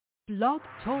Blog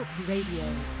Talk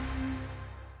Radio.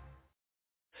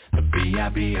 The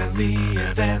B-I-B-L-E,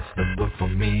 that's the book for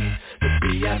me. The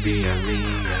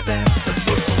B-I-B-L-E, that's the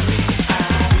book for me.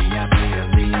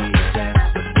 B-I-B-L-E,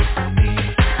 that's the book for me.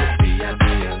 The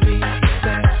B-I-B-L-E,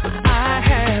 that's the book for me. I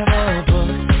have a book.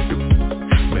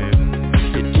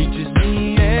 It teaches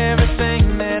me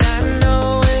everything that I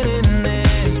know, and in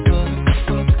this book,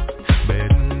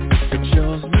 it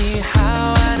shows me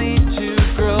how I need to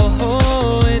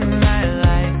grow in my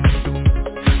life.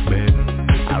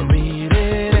 I read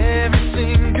it every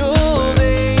single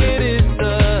day. It is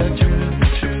the truth.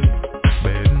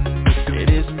 It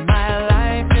is my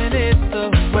life and it's the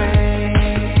way.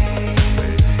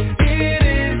 It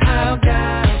is how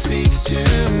God speaks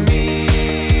to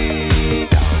me.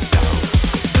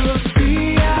 The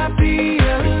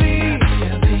B-I-B-L-E,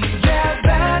 yeah,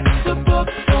 that's the book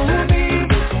for me.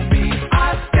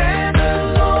 I stand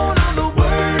alone on the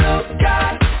word of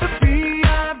God. The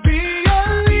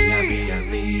B-I-B-L-E,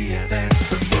 yeah, that's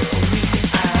the book for me.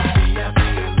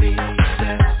 B-I-B-L-E,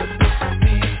 that's the book for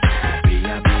me.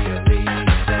 B-I-B-L-E,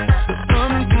 that's the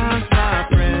sometimes my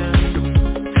friends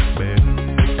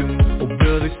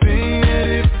will sing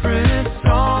a different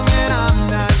song, and I'm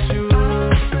not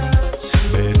sure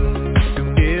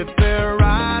if they're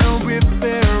right or if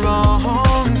they're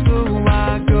wrong. So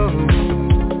I go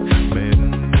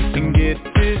and get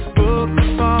this book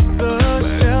off the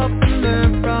shelf and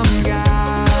learn from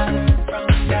God,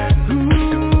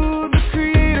 who the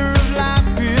creator of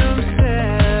life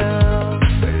himself.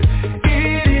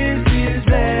 It is his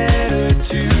letter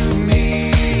to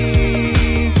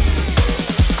me.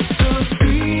 The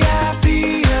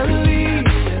B-I-B-L-E,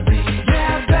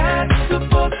 yeah, that's the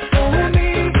book for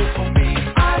me.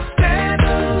 I stand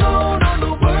alone on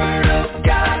the word of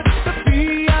God. The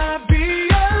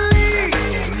B-I-B-L-E.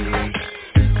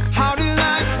 How did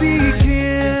I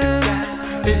begin?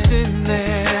 It's in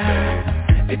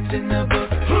there. It's in the book.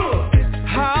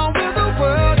 How will the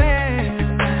world end?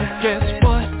 Guess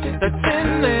what? That's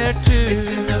in there too. It's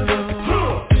in the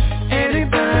book. Any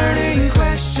burning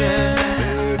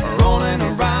question rolling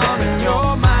around in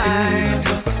your mind,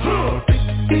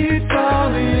 it's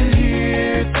all in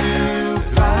here to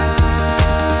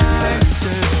find.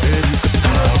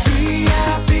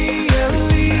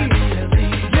 B-I-B-L-E,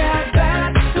 yeah,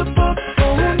 that's the book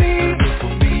for me.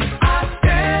 I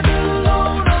stand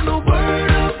alone on the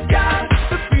word of God.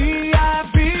 The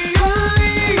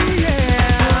B-I-B-L-E, yeah.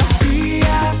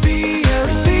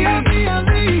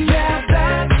 B-I-B-L-E, yeah,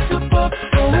 that's the book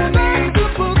for me.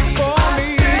 I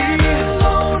stand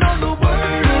alone on the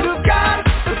word of God.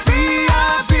 The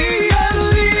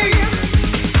B-I-B-L-E,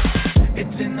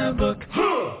 it's in the book.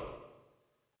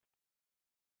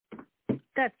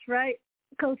 That's right.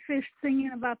 Coach Fish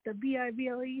singing about the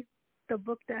B-I-B-L-E, the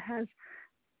book that has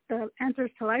the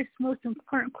answers to life's most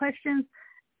important questions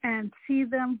and see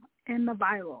them in the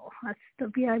Bible. That's the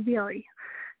B-I-B-L-E.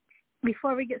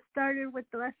 Before we get started with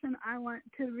the lesson, I want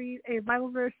to read a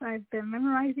Bible verse I've been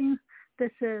memorizing.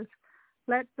 This is,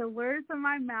 "Let the words of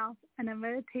my mouth and the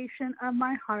meditation of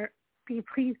my heart be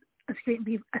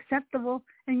acceptable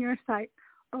in your sight,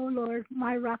 O Lord,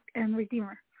 my rock and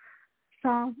redeemer."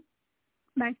 Psalm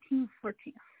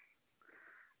 19:14.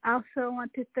 I also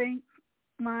want to thank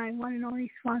my one and only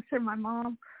sponsor, my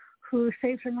mom, who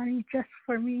saves her money just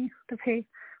for me to pay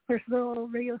for this little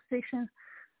radio station,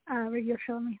 radio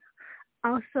show,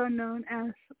 also known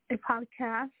as a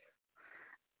podcast.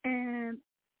 And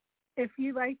if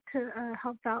you'd like to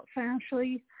help out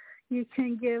financially, you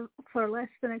can give for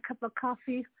less than a cup of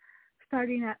coffee,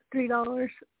 starting at $3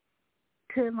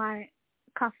 to my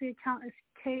coffee account. Is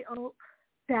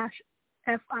KO-FI.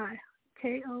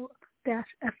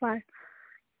 KO-FI.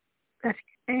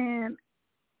 And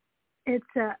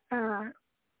it's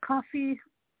coffee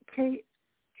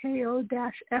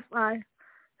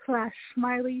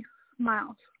KO-FI/Smiley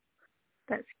Smiles.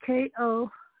 That's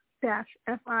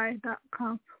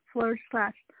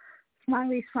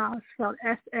KO-FI.com/Smiley Smiles, spelled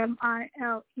SMILEY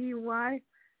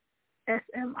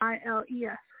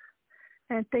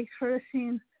And thanks for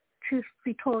listening, Truth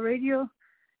Be Told Radio.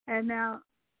 And now,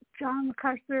 John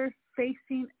MacArthur,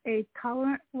 Facing a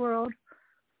Tolerant World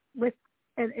with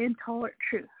an Intolerant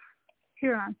Truth,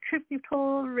 here on Truth Be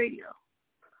Told Radio.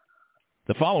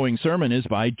 The following sermon is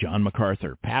by John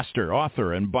MacArthur, pastor,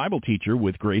 author, and Bible teacher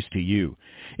with Grace to You.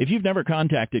 If you've never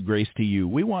contacted Grace to You,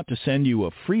 we want to send you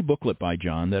a free booklet by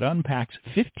John that unpacks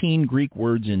 15 Greek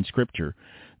words in Scripture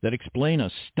that explain a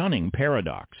stunning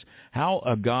paradox, how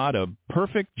a God of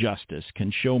perfect justice can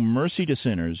show mercy to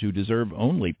sinners who deserve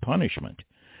only punishment.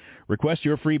 Request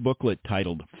your free booklet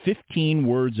titled 15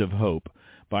 Words of Hope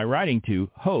by writing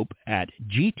to hope@gty.org.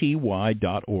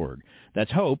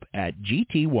 That's hope@gty.org.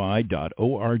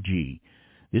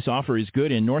 This offer is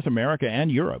good in North America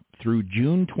and Europe through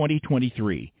June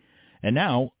 2023. And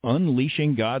now,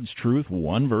 unleashing God's truth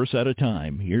one verse at a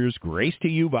time, here's Grace to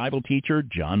You Bible teacher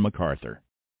John MacArthur.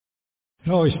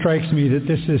 It always strikes me that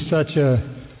this is such a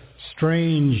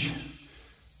strange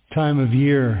time of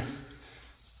year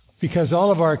because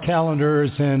all of our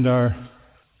calendars and our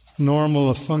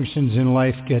normal functions in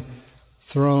life get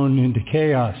thrown into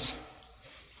chaos.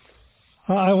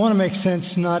 I want to make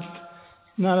sense not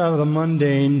out of the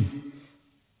mundane,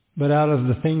 but out of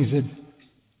the things that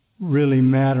really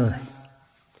matter.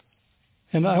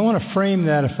 And I want to frame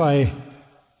that, if I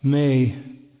may,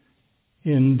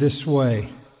 in this way.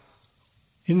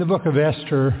 In the book of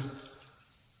Esther,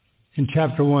 in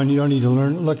chapter 1, you don't need to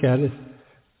look at it,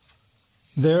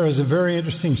 there is a very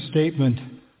interesting statement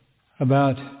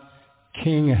about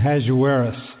King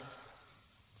Ahasuerus,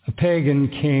 a pagan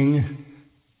king,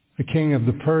 the king of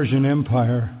the Persian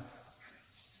Empire,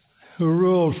 who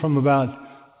ruled from about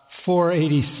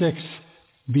 486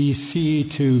 BC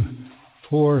to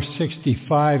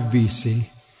 465 BC.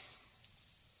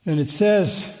 And it says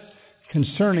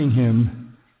concerning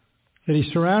him that he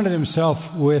surrounded himself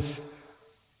with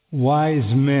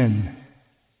wise men.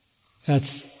 That's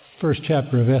first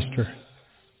chapter of Esther.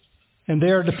 And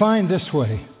they are defined this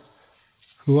way: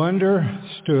 who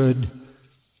understood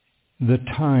the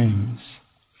times.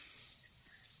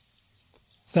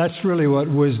 That's really what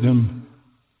wisdom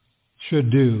should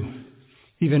do.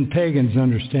 Even pagans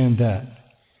understand that.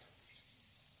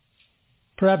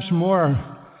 Perhaps more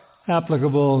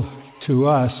applicable to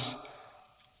us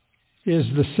is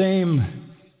the same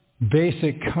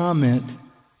basic comment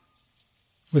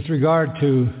with regard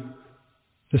to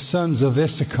the sons of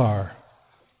Issachar.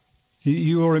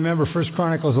 You will remember 1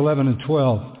 Chronicles 11 and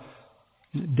 12.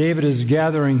 David is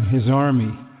gathering his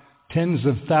army, tens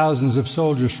of thousands of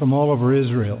soldiers from all over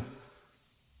Israel.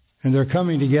 And they're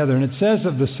coming together. And it says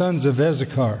of the sons of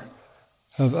Issachar,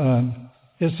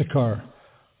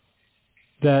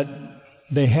 that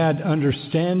they had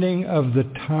understanding of the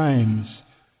times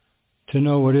to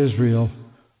know what Israel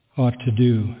ought to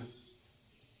do.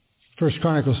 1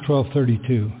 Chronicles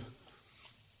 12:32.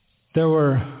 There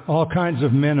were all kinds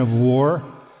of men of war.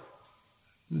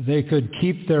 They could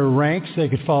keep their ranks. They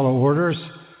could follow orders.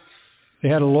 They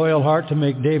had a loyal heart to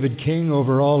make David king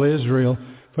over all Israel.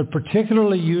 But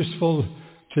particularly useful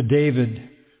to David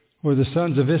were the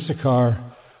sons of Issachar,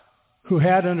 who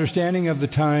had understanding of the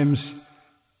times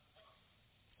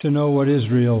to know what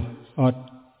Israel ought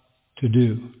to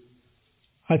do.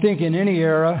 I think in any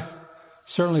era,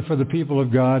 certainly for the people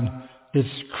of God,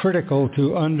 it's critical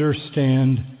to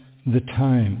understand the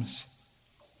times.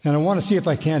 And I want to see if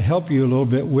I can't help you a little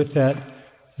bit with that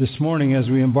this morning as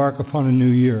we embark upon a new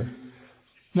year.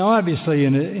 Now, obviously,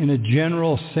 in a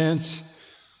general sense,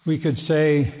 we could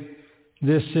say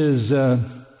this is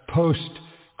a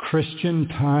post-Christian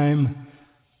time.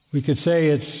 We could say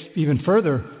it's even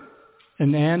further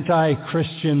an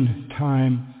anti-Christian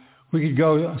time. We could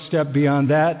go a step beyond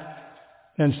that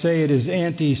and say it is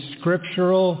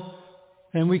anti-scriptural,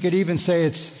 and we could even say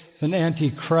it's an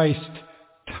anti-Christ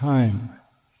time.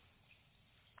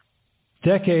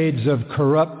 Decades of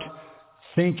corrupt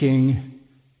thinking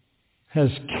has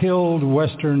killed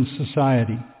Western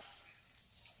society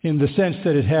in the sense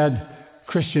that it had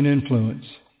Christian influence.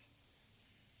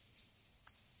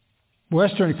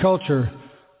 Western culture,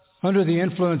 under the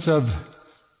influence of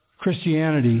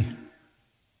Christianity,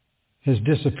 has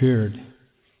disappeared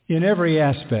in every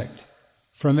aspect,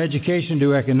 from education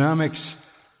to economics,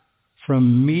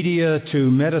 from media to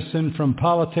medicine, from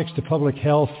politics to public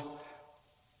health.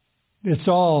 It's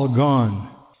all gone.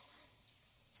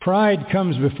 Pride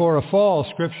comes before a fall,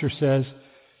 Scripture says,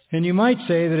 and you might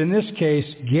say that in this case,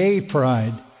 gay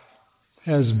pride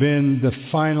has been the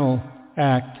final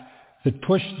act that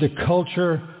pushed the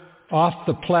culture off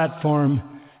the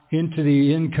platform into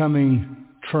the incoming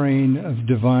train of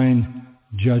divine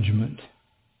judgment.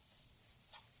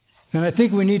 And I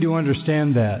think we need to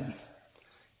understand that.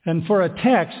 And for a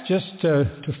text, just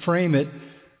to frame it,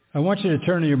 I want you to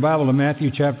turn in your Bible to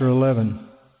Matthew chapter 11.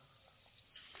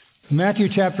 Matthew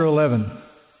chapter 11.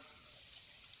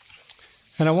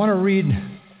 And I want to read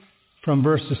from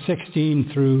verses 16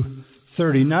 through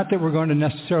 30. Not that we're going to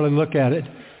necessarily look at it.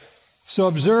 So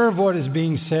observe what is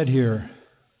being said here.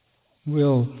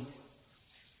 We'll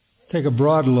take a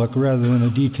broad look rather than a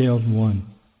detailed one.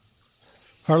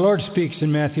 Our Lord speaks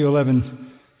in Matthew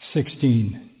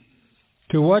 11:16.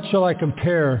 To what shall I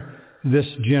compare this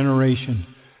generation?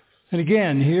 And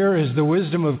again, here is the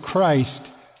wisdom of Christ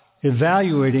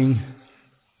evaluating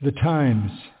the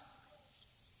times,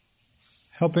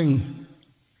 helping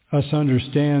us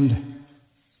understand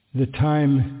the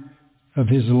time of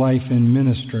his life and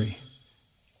ministry.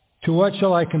 To what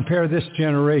shall I compare this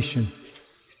generation?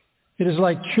 It is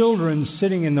like children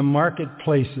sitting in the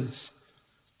marketplaces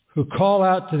who call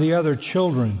out to the other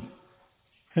children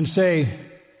and say,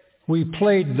 we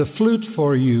played the flute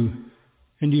for you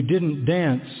and you didn't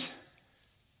dance.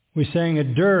 We sang a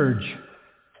dirge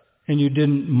and you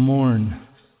didn't mourn.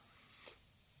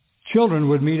 Children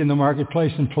would meet in the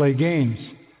marketplace and play games.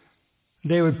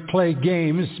 They would play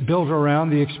games built around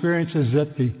the experiences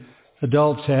that the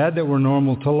adults had that were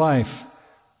normal to life.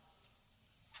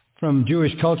 From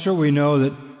Jewish culture, we know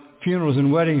that funerals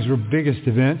and weddings were biggest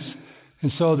events,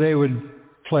 and so they would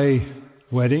play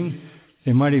wedding.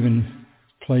 They might even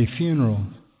play funeral.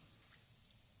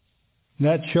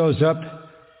 That shows up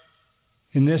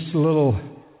in this little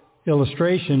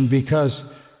illustration because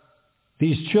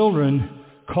these children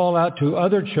call out to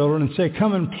other children and say,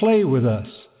 come and play with us.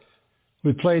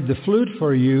 We played the flute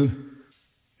for you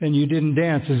and you didn't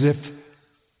dance, as if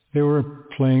they were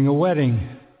playing a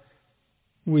wedding.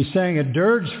 We sang a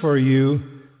dirge for you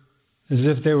as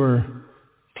if they were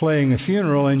playing a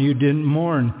funeral and you didn't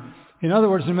mourn. In other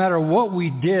words, no matter what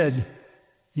we did,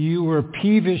 you were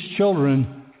peevish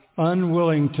children,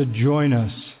 unwilling to join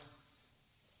us.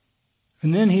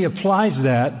 And then he applies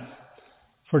that.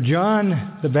 For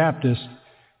John the Baptist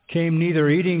came neither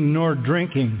eating nor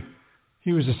drinking.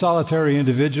 He was a solitary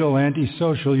individual,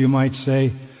 antisocial, you might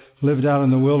say, lived out in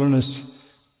the wilderness,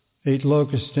 ate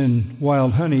locusts and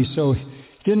wild honey, so he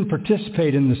didn't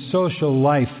participate in the social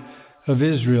life of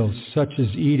Israel, such as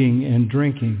eating and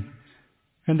drinking.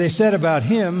 And they said about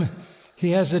him, he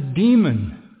has a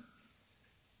demon.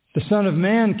 The Son of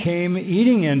Man came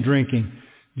eating and drinking.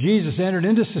 Jesus entered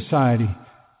into society.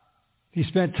 He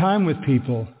spent time with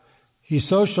people. He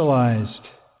socialized.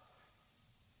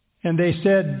 And they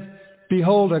said,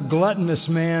 behold, a gluttonous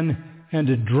man and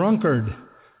a drunkard,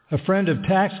 a friend of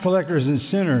tax collectors and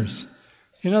sinners.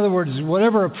 In other words,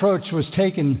 whatever approach was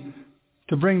taken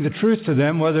to bring the truth to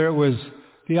them, whether it was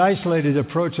the isolated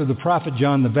approach of the prophet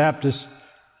John the Baptist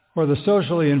or the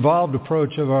socially involved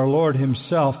approach of our Lord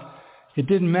himself, it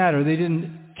didn't matter. They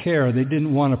didn't care. They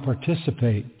didn't want to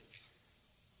participate.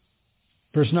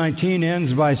 Verse 19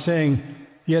 ends by saying,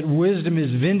 yet wisdom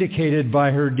is vindicated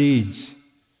by her deeds.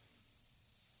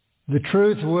 The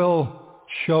truth will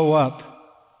show up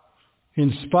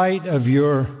in spite of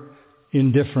your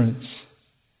indifference.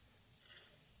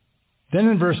 Then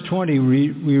in verse 20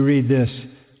 we read this.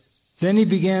 Then he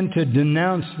began to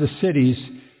denounce the cities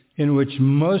in which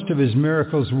most of his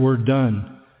miracles were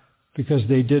done because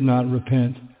they did not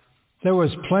repent. There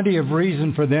was plenty of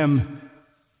reason for them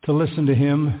to listen to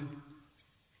him,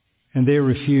 and they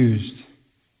refused.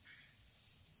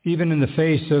 Even in the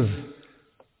face of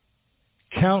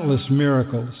countless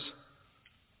miracles,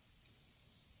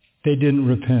 they didn't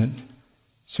repent.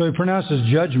 So he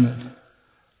pronounces judgment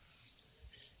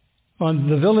on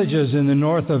the villages in the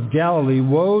north of Galilee.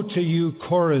 Woe to you,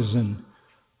 Chorazin!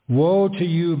 Woe to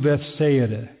you,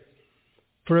 Bethsaida!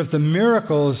 For if the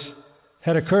miracles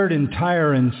had occurred in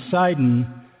Tyre and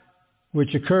Sidon,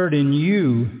 which occurred in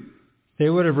you, they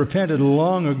would have repented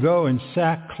long ago in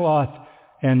sackcloth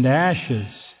and ashes.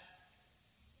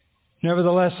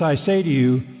 Nevertheless, I say to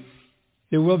you,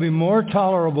 it will be more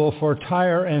tolerable for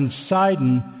Tyre and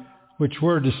Sidon, which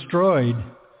were destroyed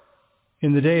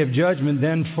in the day of judgment,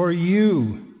 than for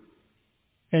you.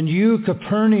 And you,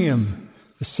 Capernaum,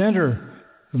 the center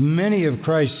of many of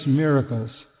Christ's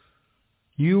miracles,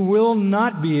 you will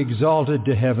not be exalted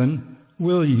to heaven,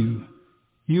 will you?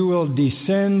 You will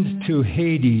descend to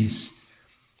Hades.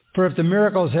 For if the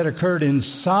miracles had occurred in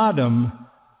Sodom,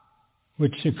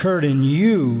 which occurred in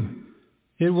you,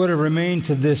 it would have remained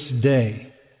to this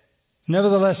day.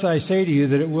 Nevertheless, I say to you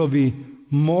that it will be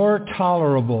more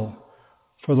tolerable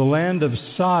for the land of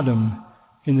Sodom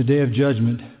in the day of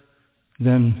judgment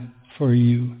than for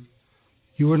you.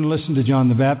 You wouldn't listen to John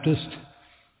the Baptist.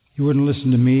 You wouldn't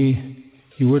listen to me.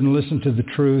 You wouldn't listen to the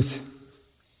truth.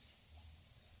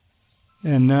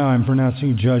 And now I'm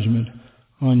pronouncing judgment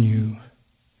on you.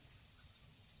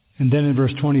 And then in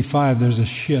verse 25, there's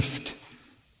a shift.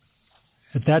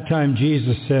 At that time,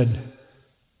 Jesus said,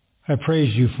 I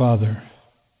praise you, Father,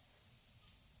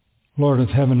 Lord of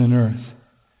heaven and earth,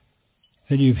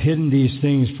 that you've hidden these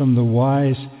things from the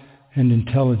wise and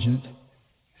intelligent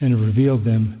and have revealed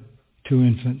them to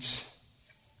infants.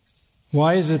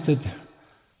 Why is it that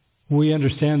we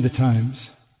understand the times?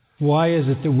 Why is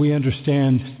it that we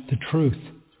understand the truth?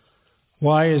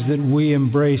 Why is it that we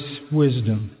embrace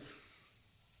wisdom?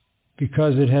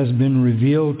 Because it has been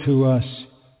revealed to us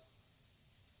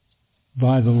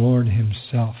by the Lord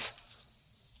himself.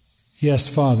 Yes,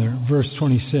 Father, verse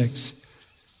 26,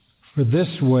 for this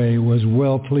way was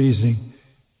well-pleasing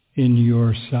in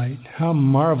your sight. How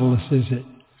marvelous is it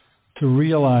to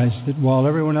realize that while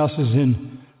everyone else is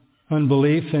in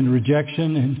unbelief and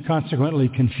rejection and consequently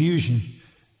confusion,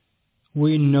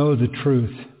 we know the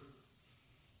truth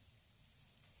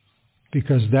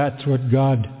because that's what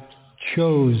God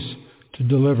chose to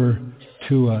deliver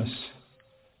to us.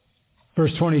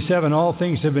 Verse 27, all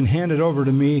things have been handed over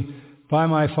to me by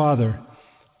my Father.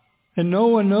 And no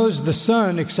one knows the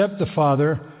Son except the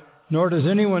Father, nor does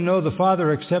anyone know the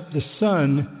Father except the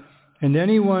Son, and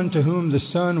anyone to whom the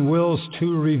Son wills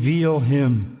to reveal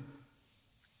him.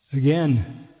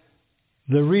 Again,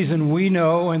 the reason we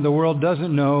know and the world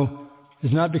doesn't know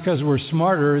is not because we're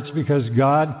smarter, it's because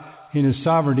God, in his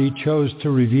sovereignty, chose to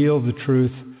reveal the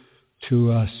truth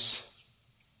to us.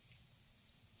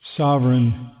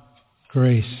 Sovereign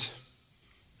grace.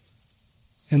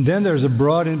 And then there's a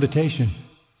broad invitation.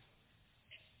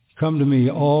 Come to me,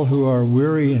 all who are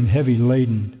weary and heavy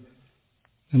laden,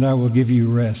 and I will give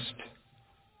you rest.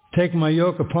 Take my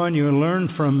yoke upon you and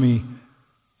learn from me,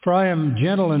 for I am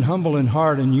gentle and humble in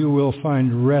heart, and you will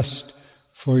find rest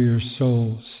for your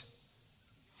souls.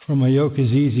 For my yoke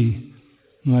is easy,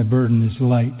 and my burden is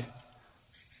light.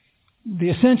 The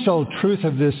essential truth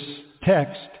of this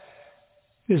text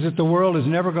is that the world is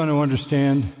never going to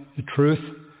understand the truth.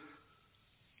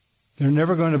 They're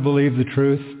never going to believe the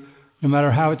truth, no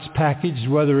matter how it's packaged,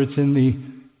 whether it's in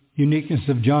the uniqueness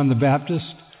of John the Baptist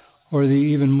or the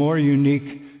even more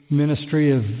unique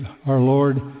ministry of our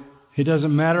Lord. It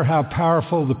doesn't matter how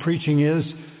powerful the preaching is,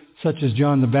 such as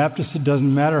John the Baptist. It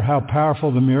doesn't matter how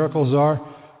powerful the miracles are.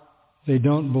 They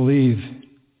don't believe.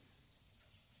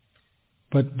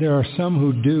 But there are some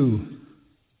who do,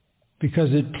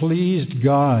 because it pleased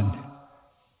God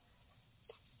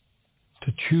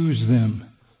to choose them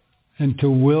and to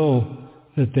will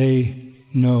that they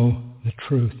know the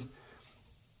truth.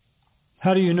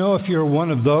 How do you know if you're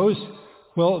one of those?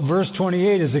 Well, verse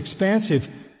 28 is expansive.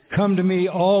 Come to me,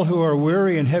 all who are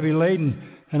weary and heavy laden,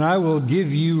 and I will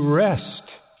give you rest.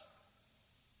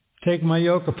 Take my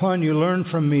yoke upon you, learn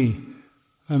from me.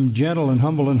 I'm gentle and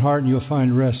humble in heart, and you'll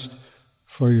find rest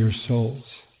for your souls.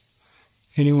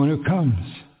 Anyone who comes.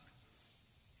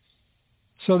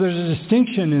 So there's a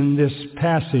distinction in this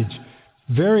passage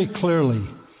very clearly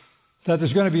that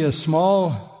there's going to be a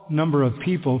small number of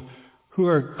people who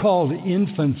are called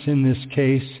infants in this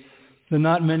case. They're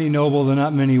not many noble, they're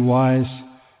not many wise.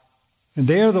 And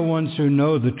they are the ones who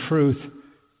know the truth.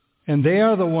 And they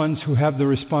are the ones who have the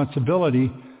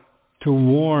responsibility to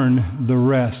warn the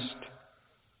rest.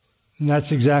 And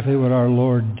that's exactly what our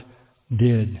Lord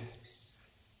did.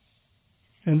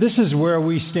 And this is where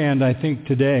we stand, I think,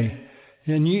 today.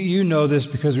 And you know this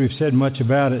because we've said much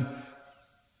about it.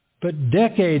 But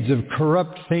decades of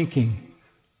corrupt thinking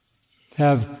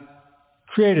have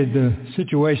created the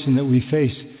situation that we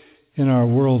face in our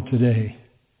world today.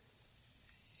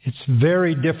 It's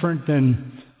very different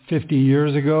than 50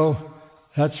 years ago,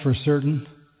 that's for certain.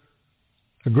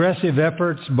 Aggressive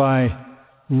efforts by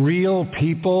real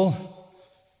people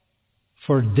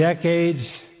for decades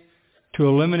to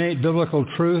eliminate biblical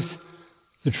truth,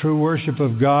 the true worship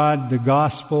of God, the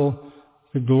gospel,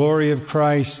 the glory of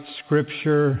Christ,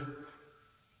 Scripture,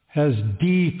 has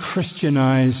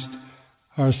de-Christianized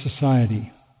our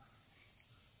society.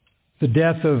 The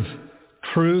death of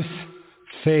truth,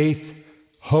 faith,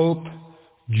 hope,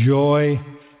 joy,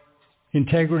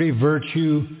 integrity,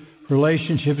 virtue,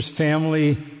 relationships,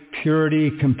 family,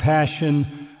 purity,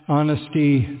 compassion,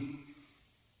 honesty.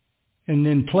 And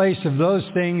in place of those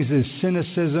things is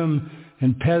cynicism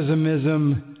and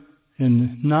pessimism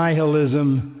and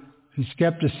nihilism and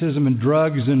skepticism and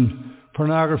drugs and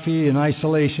pornography and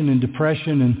isolation and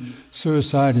depression and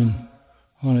suicide, and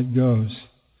on it goes.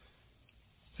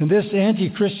 And this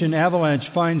anti-Christian avalanche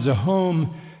finds a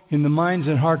home in the minds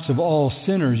and hearts of all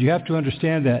sinners. You have to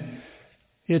understand that.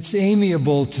 It's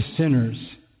amiable to sinners.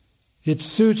 It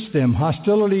suits them.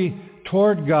 Hostility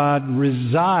toward God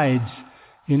resides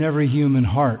in every human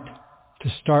heart to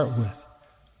start with.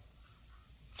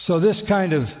 So this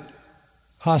kind of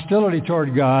hostility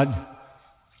toward God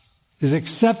is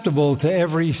acceptable to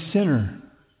every sinner.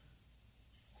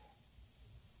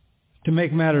 To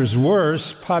make matters worse,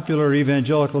 popular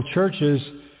evangelical churches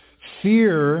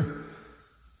fear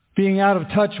being out of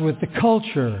touch with the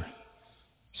culture.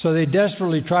 So they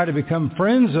desperately try to become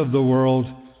friends of the world,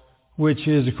 which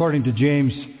is, according to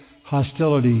James,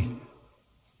 hostility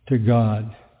to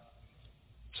God.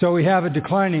 So we have a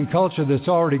declining culture that's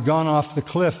already gone off the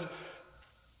cliff,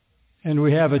 and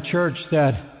we have a church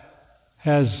that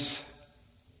has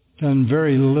done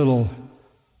very little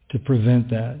to prevent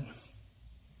that.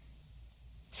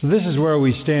 So this is where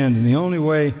we stand, and the only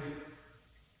way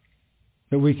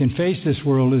that we can face this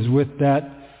world is with that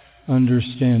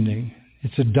understanding.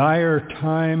 It's a dire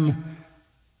time.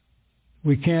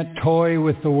 We can't toy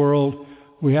with the world.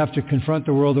 We have to confront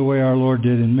the world the way our Lord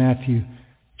did in Matthew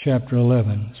chapter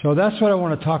 11. So that's what I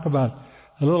want to talk about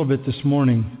a little bit this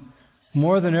morning.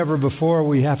 More than ever before,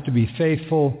 we have to be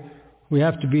faithful. We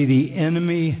have to be the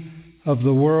enemy of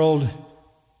the world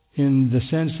in the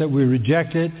sense that we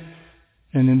reject it.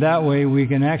 And in that way, we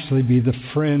can actually be the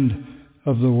friend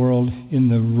of the world in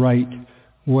the right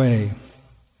way.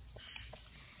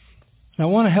 I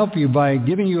want to help you by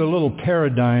giving you a little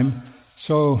paradigm.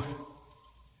 So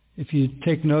if you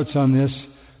take notes on this,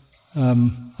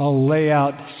 I'll lay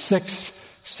out 6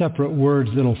 separate words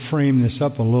that'll frame this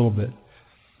up a little bit.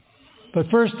 But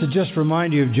first, to just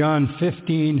remind you of John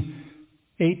 15,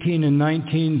 18 and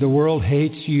 19, the world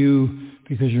hates you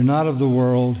because you're not of the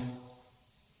world.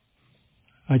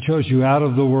 I chose you out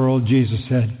of the world, Jesus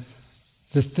said.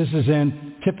 This is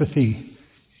antipathy.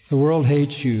 The world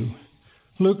hates you.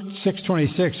 Luke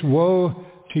 6:26, woe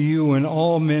to you when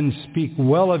all men speak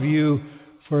well of you,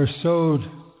 for so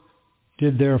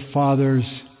did their fathers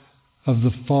of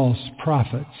the false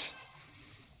prophets.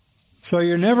 So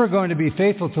you're never going to be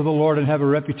faithful to the Lord and have a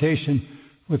reputation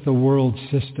with the world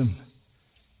system.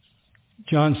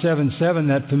 John 7:7,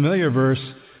 that familiar verse,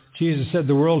 Jesus said,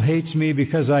 the world hates me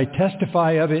because I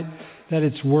testify of it that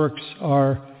its works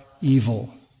are evil.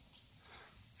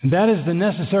 And that is the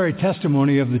necessary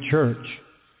testimony of the church.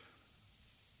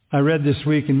 I read this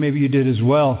week, and maybe you did as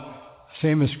well, a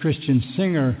famous Christian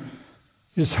singer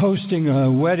is hosting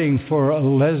a wedding for a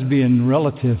lesbian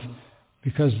relative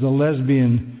because the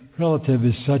lesbian relative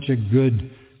is such a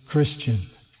good Christian.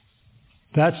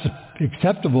 That's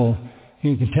acceptable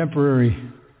in contemporary,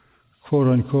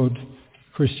 quote-unquote,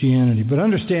 Christianity. But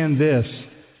understand this.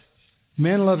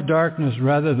 Men love darkness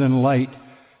rather than light.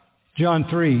 John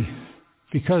 3,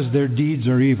 because their deeds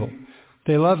are evil.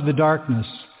 They love the darkness.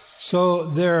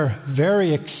 So they're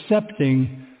very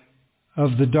accepting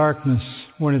of the darkness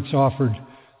when it's offered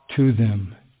to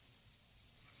them.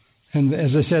 And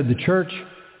as I said, the church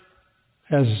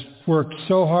has worked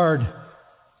so hard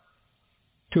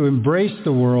to embrace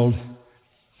the world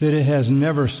that it has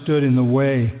never stood in the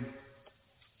way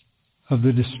of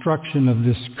the destruction of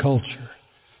this culture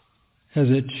as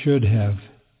it should have.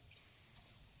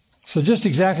 So just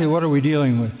exactly what are we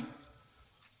dealing with?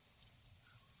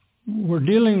 We're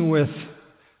dealing with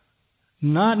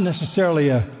not necessarily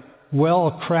a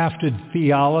well-crafted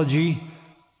theology,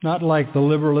 not like the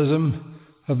liberalism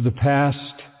of the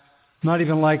past, not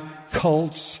even like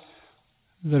cults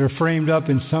that are framed up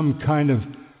in some kind of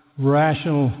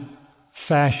rational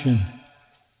fashion.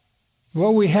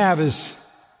 What we have is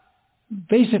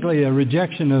basically a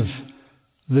rejection of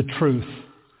the truth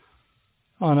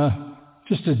on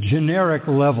just a generic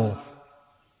level.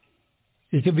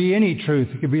 It could be any truth.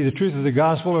 It could be the truth of the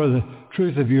gospel or the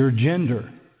truth of your gender.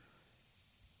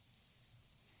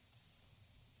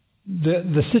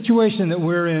 The situation that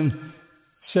we're in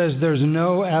says there's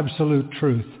no absolute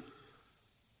truth.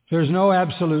 There's no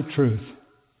absolute truth.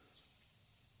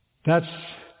 That's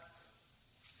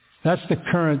the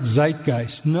current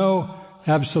zeitgeist. No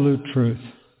absolute truth.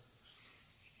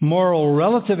 Moral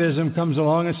relativism comes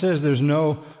along and says there's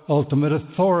no ultimate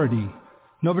authority.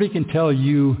 Nobody can tell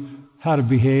you how to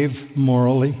behave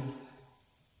morally.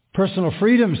 Personal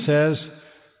freedom says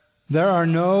there are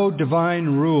no divine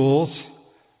rules,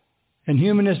 and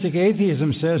humanistic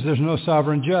atheism says there's no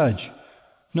sovereign judge.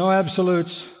 No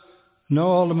absolutes,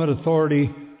 no ultimate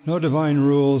authority, no divine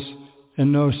rules,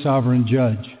 and no sovereign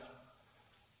judge.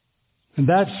 And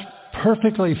that's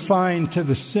perfectly fine to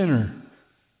the sinner.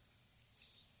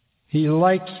 He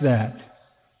likes that.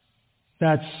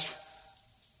 That's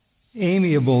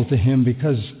amiable to him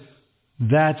because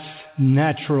that's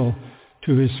natural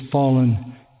to his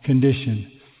fallen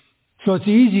condition. So it's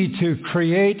easy to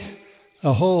create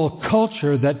a whole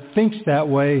culture that thinks that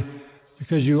way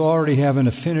because you already have an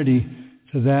affinity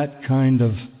to that kind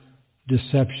of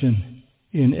deception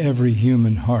in every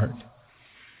human heart.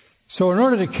 So in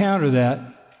order to counter that,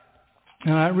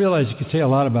 and I realize you could say a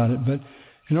lot about it, but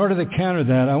in order to counter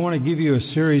that, I want to give you a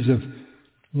series of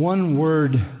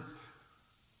one-word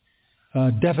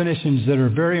definitions that are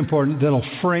very important that'll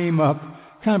frame up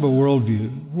kind of a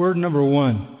worldview. Word number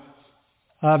 1,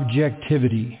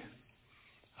 objectivity.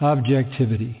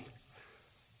 Objectivity.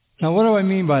 Now, what do I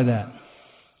mean by that?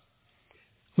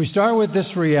 We start with this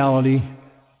reality,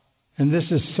 and this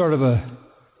is sort of a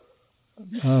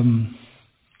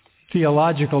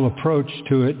theological approach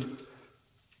to it.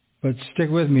 but stick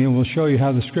with me and we'll show you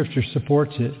how the Scripture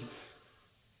supports it.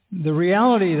 The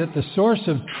reality that the source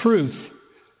of truth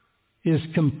is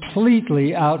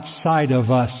completely outside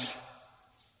of us.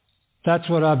 That's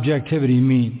what objectivity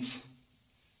means.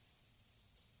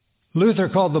 Luther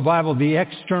called the Bible the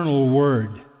external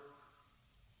word.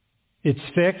 It's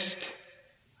fixed,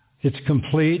 it's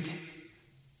complete,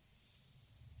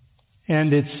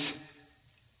 and it's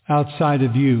outside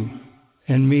of you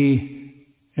and me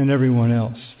and everyone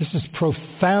else. This is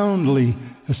profoundly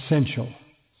essential.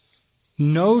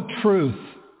 No truth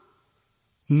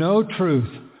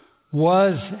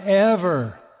was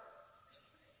ever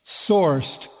sourced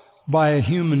by a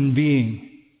human being.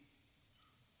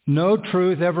 No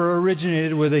truth ever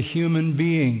originated with a human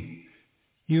being.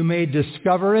 You may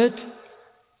discover it,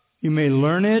 you may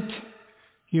learn it,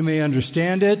 you may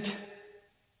understand it,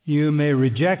 you may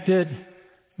reject it,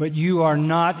 but you are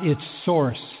not its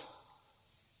source.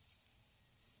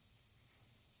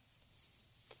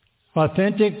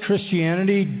 Authentic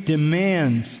Christianity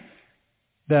demands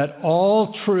that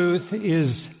all truth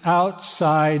is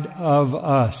outside of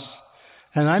us.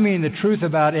 And I mean the truth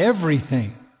about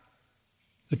everything.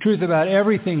 The truth about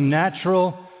everything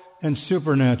natural and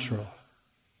supernatural.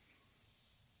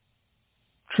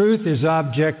 Truth is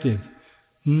objective.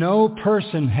 No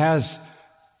person has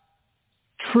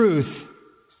truth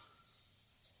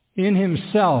in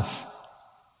himself.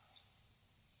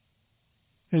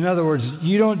 In other words,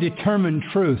 you don't determine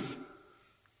truth.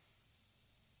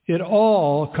 It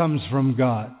all comes from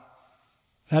God.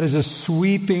 That is a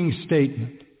sweeping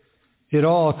statement. It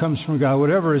all comes from God.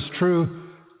 Whatever is true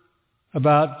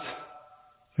about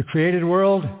the created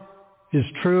world is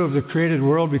true of the created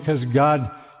world because God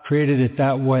created it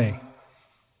that way.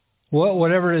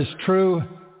 Whatever is true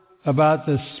about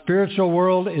the spiritual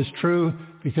world is true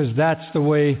because that's the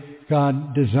way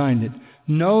God designed it.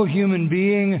 No human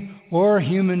being or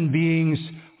human beings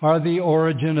are the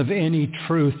origin of any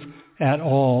truth at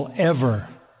all, ever.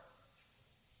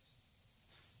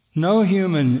 No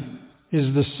human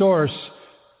is the source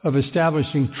of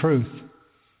establishing truth.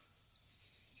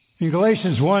 In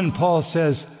Galatians 1, Paul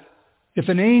says, if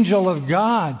an angel of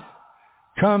God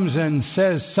comes and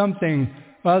says something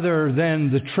other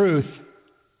than the truth,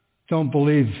 don't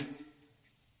believe.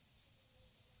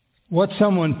 What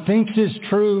someone thinks is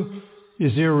true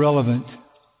is irrelevant.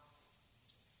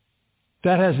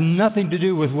 That has nothing to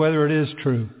do with whether it is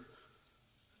true.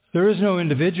 There is no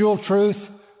individual truth.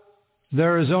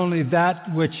 There is only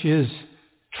that which is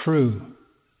true.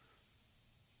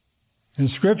 And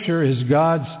Scripture is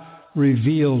God's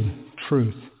revealed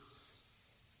truth.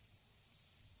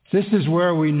 This is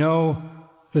where we know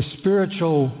the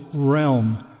spiritual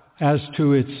realm as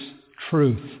to its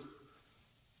truth.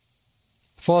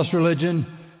 False religion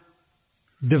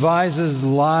devises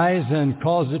lies and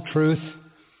calls it truth.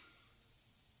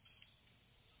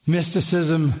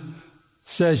 Mysticism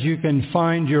says you can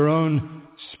find your own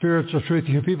spiritual truth.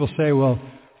 You hear people say, well,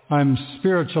 I'm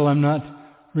spiritual, I'm not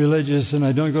religious, and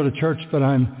I don't go to church, but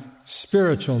I'm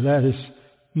spiritual. That is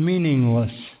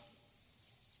meaningless.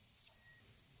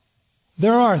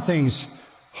 There are things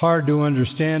hard to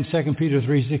understand. 2 Peter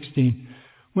 3:16.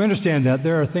 We understand that.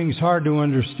 There are things hard to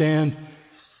understand,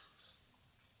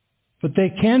 but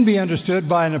they can be understood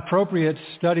by an appropriate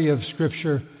study of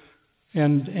Scripture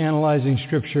and analyzing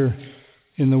Scripture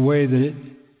in the way that it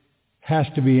has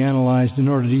to be analyzed in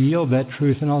order to yield that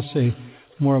truth, and I'll say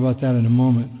more about that in a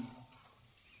moment.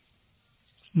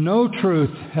 No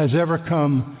truth has ever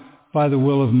come by the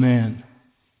will of man.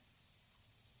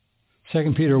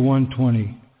 2 Peter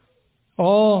 1:20.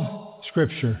 All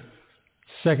Scripture,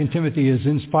 2 Timothy, is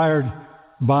inspired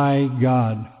by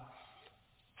God.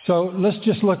 So let's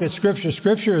just look at Scripture.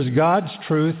 Scripture is God's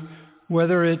truth,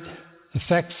 whether it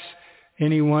affects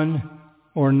anyone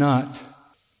or not.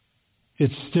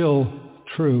 It's still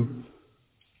true.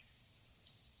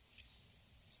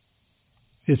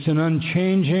 It's an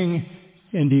unchanging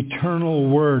and eternal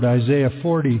word. Isaiah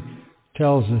 40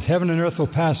 tells us, heaven and earth will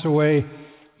pass away,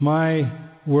 my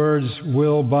words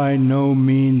will by no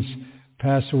means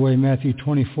pass away. Matthew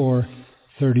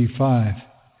 24:35.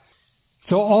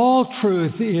 So all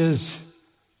truth is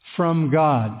from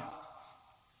God.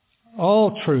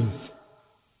 All truth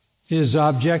is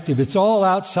objective. It's all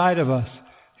outside of us.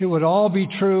 It would all be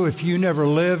true if you never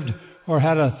lived or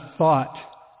had a thought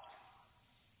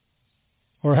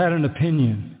or had an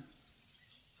opinion.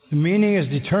 The meaning is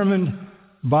determined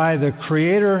by the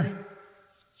Creator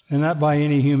and not by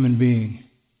any human being.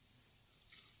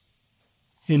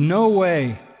 In no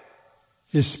way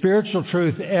is spiritual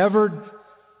truth ever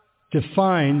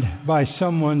defined by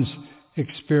someone's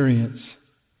experience.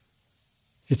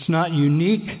 It's not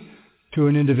unique to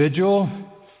an individual,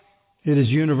 it is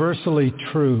universally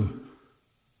true.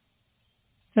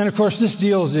 And of course, this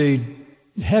deals a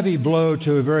heavy blow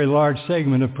to a very large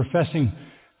segment of professing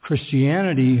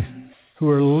Christianity who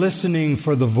are listening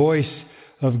for the voice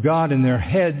of God in their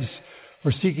heads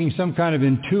or seeking some kind of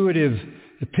intuitive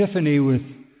epiphany with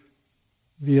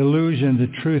the illusion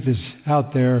that truth is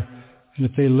out there, and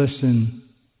if they listen,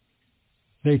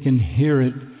 they can hear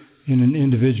it in an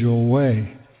individual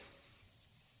way.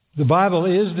 The Bible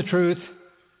is the truth.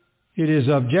 It is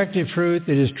objective truth.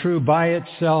 It is true by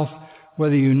itself,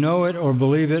 whether you know it or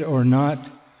believe it or not.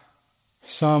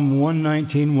 Psalm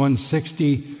 119,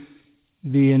 160,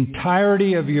 the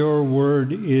entirety of your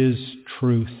word is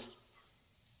truth.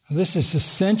 This is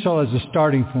essential as a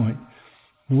starting point.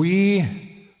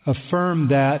 We affirm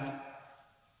that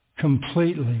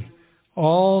completely.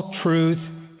 All truth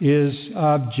is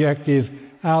objective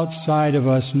outside of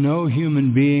us. No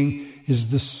human being is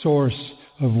the source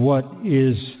of what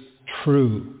is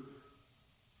true.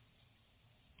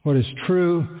 What is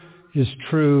true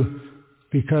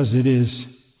because it is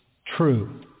true.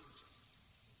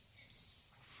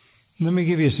 Let me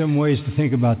give you some ways to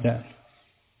think about that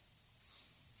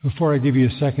before I give you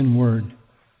a second word.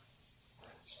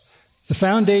 The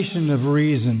foundation of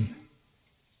reason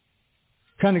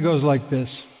kind of goes like this,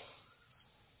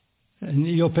 and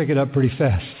you'll pick it up pretty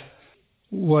fast.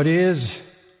 What is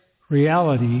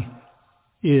reality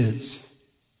is.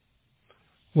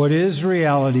 What is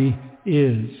reality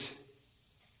is.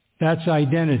 That's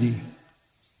identity.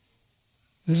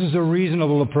 This is a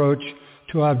reasonable approach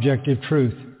to objective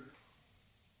truth.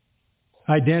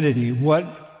 Identity. What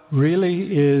really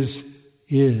is.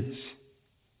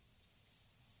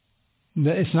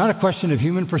 It's not a question of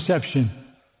human perception.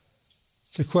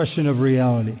 It's a question of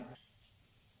reality.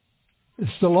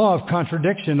 It's the law of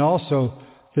contradiction also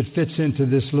that fits into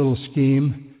this little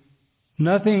scheme.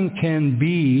 Nothing can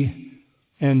be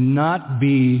and not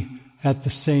be at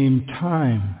the same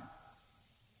time.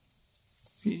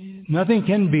 Nothing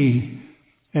can be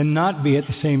and not be at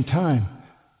the same time.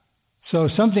 So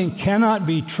something cannot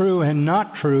be true and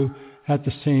not true at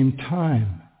the same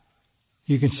time.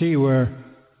 You can see where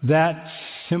that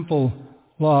simple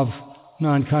law of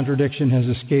non-contradiction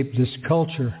has escaped this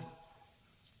culture.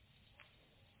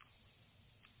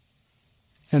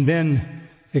 And then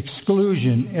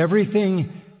exclusion.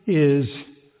 Everything is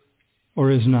or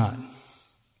is not.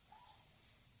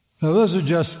 Now those are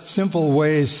just simple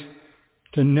ways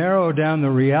to narrow down the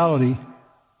reality.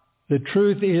 The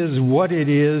truth is what it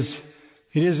is.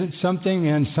 It isn't something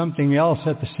and something else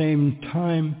at the same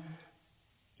time.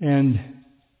 And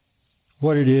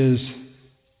what it is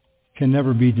can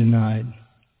never be denied.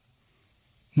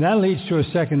 And that leads to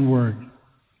a second word.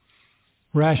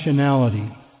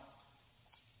 Rationality.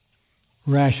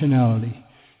 Rationality.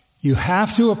 You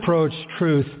have to approach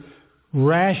truth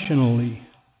rationally.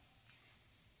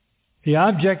 The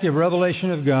objective revelation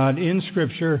of God in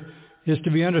Scripture is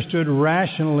to be understood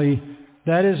rationally.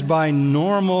 That is by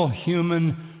normal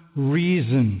human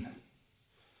reason.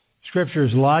 Scripture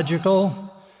is logical.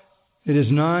 It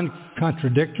is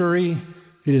non-contradictory.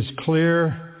 It is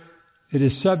clear. It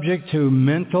is subject to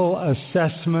mental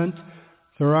assessment.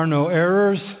 There are no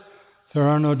errors. There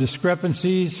are no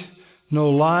discrepancies, no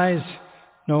lies,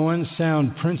 no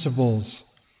unsound principles.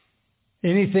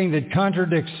 Anything that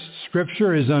contradicts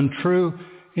Scripture is untrue.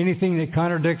 Anything that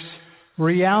contradicts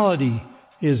reality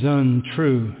is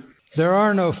untrue. There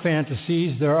are no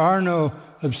fantasies. There are no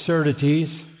absurdities.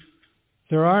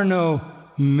 There are no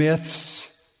myths.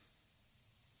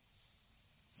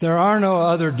 There are no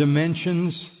other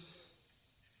dimensions.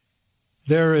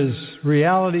 There is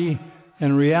reality,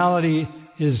 and reality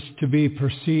is to be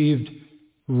perceived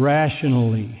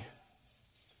rationally.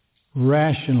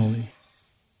 Rationally.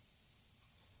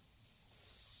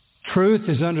 Truth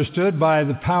is understood by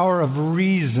the power of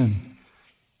reason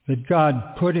that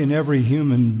God put in every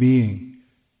human being.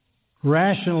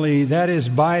 Rationally, that is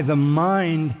by the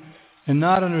mind and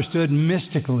not understood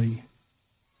mystically.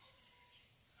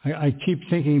 I keep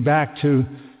thinking back to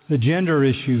the gender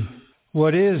issue.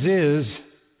 What is,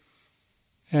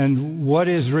 and what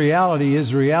is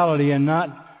reality and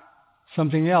not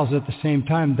something else at the same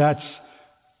time. That's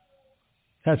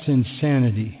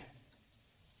insanity.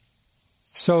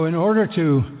 So in order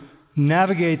to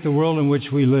navigate the world in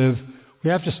which we live, we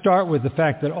have to start with the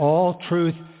fact that all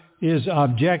truth is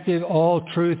objective. All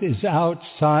truth is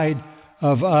outside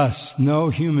of us.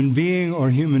 No human being or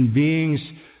human beings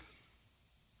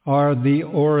are the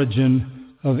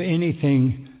origin of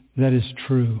anything that is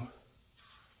true.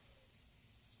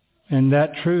 And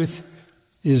that truth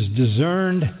is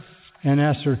discerned and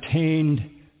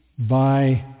ascertained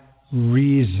by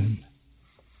reason.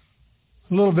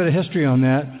 A little bit of history on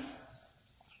that.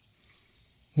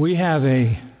 We have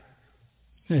an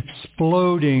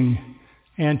exploding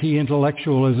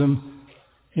anti-intellectualism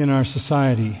in our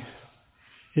society.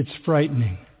 It's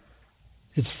frightening.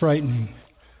 It's frightening.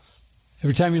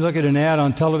 Every time you look at an ad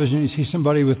on television, you see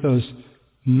somebody with those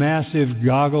massive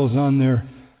goggles on their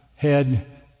head,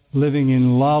 living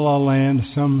in La La Land,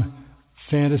 some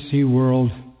fantasy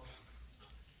world.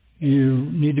 You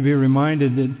need to be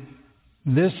reminded that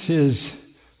this is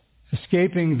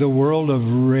escaping the world of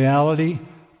reality,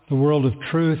 the world of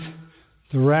truth,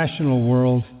 the rational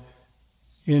world,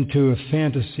 into a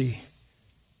fantasy.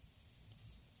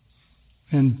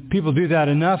 And people do that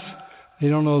enough, they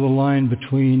don't know the line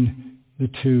between the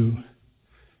two.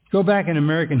 Go back in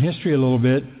American history a little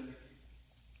bit,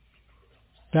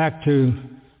 back to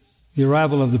the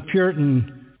arrival of the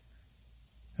Puritan.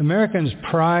 Americans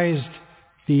prized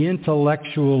the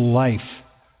intellectual life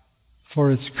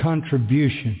for its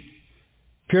contribution.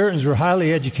 Puritans were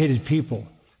highly educated people.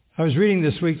 I was reading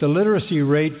this week the literacy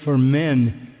rate for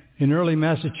men in early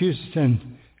Massachusetts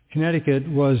and Connecticut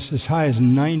was as high as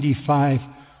 95%.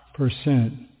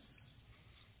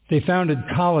 They founded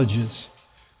colleges,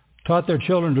 taught their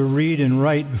children to read and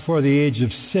write before the age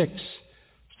of 6,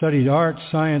 studied art,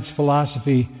 science,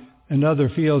 philosophy, and other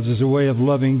fields as a way of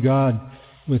loving God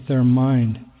with their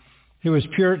mind. It was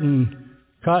Puritan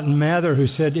Cotton Mather who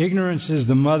said, "Ignorance is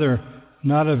the mother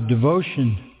not of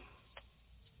devotion,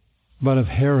 but of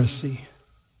heresy."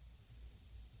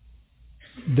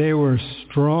 They were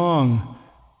strong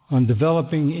on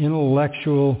developing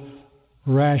intellectual,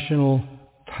 rational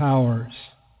powers.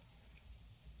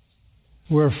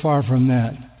 We're far from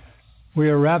that. We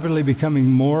are rapidly becoming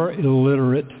more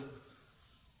illiterate.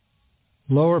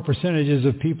 Lower percentages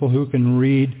of people who can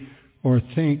read or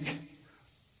think.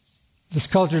 This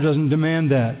culture doesn't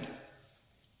demand that.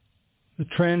 The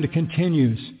trend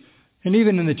continues. And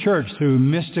even in the church, through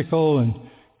mystical and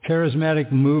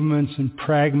charismatic movements and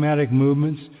pragmatic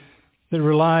movements that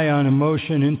rely on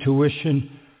emotion,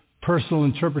 intuition, personal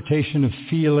interpretation of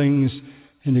feelings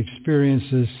and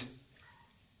experiences.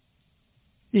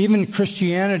 Even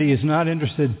Christianity is not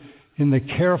interested in the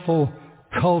careful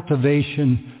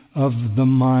cultivation of the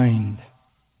mind.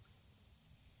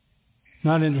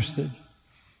 Not interested.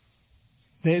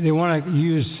 They want to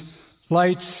use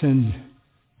lights and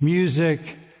music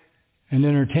and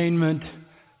entertainment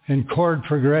and chord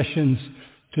progressions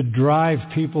to drive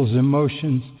people's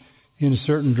emotions in a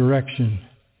certain direction.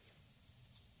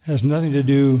 It has nothing to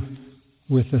do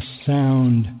with a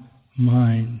sound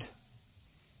mind.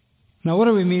 Now, what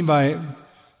do we mean by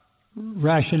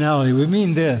rationality? We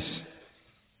mean this,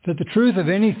 that the truth of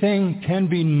anything can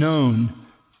be known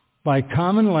by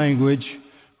common language,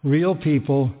 real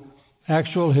people,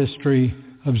 actual history,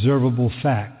 observable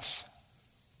facts.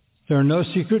 There are no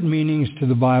secret meanings to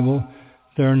the Bible.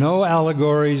 There are no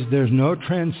allegories. There's no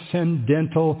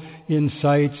transcendental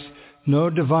insights, no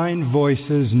divine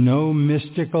voices, no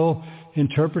mystical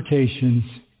interpretations.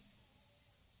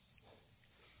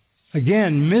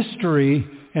 Again, mystery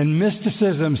and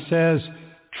mysticism says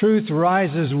truth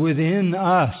rises within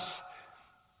us.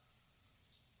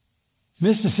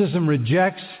 Mysticism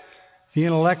rejects the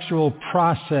intellectual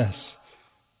process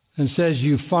and says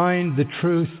you find the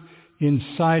truth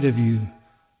inside of you.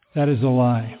 That is a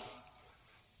lie.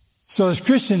 So as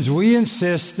Christians, we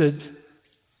insist that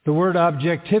the word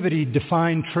objectivity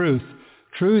define truth.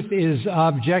 Truth is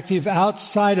objective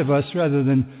outside of us rather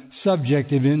than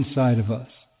subjective inside of us.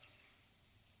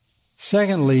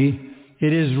 Secondly,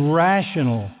 it is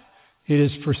rational. It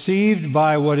is perceived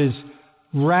by what is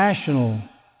rational.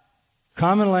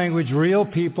 Common language, real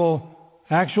people,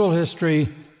 actual history,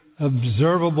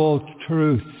 observable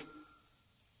truth.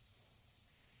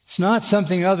 It's not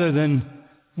something other than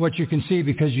what you can see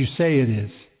because you say it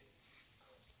is.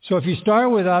 So if you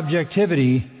start with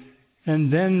objectivity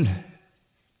and then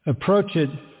approach it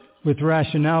with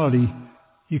rationality,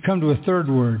 you come to a third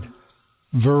word,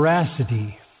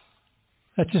 veracity.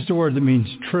 That's just a word that means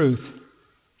truth.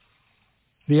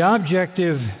 The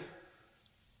objective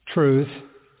truth,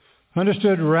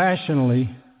 understood rationally,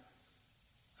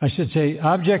 I should say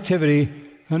objectivity,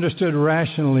 understood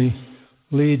rationally,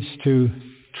 leads to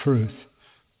truth.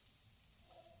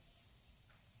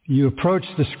 You approach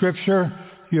the Scripture,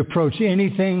 you approach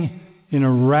anything in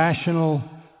a rational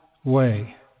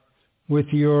way with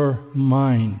your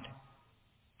mind.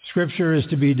 Scripture is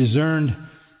to be discerned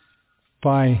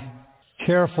by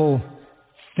careful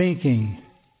thinking.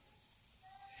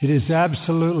 It is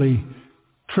absolutely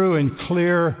true and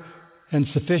clear and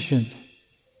sufficient.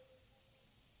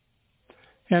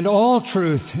 And all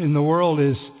truth in the world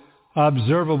is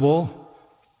observable,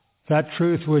 that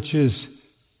truth which is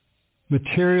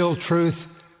material truth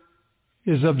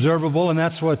is observable, and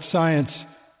that's what science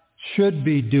should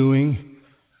be doing,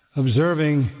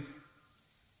 observing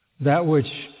that which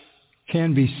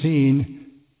can be seen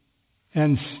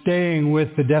and staying with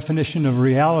the definition of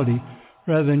reality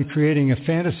rather than creating a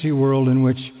fantasy world in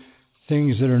which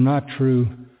things that are not true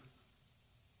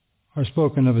are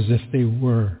spoken of as if they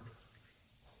were.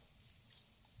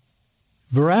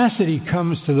 Veracity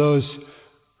comes to those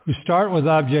who start with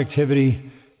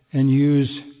objectivity and use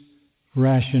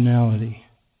rationality.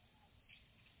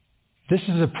 This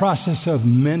is a process of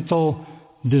mental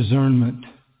discernment.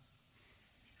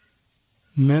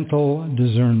 Mental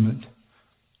discernment.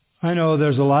 I know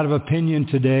there's a lot of opinion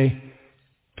today.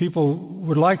 People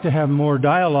would like to have more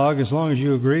dialogue as long as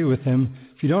you agree with them.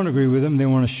 If you don't agree with them, they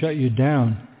want to shut you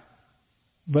down.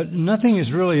 But nothing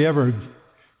is really ever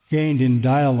gained in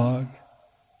dialogue,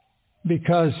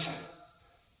 because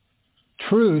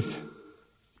truth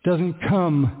doesn't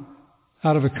come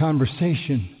out of a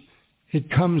conversation.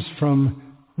 It comes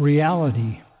from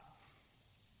reality.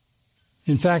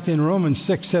 In fact, in Romans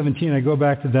 6:17, I go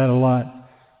back to that a lot.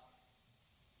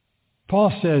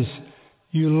 Paul says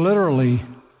you literally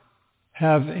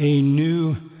have a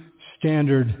new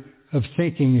standard of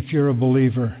thinking if you're a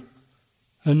believer,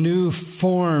 a new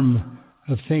form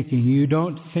of thinking. You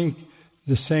don't think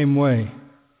the same way.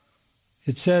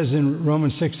 It says in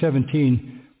Romans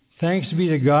 6:17, "Thanks be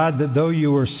to God that though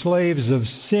you were slaves of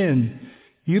sin,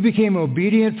 you became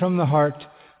obedient from the heart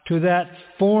to that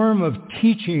form of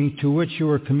teaching to which you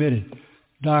were committed,"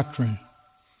 doctrine.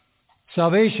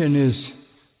 Salvation is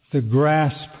the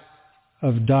grasp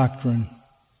of doctrine.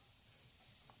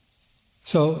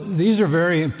 So these are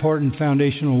very important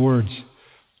foundational words.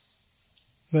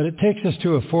 But it takes us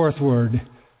to a fourth word,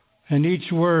 and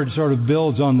each word sort of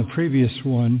builds on the previous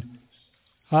one.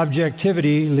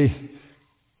 Objectivity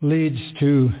leads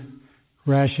to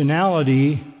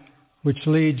rationality, which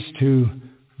leads to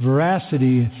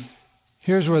veracity.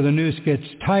 Here's where the noose gets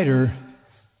tighter.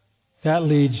 That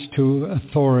leads to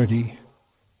authority.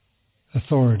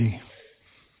 Authority.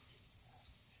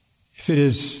 If it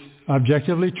is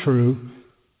objectively true,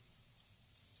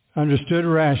 understood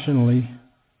rationally,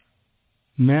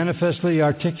 manifestly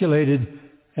articulated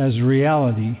as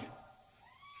reality,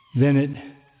 then it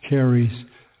carries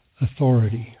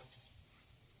authority.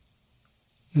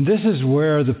 And this is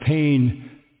where the pain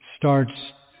starts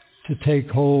to take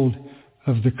hold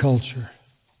of the culture.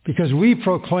 Because we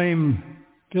proclaim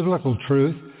biblical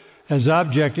truth as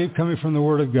objective, coming from the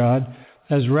Word of God,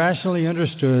 as rationally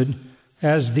understood,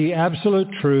 as the absolute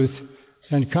truth,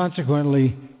 and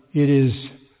consequently, it is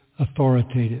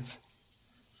authoritative.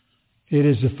 It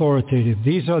is authoritative.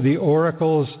 These are the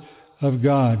oracles of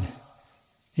God.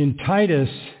 In Titus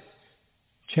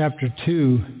chapter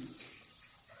 2,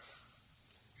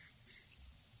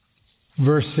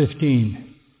 verse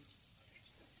 15.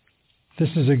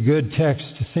 This is a good text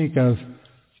to think of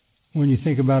when you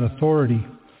think about authority.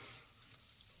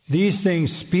 "These things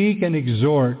speak and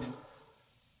exhort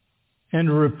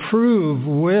and reprove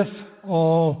with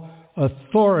all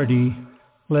authority.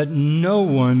 Let no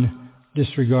one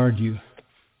disregard you."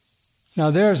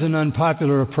 Now there's an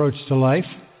unpopular approach to life.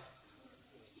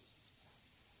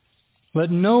 Let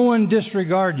no one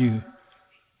disregard you.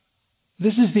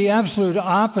 This is the absolute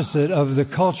opposite of the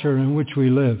culture in which we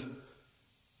live.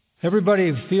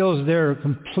 Everybody feels they're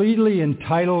completely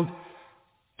entitled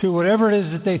to whatever it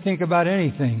is that they think about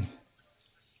anything.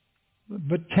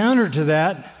 But counter to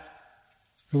that,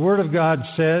 the Word of God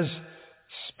says,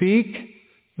 speak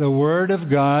the Word of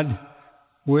God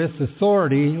with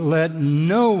authority. Let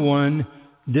no one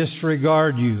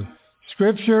disregard you.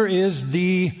 Scripture is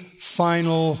the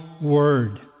final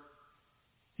word.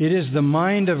 It is the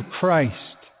mind of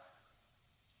Christ.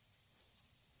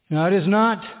 Now, it is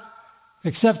not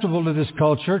acceptable to this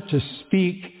culture to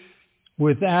speak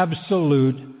with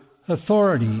absolute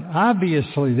authority.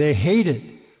 Obviously, they hate it.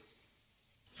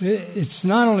 It's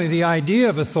not only the idea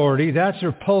of authority, that's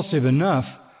repulsive enough,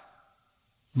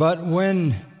 but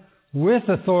when with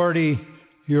authority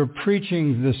you're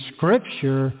preaching the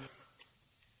Scripture,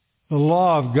 the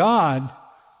law of God,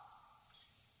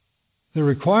 the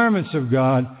requirements of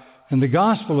God, and the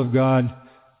gospel of God,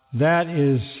 that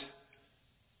is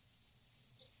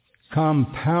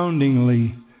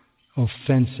compoundingly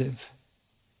offensive.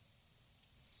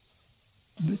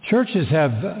 The churches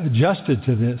have adjusted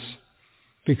to this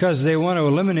because they want to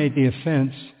eliminate the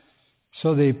offense,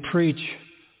 so they preach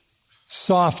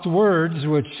soft words,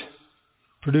 which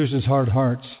produces hard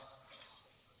hearts.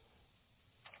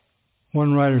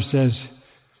 One writer says,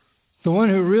 the one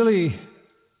who really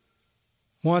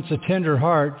wants a tender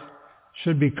heart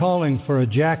should be calling for a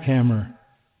jackhammer.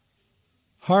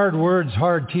 Hard words,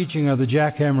 hard teaching are the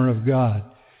jackhammer of God.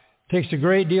 It takes a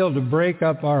great deal to break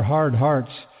up our hard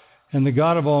hearts, and the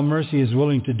God of all mercy is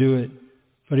willing to do it.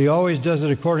 But he always does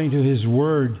it according to his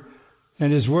word,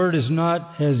 and his word is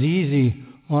not as easy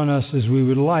on us as we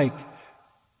would like.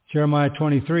 Jeremiah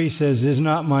 23 says, "Is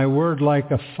not my word like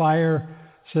a fire,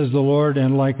 says the Lord,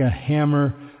 and like a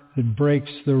hammer that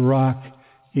breaks the rock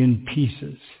in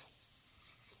pieces?"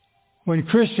 When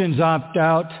Christians opt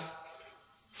out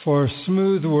for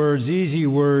smooth words, easy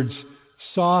words,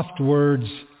 soft words,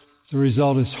 the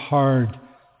result is hard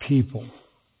people.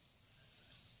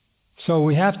 So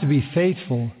we have to be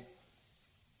faithful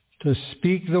to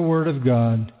speak the word of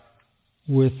God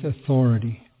with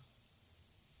authority.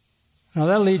 Now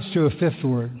that leads to a fifth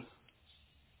word,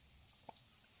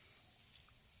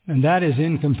 and that is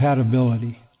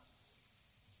incompatibility.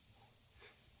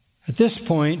 At this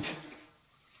point,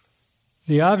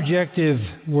 the objective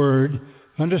word,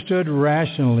 understood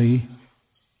rationally,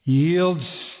 yields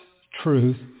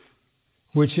truth,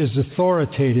 which is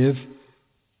authoritative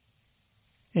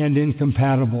and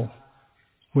incompatible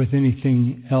with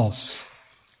anything else.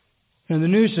 And the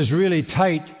noose is really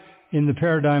tight in the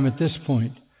paradigm at this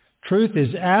point. Truth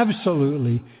is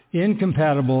absolutely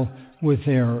incompatible with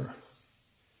error.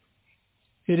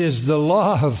 It is the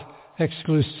law of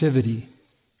exclusivity.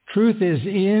 Truth is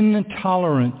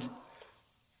intolerant.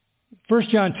 1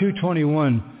 John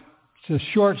 2:21, it's a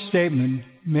short statement,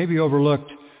 maybe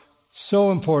overlooked,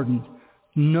 so important.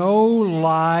 No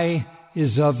lie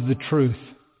is of the truth.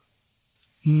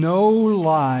 No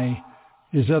lie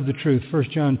is of the truth.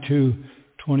 1 John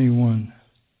 2:21.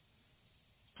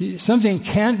 Something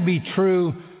can't be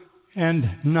true and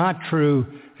not true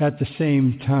at the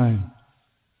same time.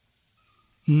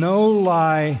 No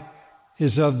lie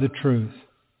is of the truth.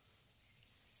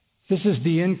 This is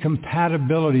the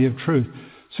incompatibility of truth.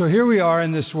 So here we are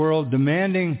in this world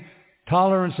demanding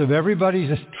tolerance of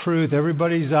everybody's truth,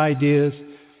 everybody's ideas,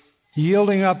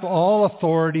 yielding up all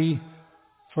authority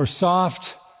for soft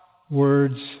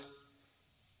words,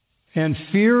 and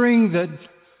fearing that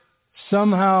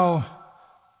somehow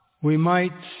we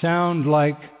might sound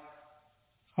like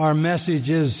our message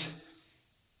is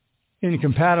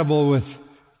incompatible with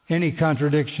any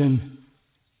contradiction.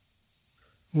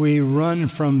 We run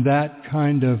from that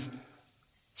kind of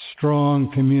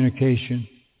strong communication,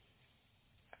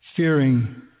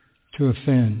 fearing to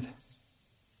offend,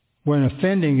 when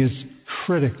offending is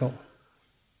critical.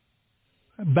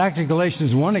 Back to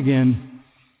Galatians 1 again,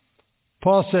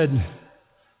 Paul said,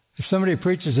 if somebody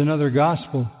preaches another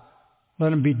gospel,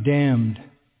 let him be damned.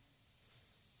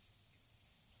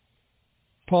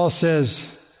 Paul says,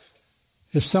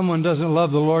 if someone doesn't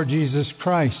love the Lord Jesus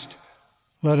Christ,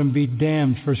 let him be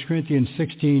damned. 1 Corinthians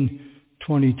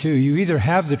 16:22. You either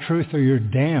have the truth or you're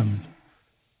damned.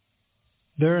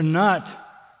 They're not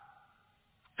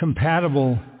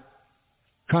compatible,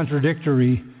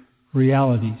 contradictory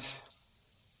realities.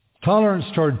 Tolerance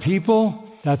toward people,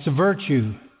 that's a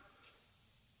virtue.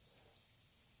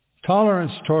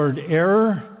 Tolerance toward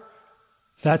error,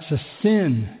 that's a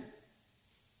sin.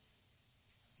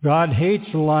 God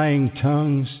hates lying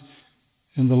tongues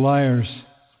and the liars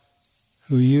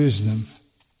who use them.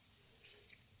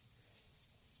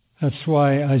 That's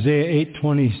why Isaiah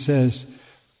 8:20 says,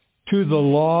 to the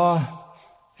law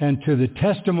and to the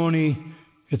testimony,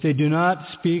 if they do not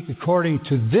speak according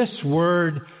to this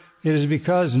word, it is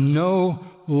because no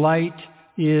light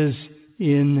is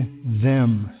in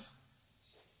them.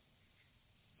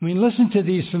 I mean, listen to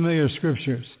these familiar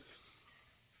scriptures.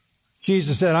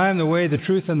 Jesus said, I am the way, the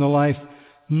truth, and the life.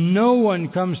 No one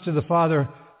comes to the Father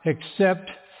except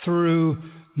through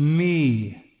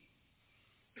me.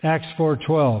 Acts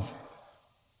 4:12.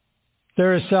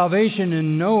 There is salvation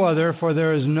in no other, for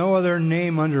there is no other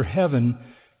name under heaven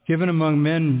given among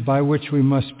men by which we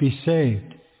must be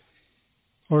saved.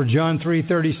 Or John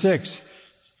 3:36.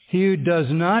 He who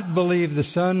does not believe the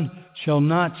Son shall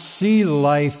not see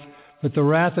life, but the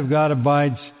wrath of God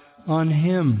abides on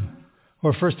him.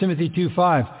 Or 1 Timothy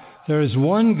 2:5. There is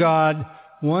one God,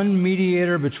 one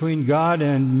mediator between God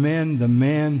and men, the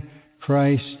man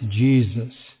Christ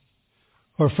Jesus.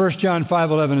 Or 1 John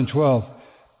 5:11 and 12.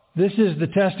 This is the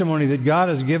testimony that God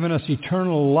has given us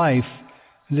eternal life.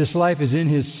 This life is in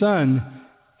his Son.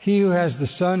 He who has the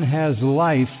Son has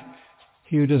life.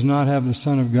 He who does not have the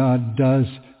Son of God does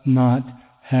not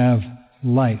have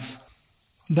life.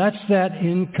 That's that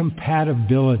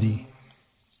incompatibility.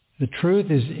 The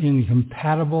truth is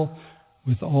incompatible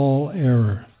with all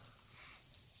error.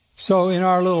 So in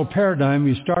our little paradigm,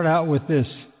 you start out with this.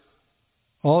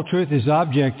 All truth is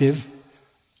objective,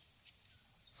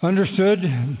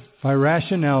 understood by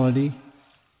rationality,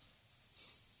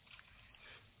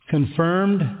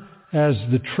 confirmed as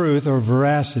the truth or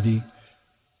veracity,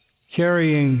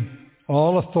 carrying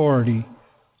all authority,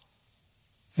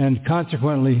 and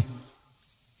consequently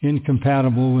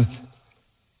incompatible with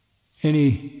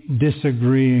any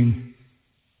disagreeing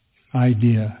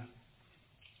idea.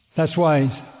 That's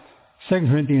why 2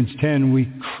 Corinthians 10,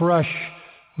 we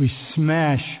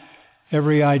smash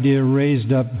every idea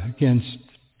raised up against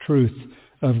truth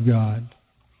of God.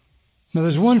 Now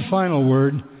there's one final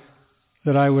word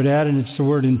that I would add, and it's the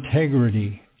word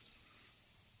integrity.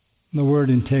 The word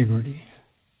integrity.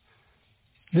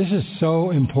 This is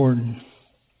so important.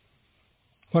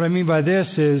 What I mean by this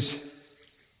is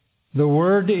the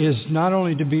word is not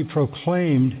only to be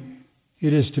proclaimed,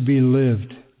 it is to be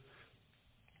lived.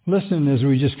 Listen as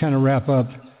we just kind of wrap up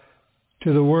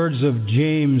to the words of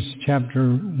James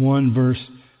chapter 1 verse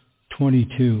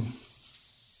 22.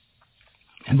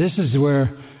 And this is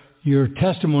where your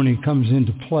testimony comes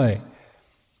into play.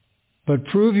 But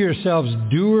prove yourselves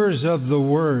doers of the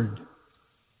word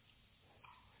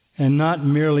and not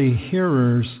merely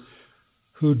hearers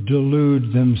who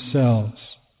delude themselves.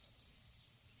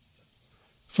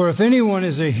 For if anyone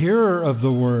is a hearer of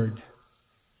the word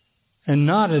and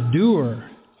not a doer,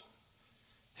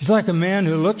 he's like a man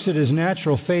who looks at his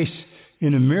natural face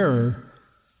in a mirror,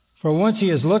 for once he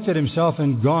has looked at himself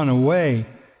and gone away,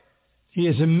 he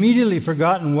has immediately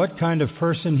forgotten what kind of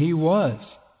person he was.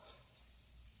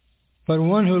 But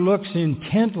one who looks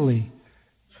intently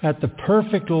at the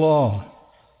perfect law,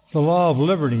 the law of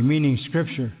liberty, meaning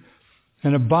Scripture,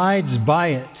 and abides by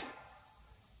it,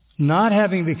 not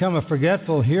having become a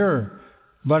forgetful hearer,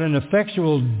 but an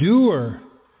effectual doer,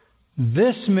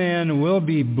 this man will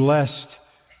be blessed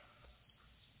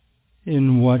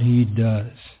in what he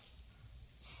does.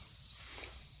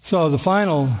 So the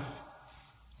final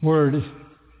word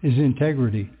is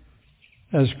integrity.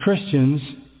 As Christians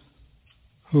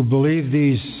who believe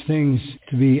these things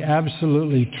to be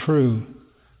absolutely true,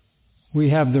 we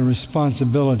have the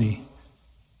responsibility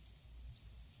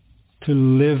to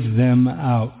live them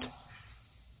out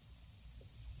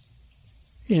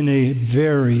in a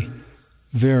very,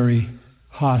 very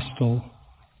hostile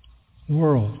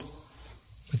world.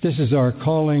 But this is our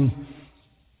calling,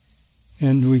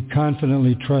 and we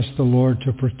confidently trust the Lord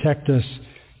to protect us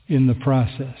in the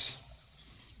process.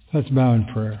 Let's bow in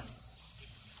prayer.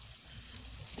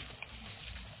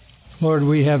 Lord,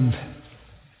 we have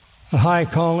a high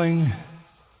calling,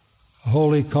 a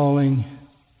holy calling.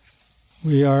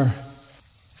 We are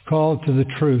called to the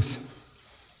truth,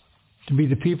 to be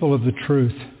the people of the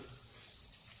truth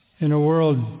in a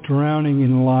world drowning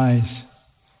in lies.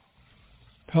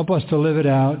 Help us to live it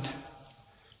out,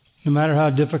 no matter how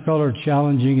difficult or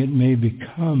challenging it may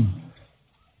become,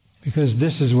 because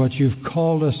this is what you've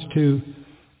called us to,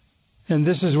 and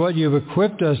this is what you've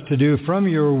equipped us to do from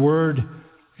your word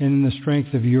and in the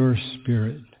strength of your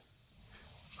Spirit.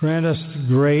 Grant us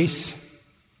grace,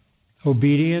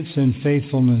 obedience, and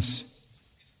faithfulness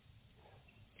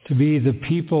to be the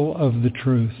people of the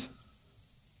truth,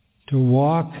 to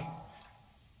walk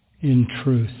in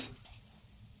truth.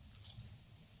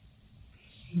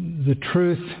 The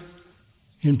truth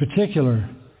in particular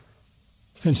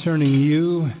concerning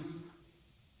you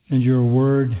and your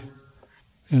word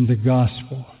and the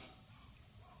gospel.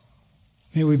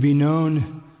 May we be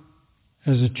known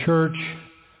as a church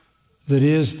that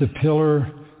is the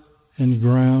pillar and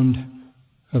ground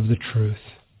of the truth.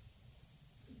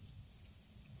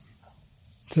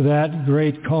 To that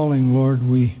great calling, Lord,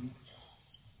 we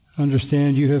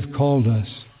understand you have called us,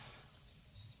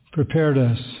 prepared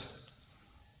us,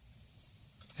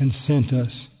 and sent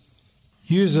us.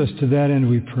 Use us to that end,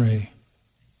 we pray.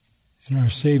 In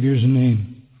our Savior's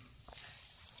name,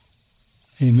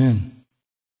 amen.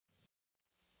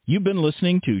 You've been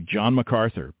listening to John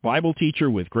MacArthur, Bible teacher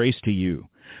with Grace to You.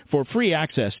 For free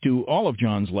access to all of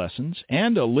John's lessons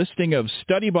and a listing of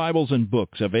study Bibles and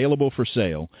books available for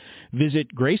sale,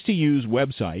 visit Grace to You's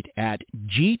website at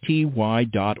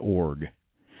gty.org.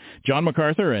 John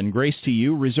MacArthur and Grace to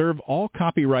You reserve all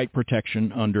copyright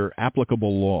protection under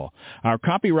applicable law. Our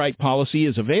copyright policy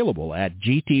is available at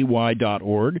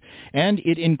gty.org, and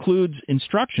it includes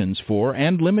instructions for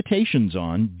and limitations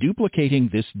on duplicating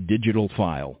this digital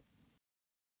file.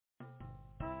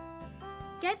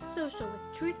 Get social with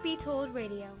Truth Be Told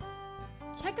Radio.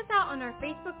 Check us out on our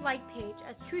Facebook like page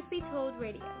as Truth Be Told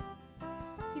Radio.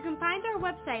 You can find our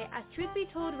website at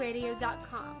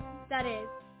truthbetoldradio.com. That is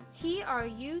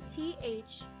truthbetoldradio.com.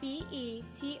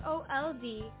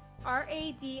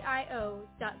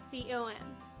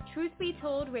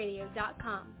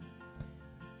 truthbetoldradio.com.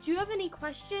 Do you have any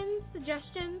questions,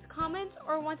 suggestions, comments,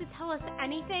 or want to tell us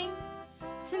anything?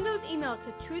 Send those emails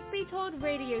to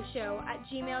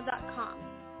truthbetoldradioshow@gmail.com.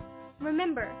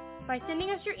 Remember, by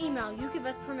sending us your email, you give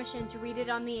us permission to read it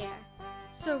on the air.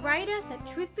 So write us at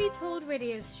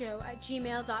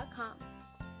truthbetoldradioshow@gmail.com.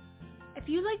 If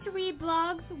you like to read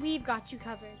blogs, we've got you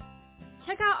covered.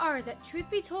 Check out ours at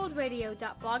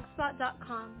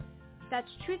truthbetoldradio.blogspot.com.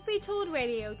 That's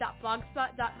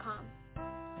truthbetoldradio.blogspot.com.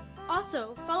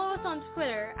 Also, follow us on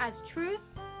Twitter as truth,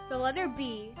 the letter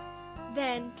B,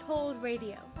 then Told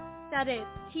Radio. That is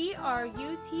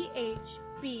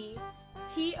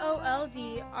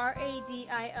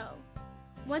TRUTHBTOLDRADIO.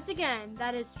 Once again,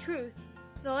 that is truth,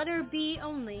 the letter B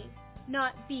only,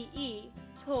 not BE,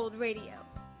 Told Radio.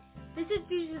 This is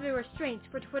due to the restraints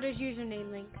for Twitter's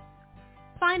username links.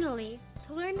 Finally,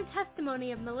 to learn the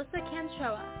testimony of Melissa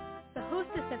Cantroa, the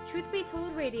hostess of Truth Be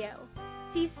Told Radio,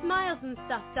 see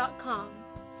smilesandstuff.com.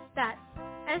 That's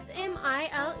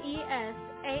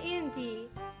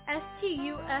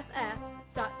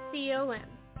smilesandstuff.com.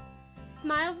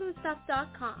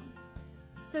 Smilesandstuff.com.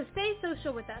 So stay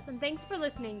social with us, and thanks for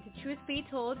listening to Truth Be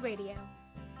Told Radio.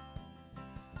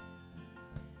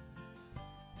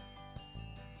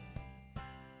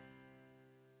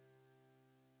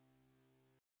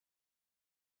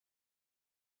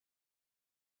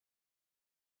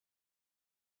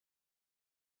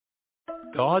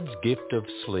 God's gift of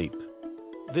sleep.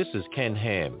 This is Ken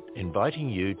Ham, inviting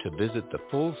you to visit the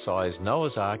full-size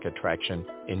Noah's Ark attraction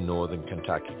in northern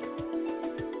Kentucky.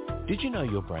 Did you know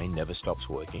your brain never stops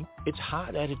working? It's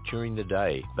hard at it during the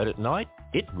day, but at night,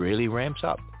 it really ramps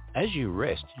up. As you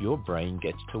rest, your brain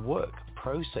gets to work,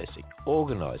 processing,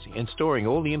 organizing, and storing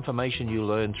all the information you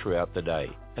learn throughout the day.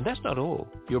 And that's not all.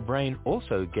 Your brain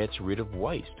also gets rid of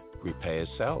waste, repairs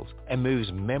cells, and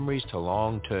moves memories to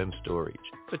long-term storage.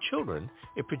 For children,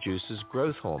 it produces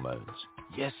growth hormones.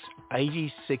 Yes,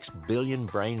 86 billion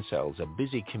brain cells are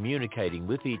busy communicating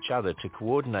with each other to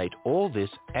coordinate all this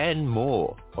and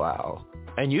more. Wow.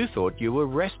 And you thought you were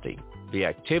resting. The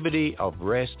activity of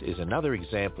rest is another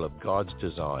example of God's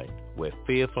design. We're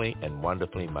fearfully and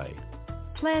wonderfully made.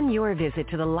 Plan your visit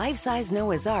to the life-size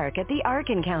Noah's Ark at the Ark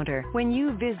Encounter when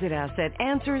you visit us at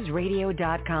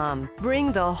AnswersRadio.com.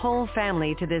 Bring the whole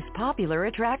family to this popular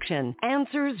attraction.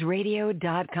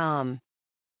 AnswersRadio.com.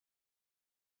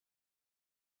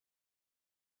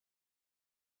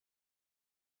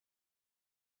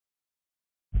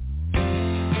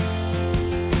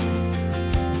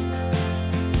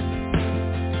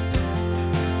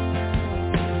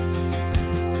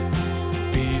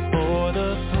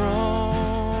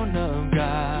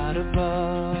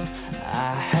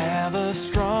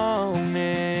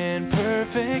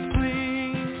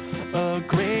 A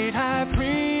great high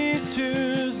priest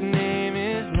whose name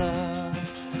is love.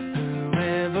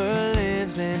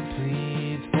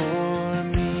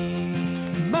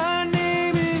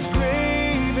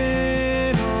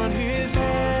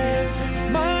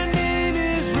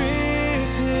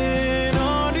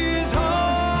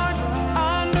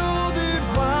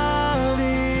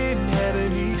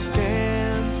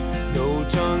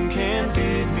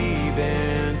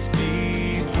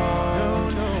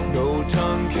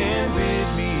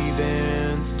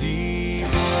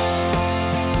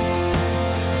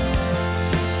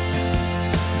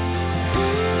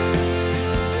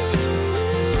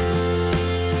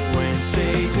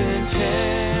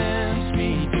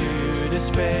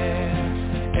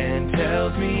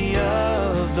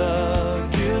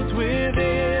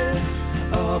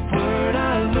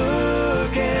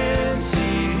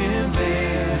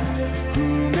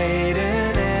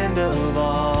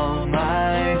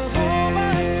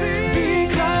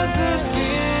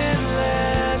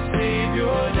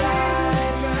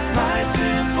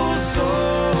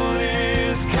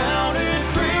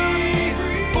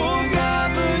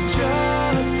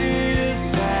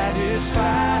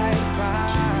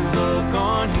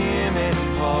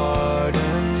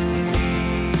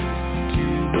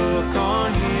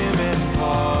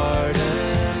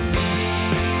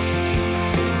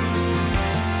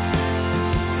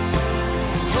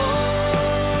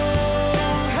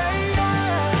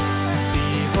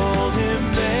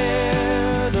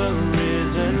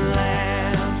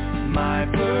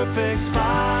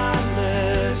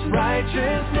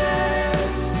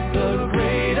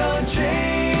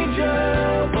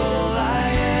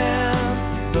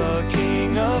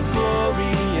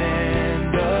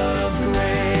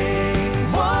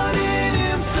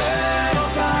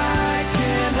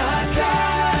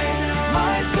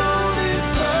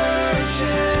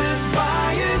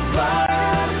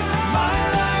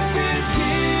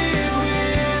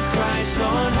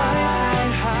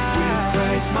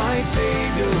 my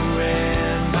Savior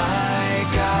and my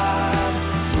God.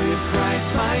 With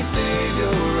Christ my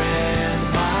Savior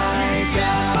and my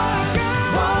God.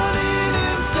 One in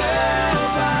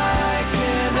himself I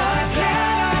cannot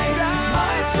hide.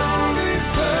 My soul is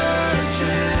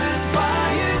purchased by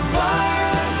his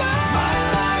blood. My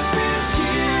life is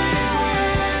here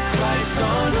with Christ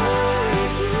on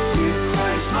high. With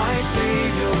Christ my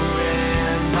Savior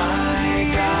and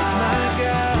my God.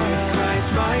 With Christ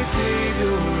my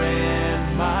Savior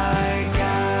and my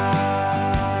God.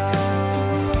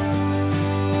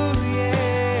 Yeah.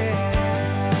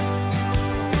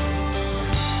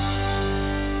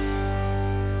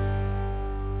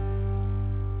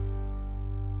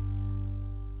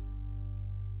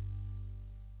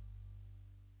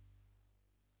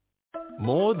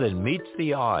 More Than Meets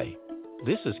the Eye.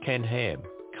 This is Ken Ham,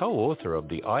 co-author of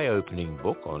the eye-opening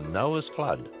book on Noah's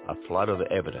Flood, A Flood of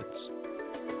Evidence.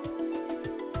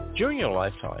 During your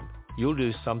lifetime, you'll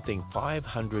do something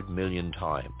 500 million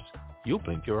times. You'll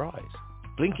blink your eyes.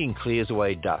 Blinking clears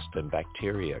away dust and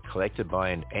bacteria collected by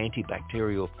an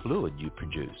antibacterial fluid you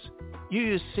produce. You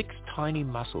use 6 tiny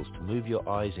muscles to move your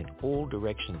eyes in all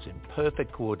directions in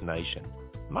perfect coordination.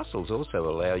 Muscles also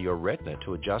allow your retina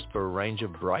to adjust for a range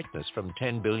of brightness from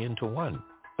 10 billion to 1.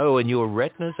 Oh, and your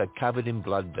retinas are covered in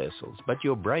blood vessels, but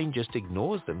your brain just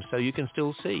ignores them so you can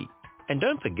still see. And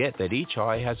don't forget that each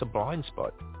eye has a blind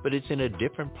spot, but it's in a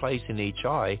different place in each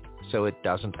eye, so it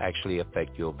doesn't actually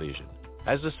affect your vision.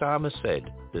 As the psalmist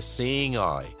said, the seeing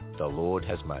eye the Lord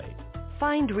has made.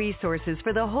 Find resources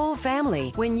for the whole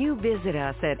family when you visit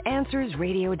us at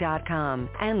AnswersRadio.com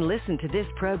and listen to this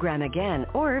program again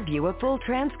or view a full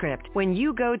transcript when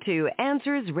you go to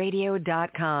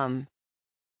AnswersRadio.com.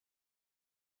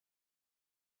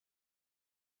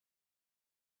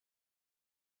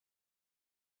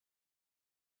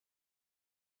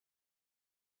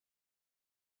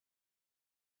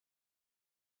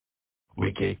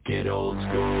 We kick it old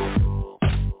school.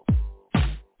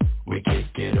 We kick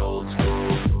it old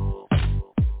school.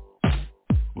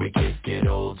 We kick it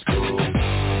old school.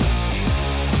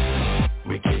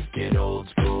 We kick it old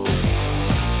school.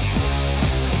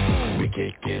 We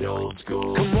kick it old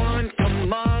school. Come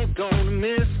on, don't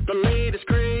miss the latest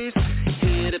craze.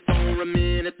 Hit it for a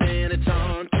minute, then it's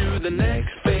on to the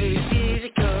next phase.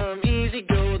 Easy come, easy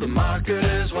go, the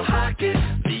marketers will hawk it.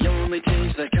 The only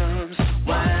change that comes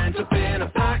winds up in a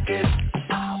pocket.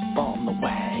 Hop on the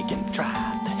wagon,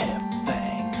 try the hip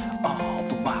thing. All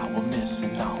the while we're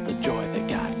missing all the joy that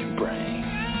God can bring.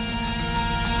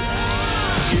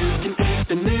 You can take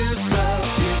the new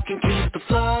stuff, you can keep the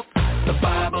fluff. The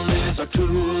Bible is our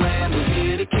tool and we're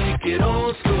here to kick it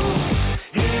old school.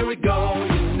 Here we go,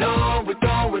 you know we're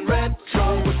going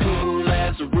retro. We're cool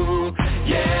as a rule,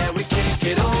 yeah, we kick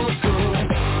it old school.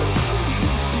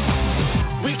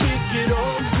 We kick it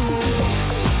old school.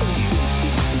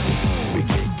 We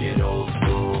kick it old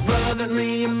school.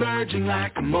 Brotherly emerging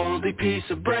like a moldy piece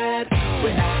of bread.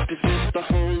 We act as if the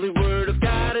holy word of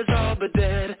God is all but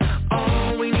dead.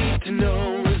 All we need to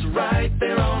know is right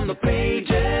there on the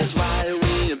pages. Why are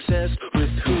we obsessed with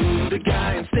who the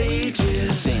guy on stage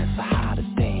is? Dance the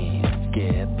hottest dance,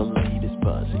 get the latest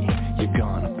buzzy. You're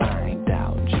gonna find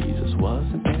out Jesus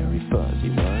wasn't very fuzzy,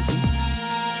 was he?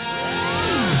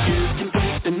 You can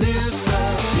take the new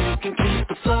stuff, you can keep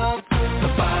the fluff. The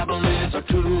Bible is our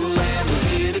tool and we're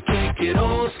here to kick it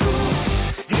old school.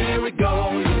 Here we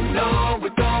go, you know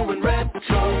we're going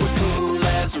retro. We're cool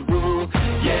as a rule,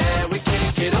 yeah, we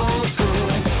kick it old school.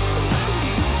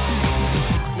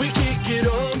 We kick it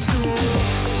old school.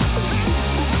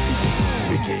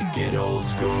 We kick it old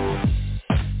school.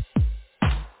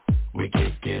 We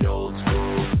kick it old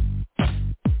school.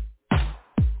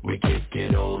 We kick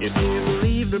it old school. If you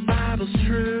believe the Bible's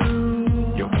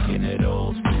true, you're kicking it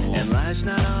old school. And life's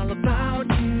not all about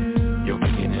you, you're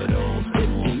kicking it old school.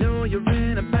 If you know you're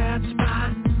in a bad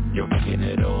spot, you're kicking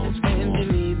it old school. And you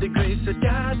need the grace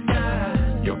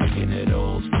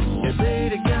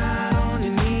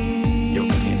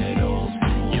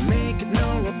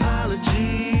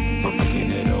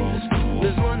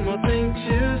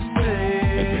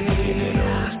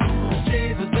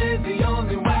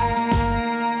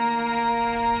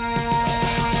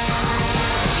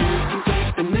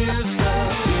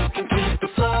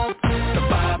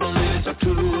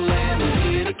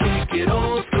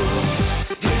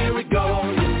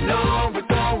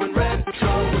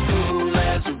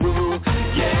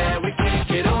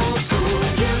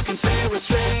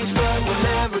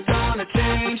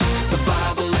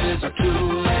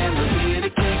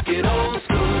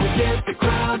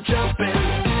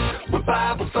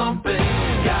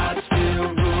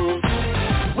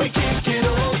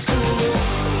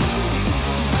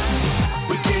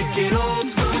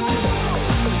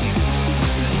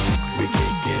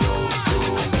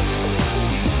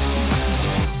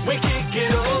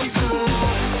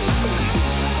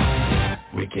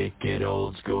Get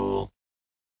old school.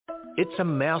 It's a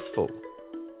mouthful.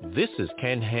 This is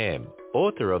Ken Ham,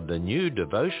 author of the new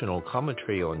devotional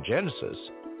commentary on Genesis,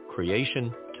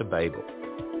 Creation to Babel.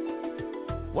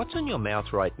 What's in your mouth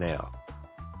right now?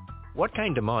 What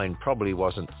came to mind probably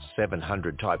wasn't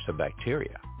 700 types of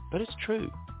bacteria, but it's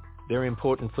true. They're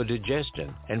important for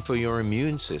digestion and for your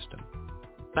immune system.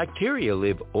 Bacteria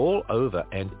live all over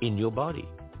and in your body.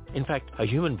 In fact, a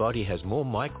human body has more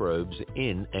microbes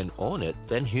in and on it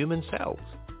than human cells.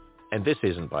 And this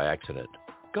isn't by accident.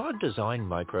 God designed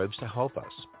microbes to help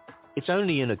us. It's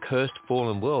only in a cursed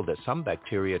fallen world that some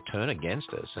bacteria turn against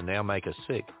us and now make us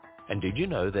sick. And did you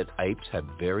know that apes have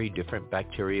very different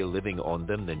bacteria living on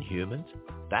them than humans?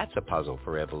 That's a puzzle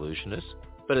for evolutionists,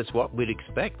 but it's what we'd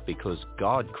expect because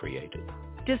God created.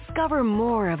 Discover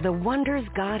more of the wonders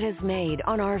God has made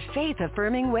on our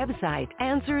faith-affirming website,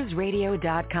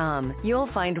 AnswersRadio.com.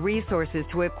 You'll find resources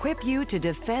to equip you to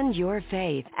defend your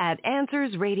faith at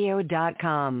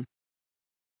AnswersRadio.com.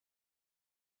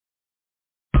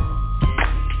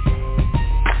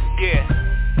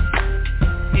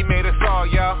 Yeah, He made us all,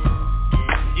 yo.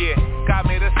 Yeah, God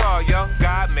made us all, yo.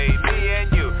 God made me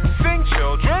and you. Sing,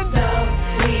 children. So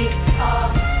we all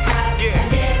have a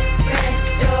different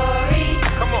story.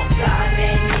 Come on. God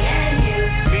made me and you.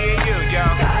 Me and you, yo.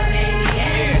 God made me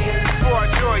and you. For our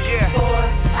joy, yeah. For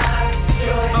our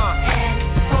joy and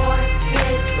for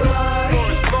His glory. For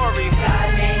His glory. God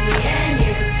made me and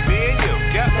you. Me and you,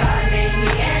 yep. God made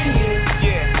me and you.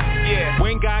 Yeah.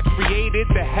 When God created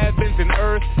the heavens and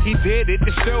earth, He did it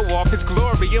to show off His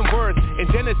glory and worth. In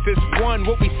Genesis 1,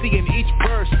 what we see in each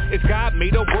verse is God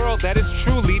made a world that is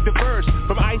truly diverse.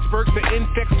 From icebergs to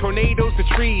insects, tornadoes to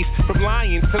trees, from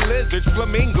lions to lizards,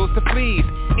 flamingos to fleas.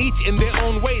 Each in their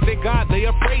own way, their God they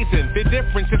are praising. Their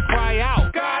differences cry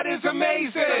out, God is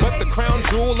amazing. But the crown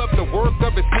jewel of the work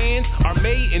of His hands are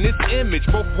made in His image,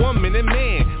 both woman and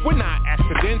man. We're not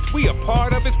accidents, we are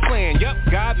part of His plan. Yup,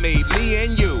 God made me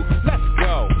and you. Let's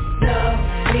go. So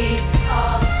we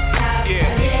all have a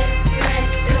different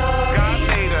story. God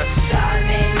made us. God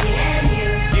made me and you.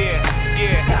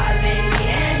 Yeah. God made me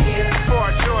and you. For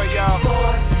our joy, y'all. For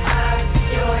our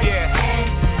joy and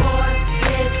for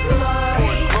His glory. For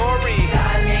His glory.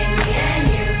 God made me and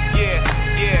you.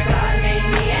 Yeah. God made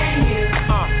me and you.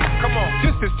 Come on.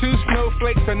 Just as two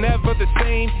snowflakes are never the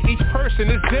same, each person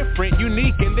is different,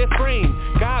 unique in their frame.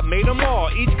 God made them all,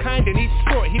 each kind and each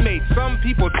sort. He made some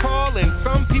people tall and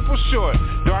some people short.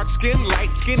 Dark skin, light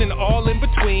skin, and all in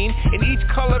between. In each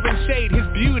color and shade, His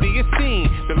beauty is seen.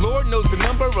 The Lord knows the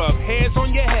number of hairs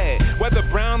on your head, whether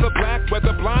brown or black,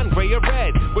 whether blonde, gray, or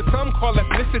red. What some call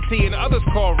ethnicity and others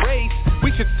call race,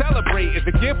 we should celebrate as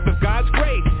a gift of God's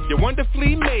grace. You're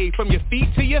wonderfully made from your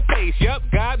feet to your face. Yup,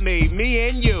 God made me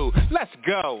and you. Let's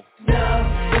go. So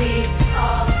we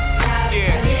all have a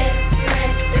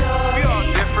different story. We all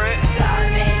different. God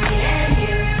made me and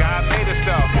you. God made us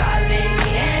so. God made me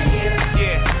and you.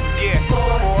 Yeah. For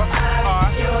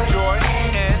our joy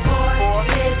and for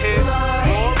His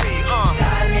glory.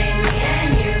 God made me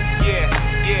and you.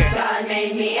 Yeah. God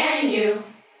made me and you.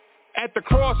 At the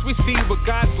cross we see what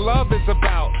God's love is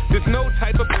about. There's no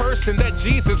type of person that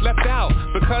Jesus left out.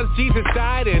 Because Jesus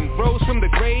died and rose from the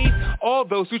grave, all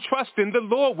those who trust in the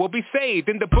Lord will be saved.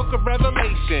 In the book of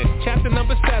Revelation, chapter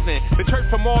number 7, the church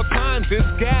from all times is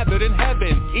gathered in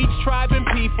heaven. Each tribe and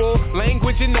people,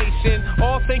 language and nation,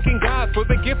 all thanking God for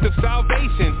the gift of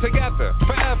salvation. Together,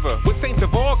 forever, with saints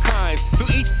of all kinds, through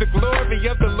each the glory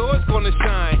of the Lord's gonna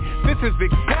shine. This is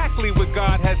exactly what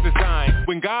God has designed.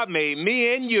 When God made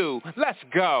me and you, let's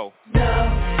go. So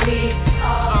we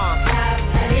all have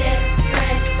a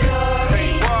different story.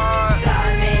 Say what?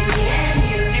 God made me and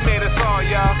you. He made us all,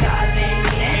 y'all. God made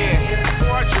me and you. For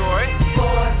our joy.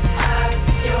 For our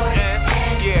joy and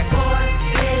for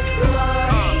His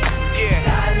glory.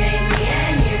 God made me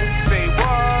and you. Say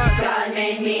what? God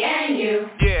made me and you.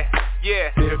 Yeah.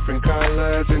 Different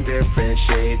colors and different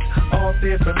shades, all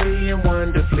fearfully and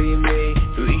wonderfully made.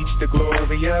 Through each the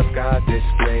glory of God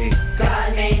displayed.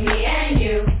 God made me and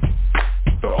you.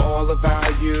 For all of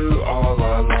our you, all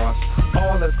are lost.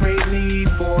 All have great need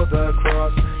for the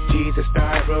cross. Jesus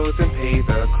died, rose, and paid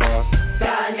the cost.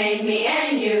 God made me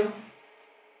and you.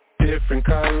 Different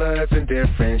colors and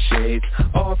different shades,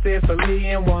 all fearfully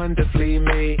and wonderfully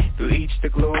made. Through each the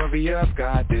glory of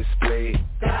God displayed.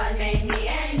 God made me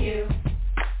and you.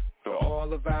 For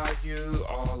all of our you,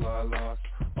 all are lost.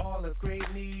 All have great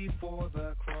need for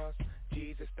the cross.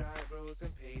 Jesus died, rose,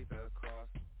 and paid the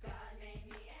cost. God made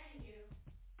me and you.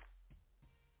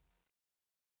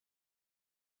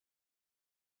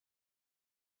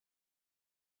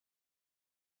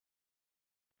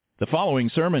 The following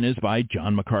sermon is by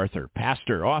John MacArthur,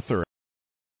 pastor, author.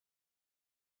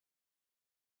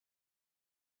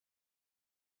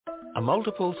 A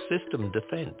multiple system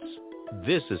defense.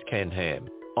 This is Ken Ham,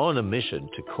 on a mission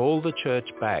to call the church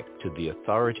back to the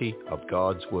authority of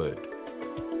God's Word.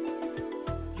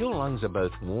 Your lungs are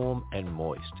both warm and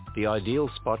moist, the ideal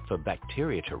spot for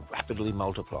bacteria to rapidly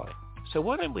multiply. So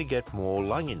why don't we get more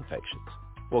lung infections?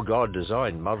 Well, God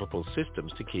designed multiple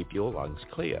systems to keep your lungs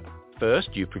clear. First,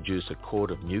 you produce a quart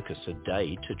of mucus a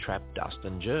day to trap dust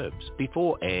and germs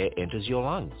before air enters your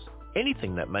lungs.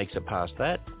 Anything that makes it past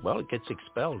that, well, it gets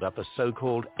expelled up a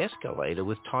so-called escalator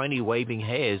with tiny waving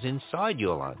hairs inside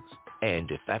your lungs. And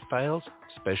if that fails,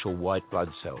 special white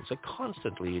blood cells are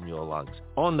constantly in your lungs,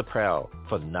 on the prowl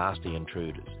for nasty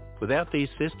intruders. Without these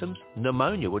systems,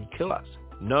 pneumonia would kill us.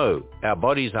 No, our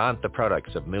bodies aren't the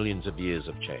products of millions of years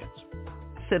of chance.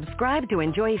 Subscribe to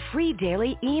enjoy free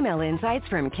daily email insights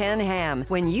from Ken Ham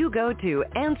when you go to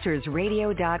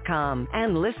AnswersRadio.com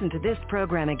and listen to this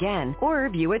program again or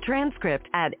view a transcript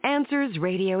at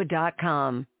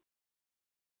AnswersRadio.com.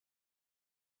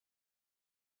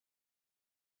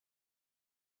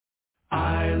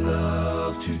 I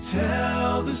love to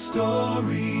tell the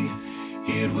story.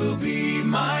 It will be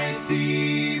my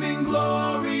theme and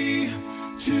glory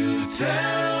to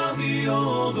tell the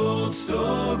old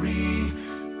story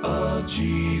of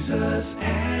Jesus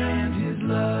and his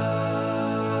love.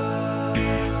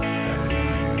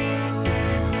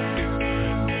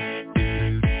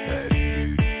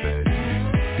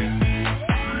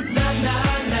 Na na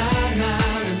na na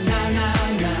na na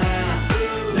na.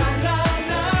 Na na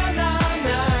na na na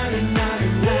na na.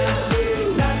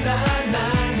 Na na na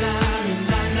na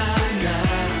na na na.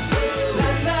 Na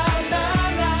na na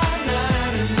na na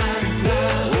na.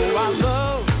 Oh, I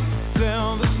love to tell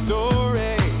the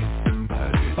story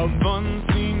of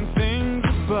unseen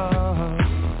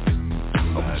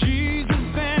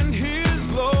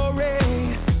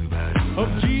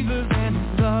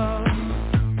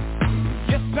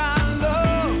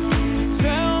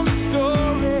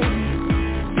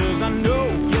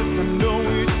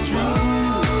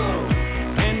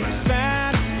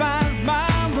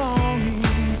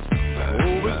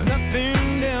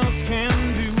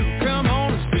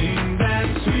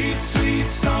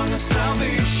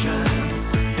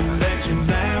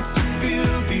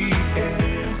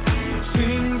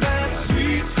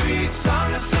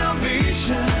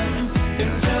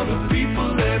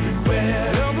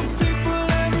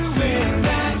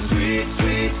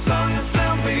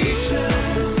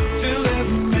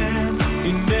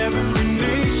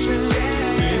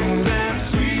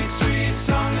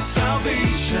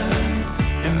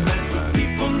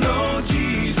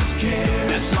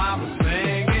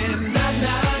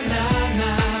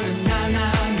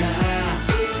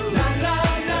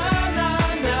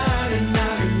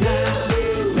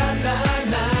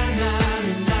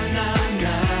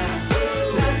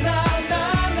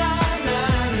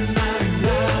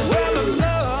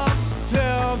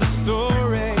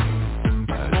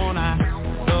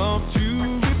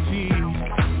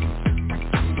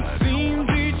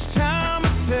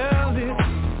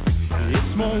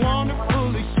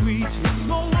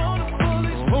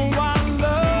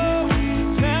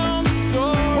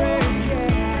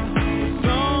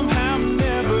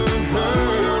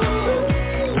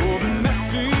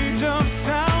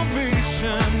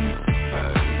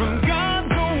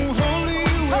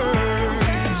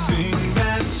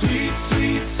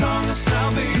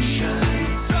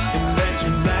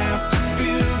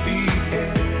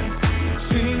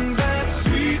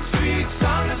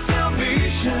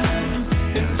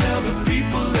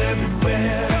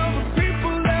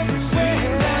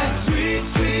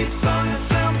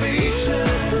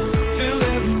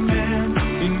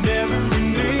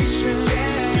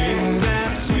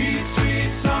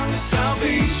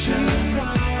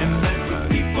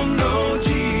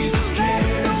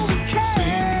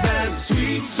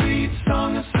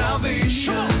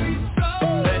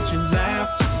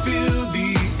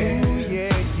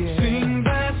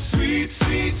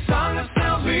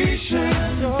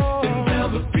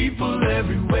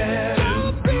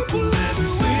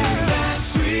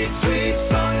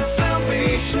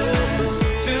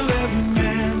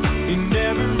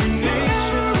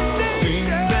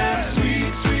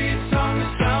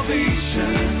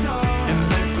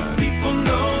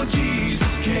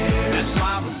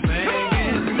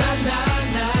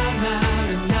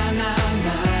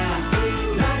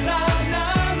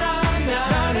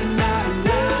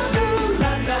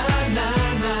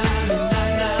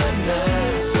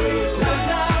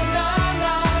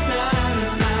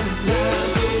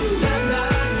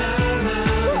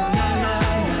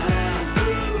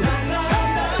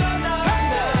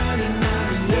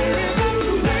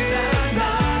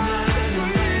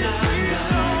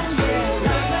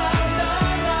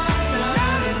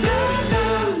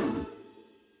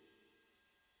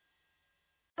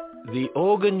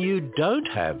organ you don't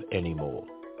have anymore.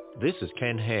 This is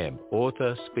Ken Ham,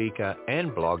 author, speaker, and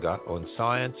blogger on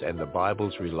science and the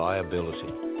Bible's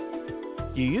reliability.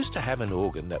 You used to have an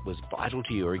organ that was vital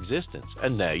to your existence,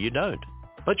 and now you don't.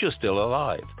 But you're still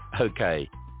alive. Okay,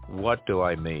 what do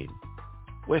I mean?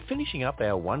 We're finishing up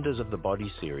our Wonders of the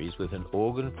Body series with an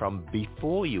organ from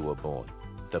before you were born,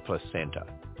 the placenta.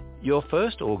 Your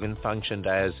first organ functioned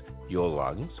as your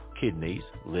lungs, kidneys,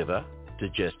 liver,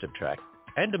 digestive tract,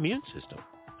 and immune system.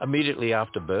 Immediately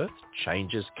after birth,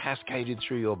 changes cascaded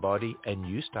through your body and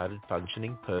you started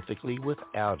functioning perfectly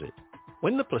without it.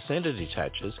 When the placenta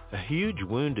detaches, a huge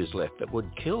wound is left that would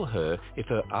kill her if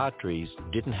her arteries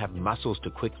didn't have muscles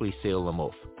to quickly seal them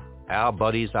off. Our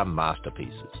bodies are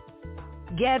masterpieces.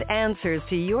 Get answers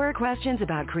to your questions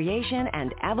about creation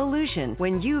and evolution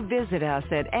when you visit us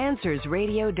at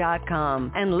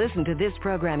AnswersRadio.com and listen to this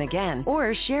program again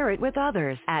or share it with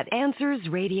others at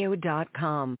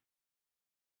AnswersRadio.com.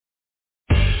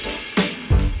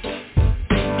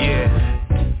 Yeah,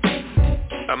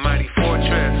 a mighty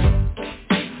fortress.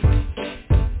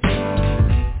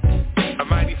 A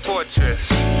mighty fortress.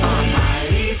 A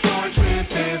mighty fortress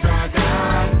is our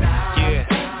God. Yeah,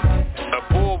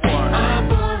 a bulwark. A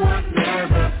bulwark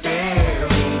never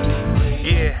failing.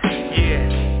 Yeah,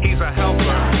 he's a helper.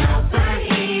 A helper,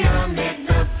 he amid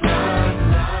the flood.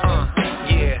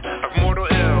 Yeah, of mortal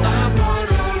ill. Of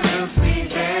mortal ill, sweet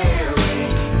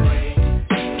veiling.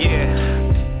 Yeah,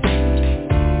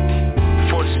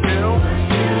 for still.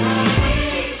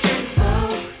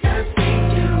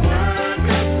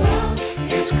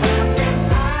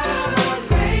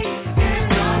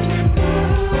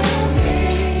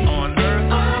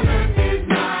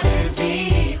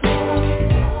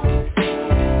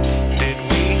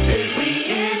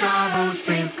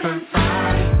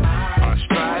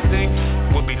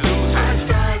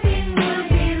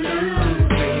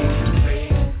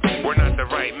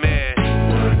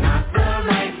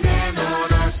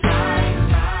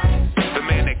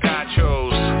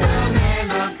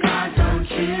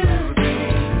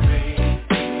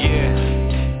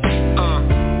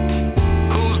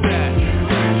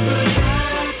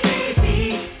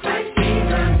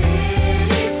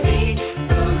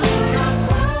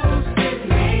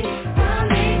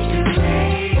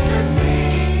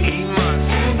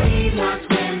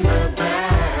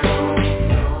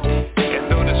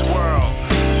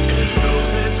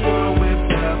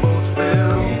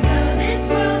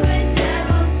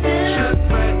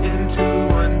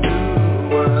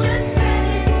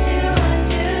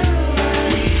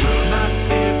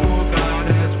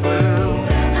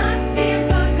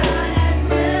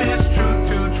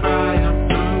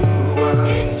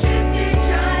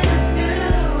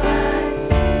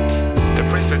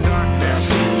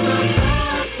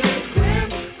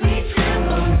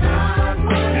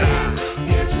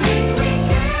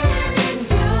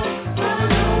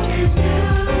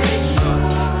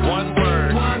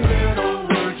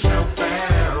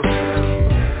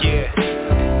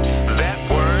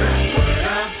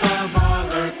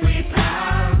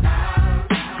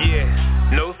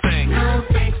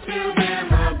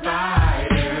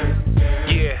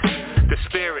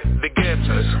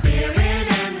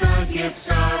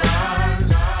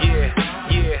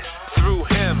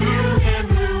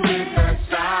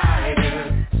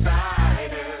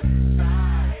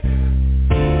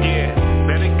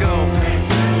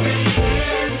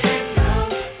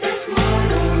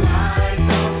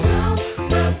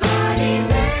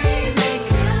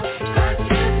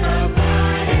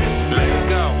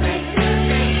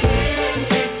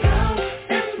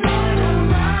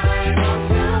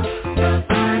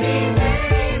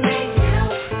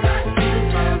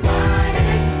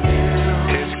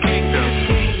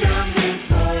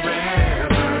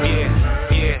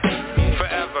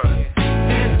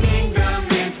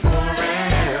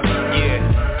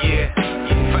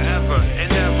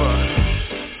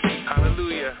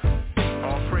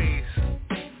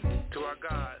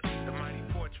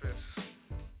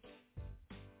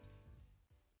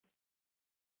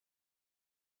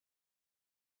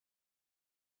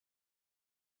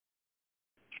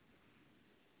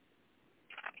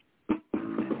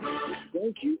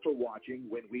 Thank you for watching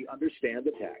When We Understand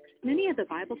the Text. Many of the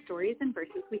Bible stories and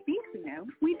verses we think we know,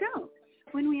 we don't.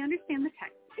 When We Understand the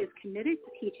Text is committed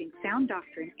to teaching sound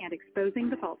doctrine and exposing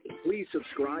the faulty. Please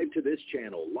subscribe to this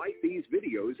channel, like these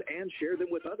videos, and share them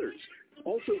with others.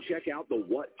 Also check out the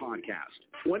What Podcast,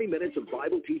 20 minutes of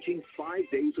Bible teaching 5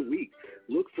 days a week.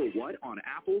 Look for What on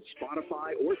Apple,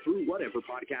 Spotify, or through whatever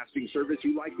podcasting service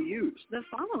you like to use. The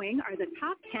following are the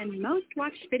top 10 most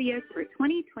watched videos for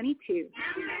 2022.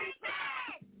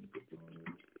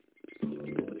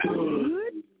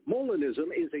 Good Molinism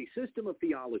is a system of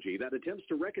theology that attempts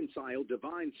to reconcile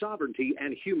divine sovereignty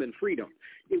and human freedom.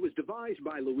 It was devised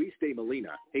by Luis de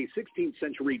Molina, a 16th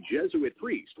century Jesuit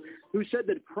priest, who said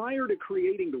that prior to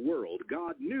creating the world,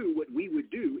 God knew what we would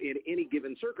do in any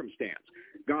given circumstance.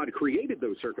 God created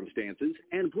those circumstances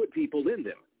and put people in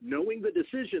them, knowing the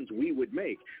decisions we would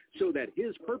make, so that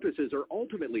his purposes are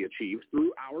ultimately achieved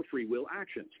through our free will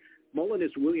actions.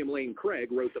 Molinist William Lane Craig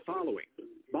wrote the following: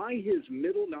 "By his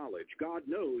middle knowledge, God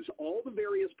knows all the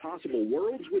various possible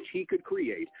worlds which he could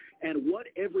create and what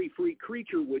every free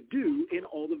creature would do in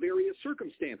all the various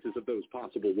circumstances of those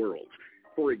possible worlds.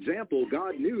 For example,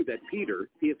 God knew that Peter,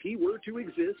 if he were to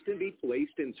exist and be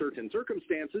placed in certain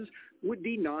circumstances, would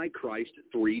deny Christ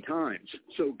 3 times.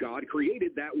 So God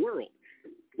created that world."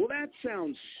 Well, that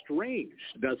sounds strange,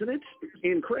 doesn't it?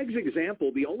 In Craig's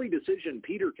example, the only decision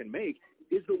Peter can make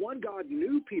is the one God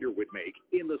knew Peter would make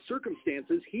in the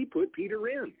circumstances he put Peter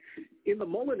in. In the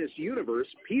Molinist universe,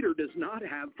 Peter does not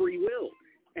have free will,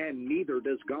 and neither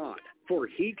does God, for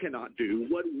he cannot do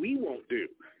what we won't do.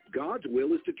 God's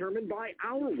will is determined by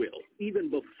our will, even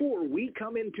before we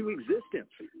come into existence.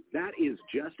 That is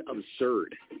just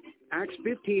absurd. Acts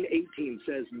 15:18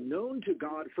 says, "Known to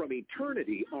God from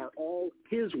eternity are all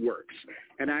his works."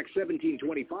 And Acts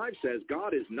 17:25 says,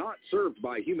 "God is not served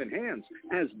by human hands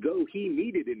as though he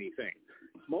needed anything."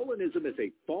 Molinism is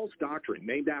a false doctrine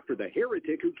named after the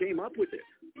heretic who came up with it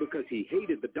because he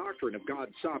hated the doctrine of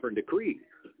God's sovereign decree.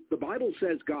 The Bible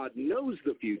says God knows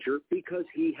the future because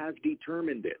he has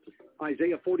determined it.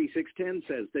 Isaiah 46:10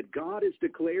 says that God has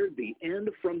declared the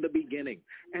end from the beginning,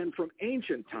 and from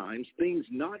ancient times things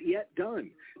not yet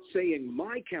done, saying,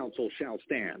 "My counsel shall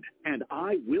stand, and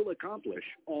I will accomplish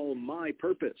all my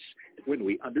purpose," when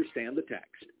we understand the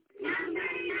text.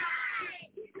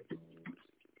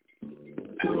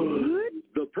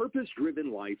 The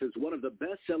Purpose-Driven Life is one of the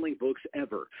best-selling books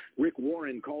ever. Rick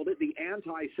Warren called it the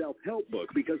anti-self-help book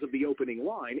because of the opening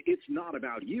line, "It's not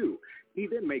about you." He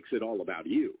then makes it all about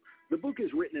you. The book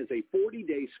is written as a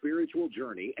 40-day spiritual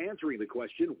journey answering the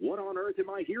question, what on earth am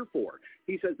I here for?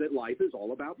 He says that life is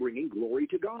all about bringing glory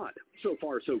to God. So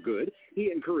far, so good.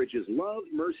 He encourages love,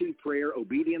 mercy, prayer,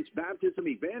 obedience, baptism,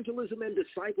 evangelism, and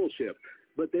discipleship.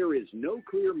 But there is no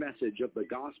clear message of the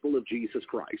gospel of Jesus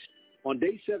Christ. On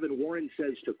day 7, Warren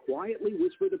says to quietly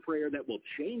whisper the prayer that will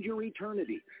change your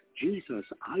eternity. "Jesus,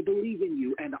 I believe in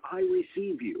you and I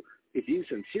receive you." If you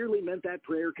sincerely meant that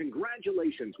prayer,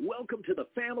 congratulations. Welcome to the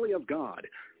family of God.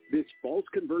 This false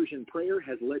conversion prayer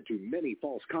has led to many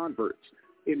false converts.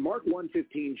 In Mark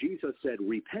 1:15, Jesus said,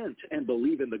 "Repent and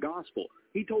believe in the gospel."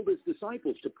 He told his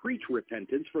disciples to preach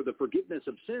repentance for the forgiveness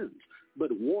of sins.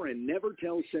 But Warren never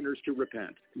tells sinners to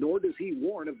repent, nor does he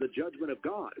warn of the judgment of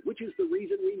God, which is the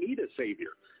reason we need a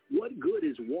Savior. What good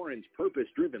is Warren's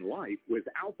purpose-driven life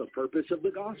without the purpose of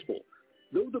the gospel?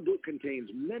 Though the book contains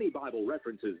many Bible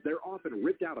references, they're often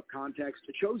ripped out of context,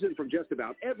 chosen from just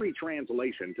about every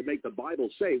translation to make the Bible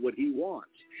say what he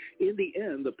wants. In the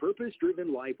end, the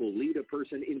purpose-driven life will lead a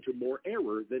person into more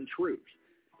error than truth.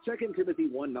 2 Timothy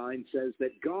 1:9 says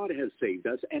that God has saved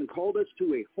us and called us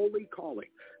to a holy calling,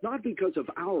 not because of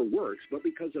our works, but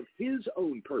because of his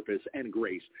own purpose and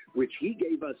grace, which he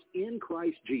gave us in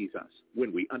Christ Jesus,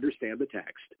 when we understand the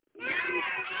text.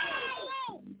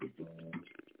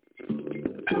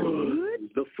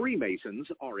 The Freemasons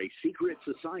are a secret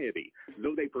society,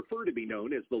 though they prefer to be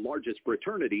known as the largest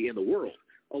fraternity in the world.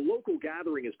 A local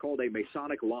gathering is called a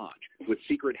Masonic Lodge. With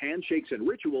secret handshakes and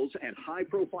rituals and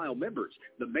high-profile members,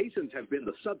 the Masons have been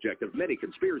the subject of many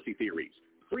conspiracy theories.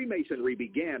 Freemasonry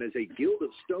began as a guild of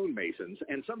stonemasons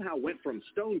and somehow went from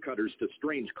stonecutters to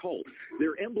strange cult.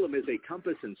 Their emblem is a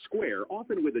compass and square,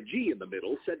 often with a G in the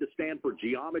middle, said to stand for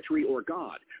geometry or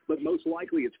God, but most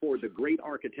likely it's for the great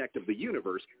architect of the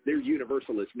universe, their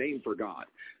universalist name for God.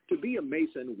 To be a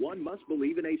Mason, one must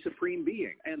believe in a supreme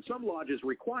being, and some lodges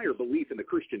require belief in the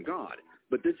Christian God.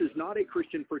 But this is not a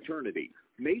Christian fraternity.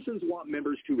 Masons want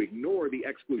members to ignore the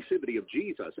exclusivity of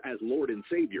Jesus as Lord and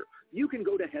Savior. You can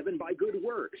go to heaven by good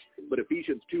works, but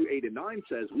Ephesians 2:8-9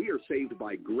 says we are saved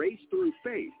by grace through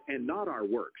faith and not our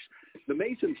works. The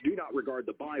Masons do not regard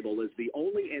the Bible as the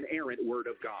only inerrant word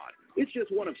of God. It's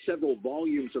just one of several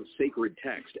volumes of sacred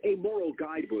text, a moral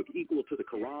guidebook equal to the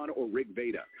Quran or Rig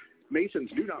Veda.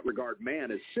 Masons do not regard man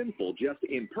as sinful, just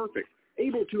imperfect,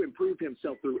 able to improve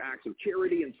himself through acts of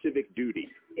charity and civic duty.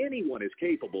 Anyone is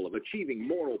capable of achieving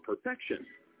moral perfection.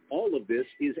 All of this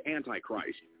is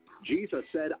Antichrist. Jesus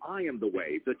said, "I am the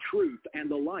way, the truth, and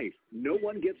the life. No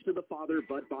one gets to the Father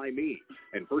but by me."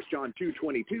 And 1 John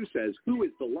 2:22 says, "Who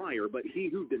is the liar but he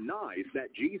who denies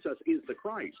that Jesus is the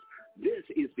Christ? This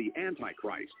is the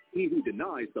Antichrist, he who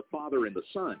denies the Father and the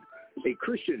Son." A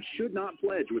Christian should not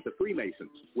pledge with the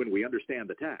Freemasons when we understand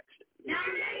the text.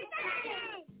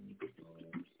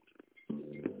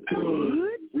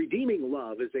 Redeeming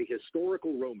Love is a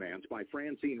historical romance by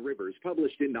Francine Rivers,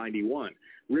 published in '91.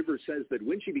 Rivers says that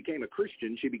when she became a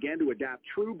Christian, she began to adapt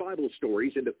true Bible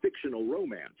stories into fictional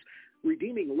romance.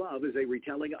 Redeeming Love is a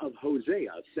retelling of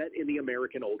Hosea set in the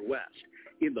American Old West.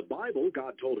 In the Bible,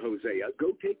 God told Hosea,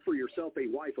 "Go take for yourself a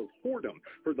wife of whoredom,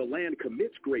 for the land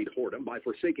commits great whoredom by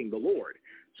forsaking the Lord."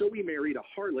 So he married a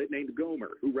harlot named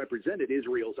Gomer, who represented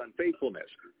Israel's unfaithfulness.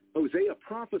 Hosea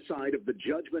prophesied of the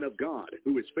judgment of God,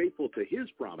 who is faithful to his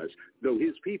promise, though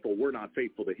his people were not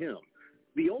faithful to him.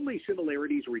 The only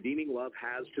similarities Redeeming Love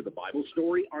has to the Bible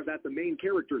story are that the main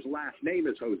character's last name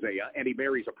is Hosea and he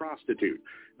marries a prostitute.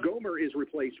 Gomer is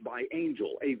replaced by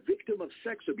Angel, a victim of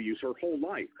sex abuse her whole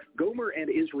life. Gomer and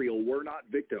Israel were not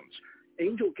victims.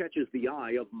 Angel catches the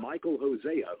eye of Michael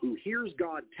Hosea, who hears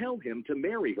God tell him to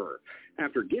marry her.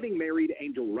 After getting married,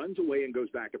 Angel runs away and goes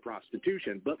back to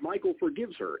prostitution, but Michael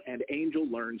forgives her and Angel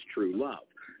learns true love.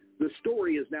 The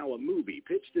story is now a movie,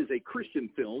 pitched as a Christian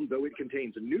film, though it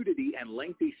contains nudity and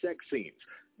lengthy sex scenes.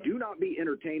 Do not be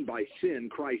entertained by sin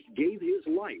Christ gave his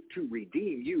life to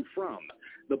redeem you from.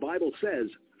 The Bible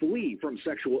says, flee from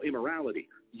sexual immorality.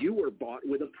 You were bought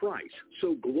with a price,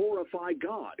 so glorify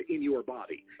God in your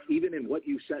body, even in what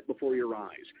you set before your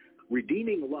eyes.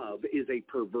 Redeeming Love is a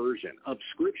perversion of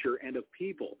Scripture and of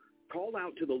people. Call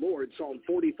out to the Lord, Psalm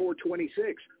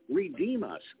 44:26. Redeem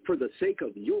us for the sake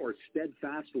of your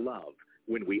steadfast love,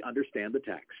 when we understand the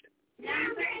text.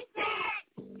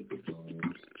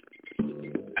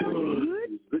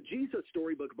 The Jesus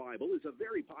Storybook Bible is a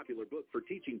very popular book for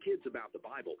teaching kids about the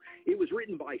Bible. It was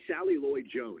written by Sally Lloyd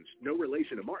Jones, no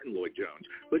relation to Martin Lloyd Jones.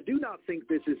 But do not think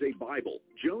this is a Bible.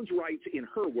 Jones writes in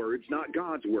her words, not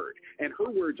God's word. And her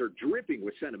words are dripping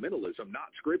with sentimentalism,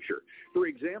 not Scripture. For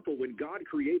example, when God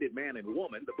created man and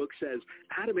woman, the book says,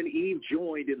 Adam and Eve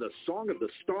joined in the song of the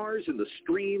stars and the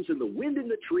streams and the wind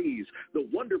and the trees, the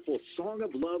wonderful song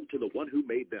of love to the one who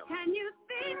made them. Can you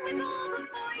sing with all the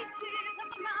voices of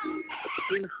the mountain?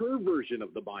 In her version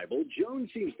of the Bible, Jones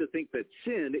seems to think that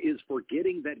sin is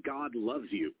forgetting that God loves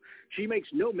you. She makes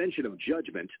no mention of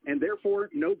judgment, and therefore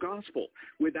no gospel.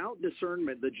 Without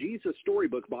discernment, the Jesus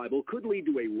Storybook Bible could lead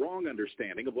to a wrong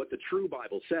understanding of what the true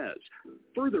Bible says.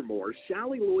 Furthermore,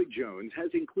 Sally Lloyd Jones has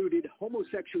included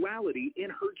homosexuality in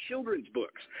her children's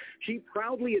books. She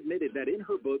proudly admitted that in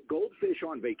her book, Goldfish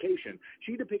on Vacation,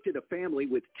 she depicted a family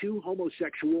with 2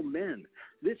 homosexual men.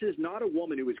 This is not a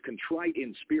woman who is contrite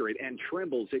in spirit and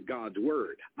trembles at God's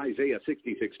word, Isaiah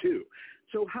 66:2.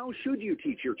 So how should you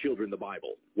teach your children the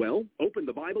Bible? Well, open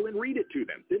the Bible and read it to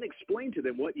them. Then explain to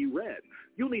them what you read.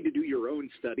 You'll need to do your own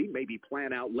study, maybe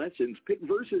plan out lessons, pick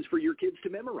verses for your kids to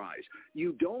memorize.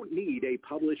 You don't need a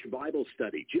published Bible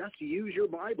study. Just use your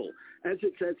Bible. As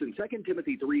it says in 2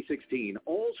 Timothy 3:16,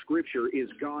 all Scripture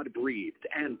is God-breathed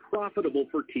and profitable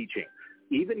for teaching,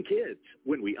 even kids,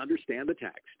 when we understand the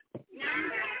text.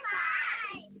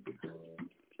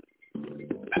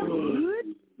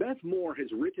 Beth Moore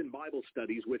has written Bible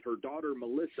studies with her daughter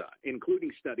Melissa,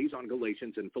 including studies on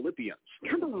Galatians and Philippians.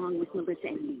 Come along with Melissa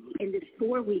and me in this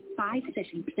 4-week,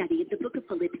 5-session study of the book of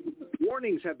Philippians.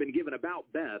 Warnings have been given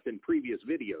about Beth in previous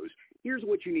videos. Here's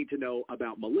what you need to know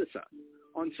about Melissa.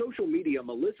 On social media,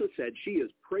 Melissa said she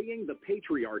is praying the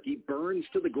patriarchy burns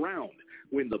to the ground,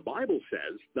 when the Bible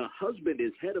says the husband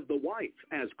is head of the wife,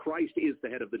 as Christ is the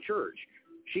head of the church.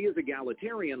 She is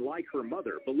egalitarian like her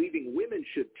mother, believing women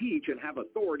should teach and have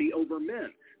authority over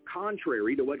men,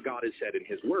 contrary to what God has said in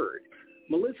his word.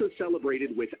 Melissa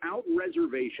celebrated without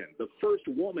reservation the first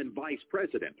woman vice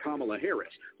president, Kamala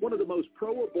Harris, one of the most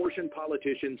pro-abortion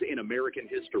politicians in American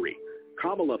history.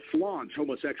 Kamala flaunts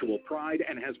homosexual pride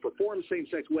and has performed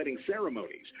same-sex wedding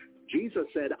ceremonies. Jesus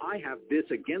said, I have this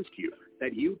against you,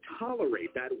 that you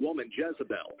tolerate that woman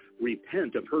Jezebel.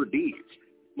 Repent of her deeds.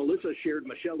 Melissa shared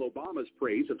Michelle Obama's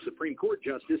praise of Supreme Court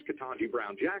Justice Ketanji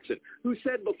Brown Jackson, who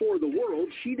said before the world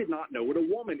she did not know what a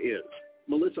woman is.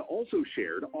 Melissa also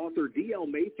shared author D.L.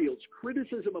 Mayfield's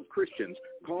criticism of Christians,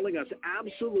 calling us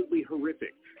absolutely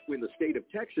horrific, when the state of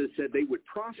Texas said they would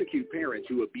prosecute parents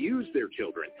who abuse their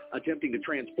children, attempting to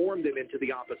transform them into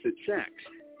the opposite sex.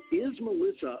 Is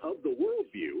Melissa of the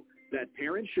worldview that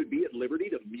parents should be at liberty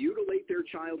to mutilate their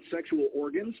child's sexual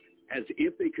organs as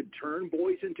if they could turn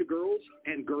boys into girls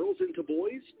and girls into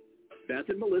boys? Beth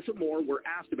and Melissa Moore were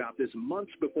asked about this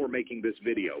months before making this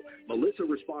video. Melissa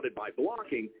responded by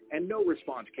blocking, and no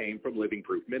response came from Living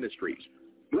Proof Ministries.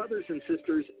 Brothers and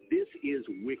sisters, this is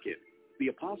wicked. The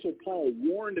Apostle Paul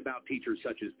warned about teachers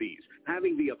such as these,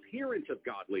 having the appearance of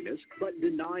godliness but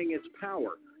denying its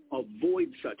power.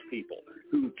 Avoid such people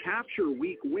who capture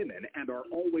weak women and are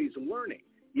always learning,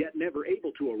 yet never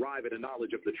able to arrive at a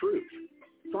knowledge of the truth.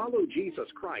 Follow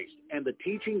Jesus Christ and the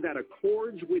teaching that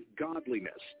accords with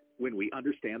godliness when we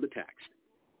understand the text.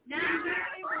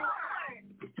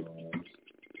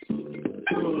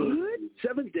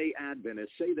 Seventh-day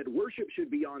Adventists say that worship should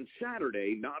be on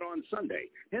Saturday, not on Sunday,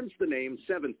 hence the name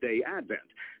Seventh-day Advent.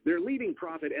 Their leading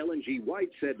prophet Ellen G. White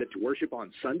said that to worship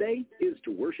on Sunday is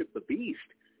to worship the beast.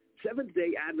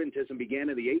 Seventh-day Adventism began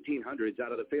in the 1800s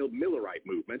out of the failed Millerite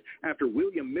movement after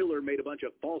William Miller made a bunch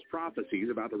of false prophecies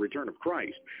about the return of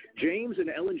Christ. James and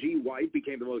Ellen G. White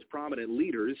became the most prominent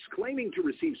leaders, claiming to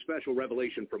receive special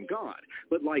revelation from God.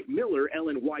 But like Miller,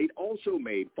 Ellen White also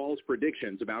made false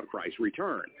predictions about Christ's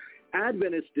return.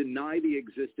 Adventists deny the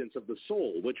existence of the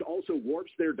soul, which also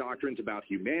warps their doctrines about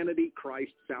humanity,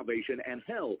 Christ, salvation, and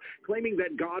hell, claiming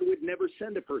that God would never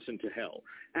send a person to hell.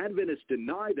 Adventists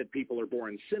deny that people are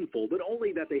born sinful, but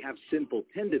only that they have sinful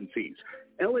tendencies.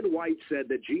 Ellen White said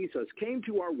that Jesus came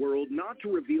to our world not to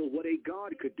reveal what a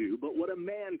God could do, but what a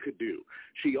man could do.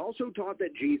 She also taught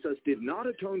that Jesus did not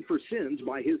atone for sins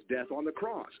by his death on the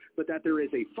cross, but that there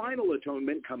is a final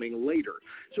atonement coming later.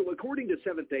 So according to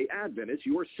Seventh-day Adventists,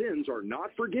 your sins are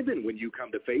not forgiven when you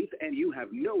come to faith, and you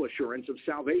have no assurance of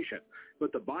salvation.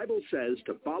 But the Bible says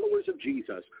to followers of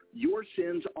Jesus, your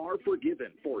sins are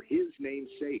forgiven for his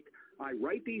name's sake. I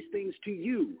write these things to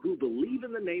you who believe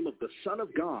in the name of the Son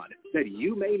of God, that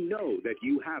you may know that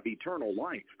you have eternal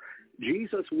life.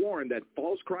 Jesus warned that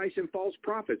false Christs and false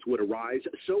prophets would arise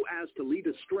so as to lead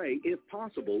astray, if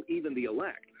possible, even the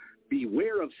elect.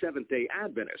 Beware of Seventh-day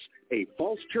Adventists, a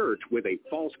false church with a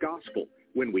false gospel,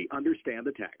 when we understand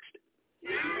the text.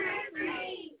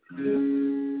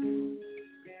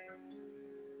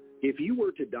 If you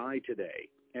were to die today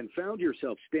and found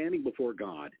yourself standing before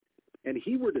God, and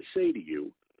he were to say to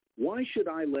you, why should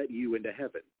I let you into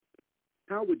heaven?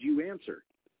 How would you answer?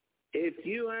 If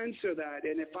you answer that,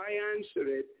 and if I answer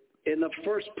it in the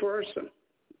first person,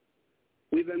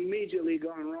 we've immediately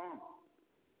gone wrong.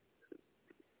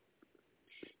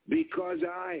 Because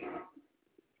I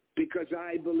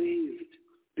believed,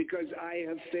 because I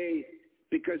have faith,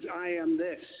 because I am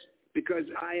this, because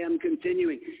I am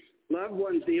continuing. Loved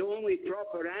ones, the only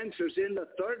proper answer is in the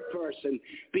third person,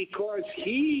 because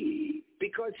he.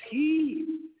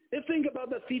 Think about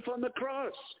the thief on the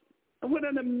cross. What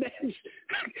an immense!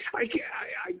 I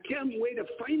can't wait to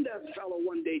find that fellow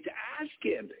one day to ask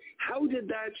him, how did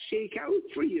that shake out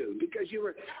for you? Because you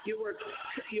were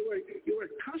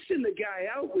cussing the guy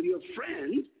out with your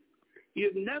friend.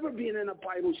 You'd never been in a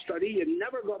Bible study. You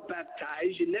never got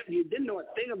baptized. You didn't know a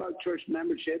thing about church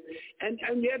membership, and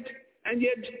yet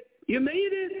you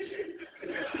made it.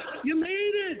 You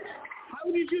made it.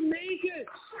 How did you make it?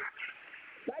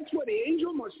 That's what the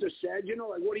angel must have said.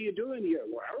 Like, what are you doing here?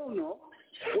 Well, I don't know.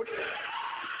 What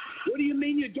do you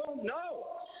mean you don't know?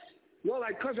 Well,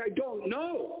 because I don't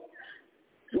know.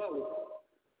 Well,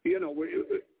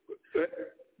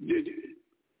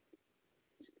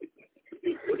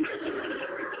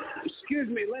 excuse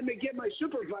me, let me get my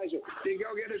supervisor. They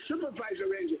go get a supervisor,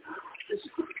 Ranger.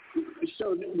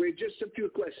 So, just a few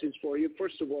questions for you.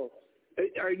 First of all,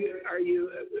 are you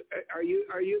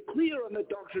clear on the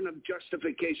doctrine of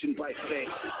justification by faith?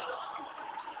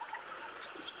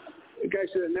 The guy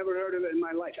said, I've never heard of it in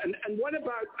my life. And what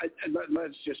about,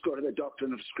 let's just go to the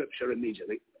doctrine of Scripture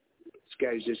immediately. This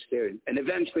guy's just staring. And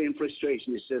eventually in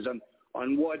frustration he says,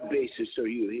 on what basis are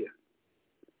you here?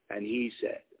 And he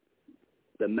said,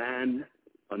 the man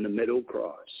on the middle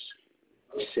cross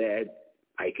said,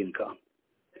 I can come.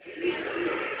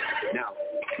 Now,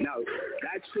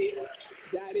 that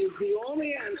is the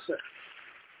only answer.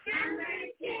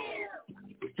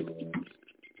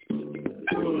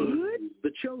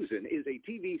 The Chosen is a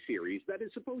TV series that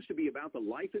is supposed to be about the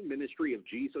life and ministry of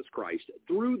Jesus Christ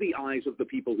through the eyes of the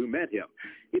people who met him.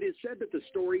 It is said that the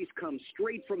stories come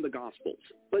straight from the Gospels,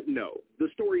 but no, the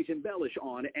stories embellish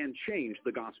on and change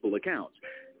the Gospel accounts.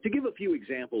 To give a few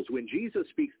examples, when Jesus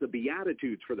speaks the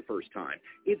Beatitudes for the first time,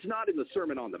 it's not in the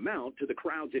Sermon on the Mount to the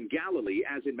crowds in Galilee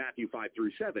as in Matthew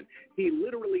 5-7. He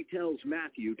literally tells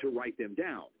Matthew to write them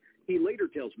down. He later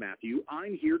tells Matthew,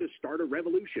 I'm here to start a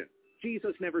revolution.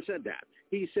 Jesus never said that.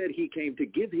 He said he came to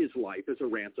give his life as a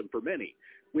ransom for many.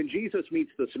 When Jesus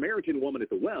meets the Samaritan woman at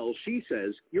the well, she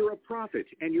says, you're a prophet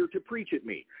and you're to preach at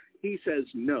me. He says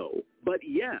no, but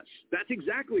yes, that's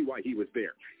exactly why he was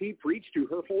there. He preached to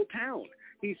her whole town.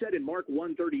 He said in Mark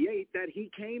 1:38 that he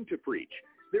came to preach.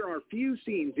 There are few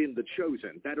scenes in The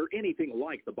Chosen that are anything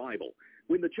like the Bible.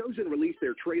 When The Chosen released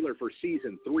their trailer for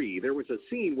Season 3, there was a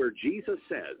scene where Jesus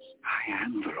says, "I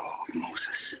am the law of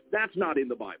Moses." That's not in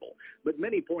the Bible, but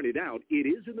many pointed out it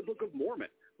is in the Book of Mormon.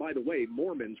 By the way,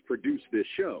 Mormons produced this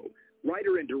show.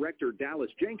 Writer and director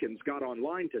Dallas Jenkins got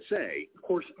online to say, "Of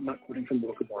course, I'm not quoting from the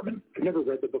Book of Mormon. I've never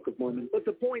read the Book of Mormon." But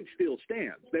the point still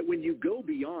stands that when you go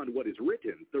beyond what is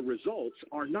written, the results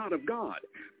are not of God.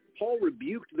 Paul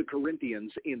rebuked the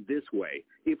Corinthians in this way: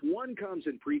 if one comes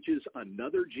and preaches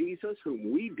another Jesus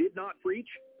whom we did not preach,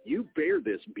 you bear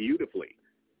this beautifully.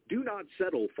 Do not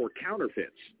settle for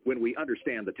counterfeits when we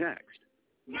understand the text.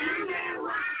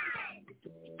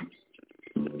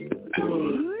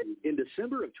 In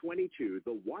December of 22,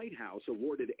 the White House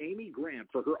awarded Amy Grant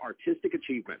for her artistic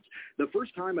achievements, the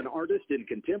first time an artist in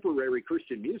contemporary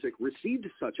Christian music received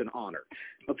such an honor.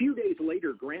 A few days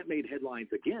later, Grant made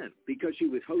headlines again because she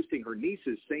was hosting her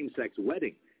niece's same-sex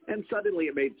wedding, and suddenly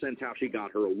it made sense how she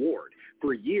got her award.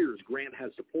 For years, Grant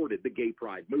has supported the gay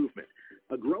pride movement.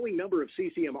 A growing number of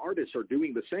CCM artists are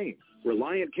doing the same.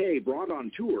 Reliant K brought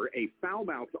on tour a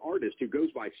foul-mouthed artist who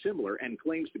goes by similar and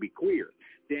claims to be queer.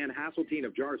 Dan Hasseltine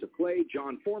of Jars of Clay,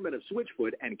 John Foreman of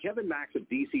Switchfoot, and Kevin Max of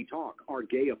DC Talk are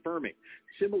gay-affirming.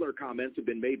 Similar comments have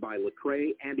been made by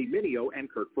Lecrae, Andy Mineo, and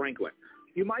Kirk Franklin.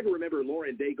 You might remember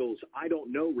Lauren Daigle's "I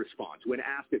don't know" response when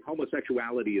asked if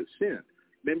homosexuality is sin.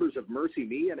 Members of Mercy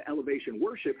Me and Elevation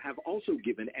Worship have also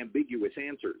given ambiguous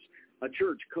answers. A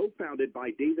church co-founded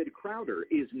by David Crowder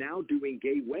is now doing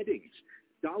gay weddings.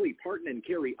 Dolly Parton and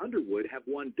Carrie Underwood have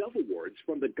won Dove Awards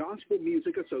from the Gospel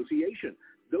Music Association,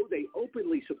 though they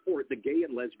openly support the Gay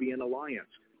and Lesbian Alliance.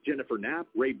 Jennifer Knapp,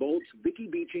 Ray Boltz, Vicki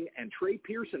Beeching, and Trey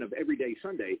Pearson of Everyday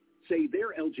Sunday say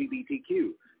they're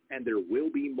LGBTQ, and there will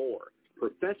be more.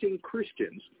 Professing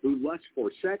Christians who lust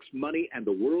for sex, money, and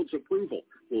the world's approval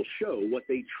will show what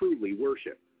they truly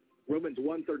worship. Romans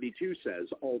 1:32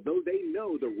 says, although they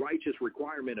know the righteous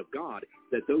requirement of God,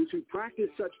 that those who practice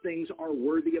such things are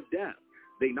worthy of death,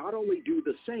 they not only do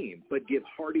the same, but give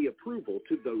hearty approval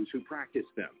to those who practice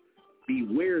them.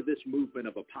 Beware this movement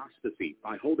of apostasy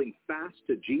by holding fast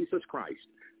to Jesus Christ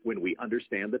when we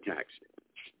understand the text.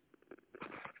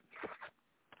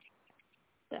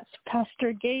 That's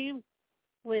Pastor Gabe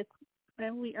with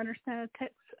When We Understand the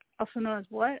Text, also known as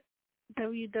what?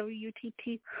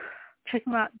 WWTT. Check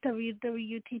him out,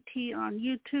 WWTT on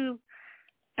YouTube.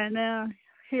 And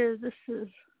here, this is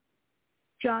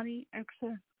Johnny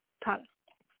Erickson Tata.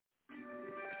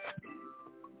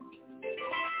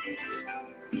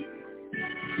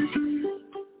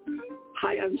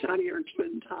 Hi, I'm Johnny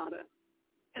Erickson Tata,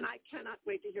 and I cannot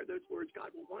wait to hear those words God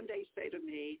will one day say to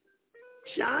me,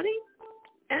 Johnny,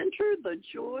 enter the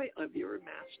joy of your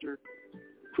master.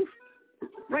 Whew.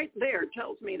 Right there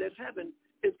tells me that heaven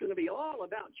is going to be all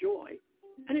about joy,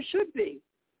 and it should be.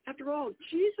 After all,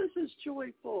 Jesus is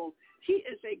joyful. He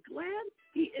is a glad,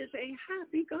 he is a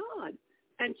happy God,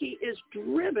 and he is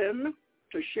driven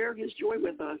to share his joy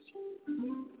with us.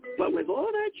 But with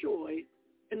all that joy,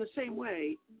 in the same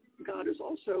way, God is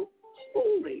also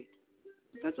holy.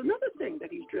 That's another thing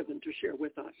that he's driven to share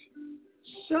with us.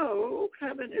 So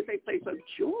heaven is a place of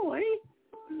joy,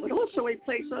 but also a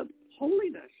place of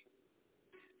holiness.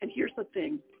 And here's the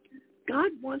thing.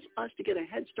 God wants us to get a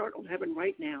head start on heaven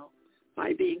right now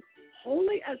by being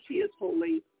holy as he is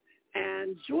holy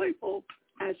and joyful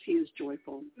as he is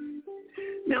joyful.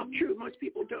 Now, true, most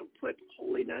people don't put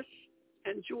holiness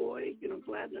and joy,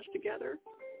 gladness together.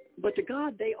 But to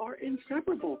God, they are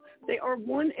inseparable. They are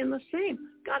one and the same.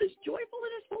 God is joyful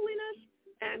in his holiness,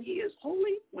 and he is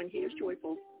holy when he is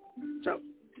joyful. So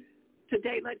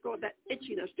today, let go of that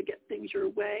itchiness to get things your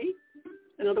way.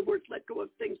 In other words, let go of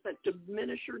things that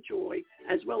diminish your joy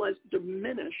as well as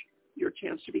diminish your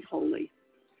chance to be holy.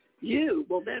 You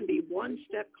will then be one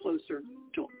step closer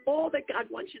to all that God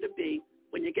wants you to be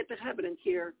when you get to heaven and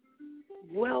hear,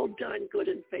 well done, good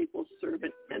and faithful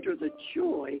servant. Enter the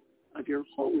joy of your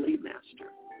holy master.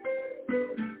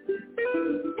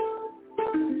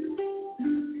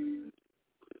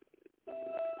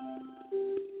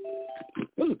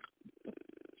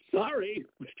 Sorry,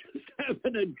 was just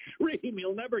having a dream.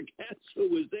 You'll never guess who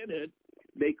was in it.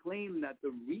 They claim that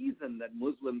the reason that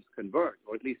Muslims convert,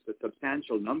 or at least a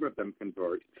substantial number of them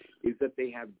convert, is that they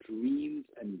have dreams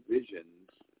and visions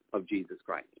of Jesus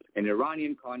Christ. An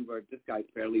Iranian convert, this guy's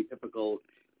fairly typical.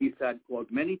 He said,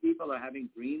 quote, many people are having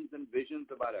dreams and visions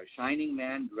about a shining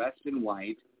man dressed in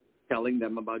white telling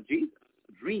them about Jesus.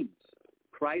 Dreams.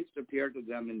 Christ appeared to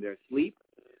them in their sleep.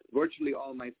 Virtually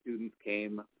all my students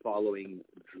came following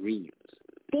dreams.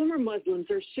 Former Muslims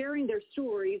are sharing their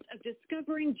stories of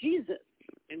discovering Jesus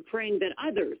and praying that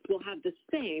others will have the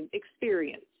same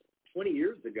experience. 20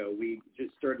 years ago, we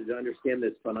just started to understand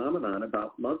this phenomenon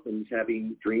about Muslims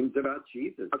having dreams about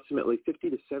Jesus. Approximately 50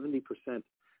 to 70%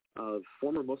 of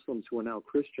former Muslims who are now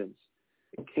Christians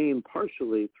came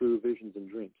partially through visions and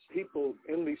dreams. People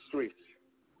in these streets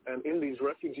and in these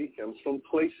refugee camps from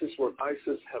places where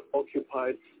ISIS have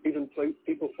occupied, even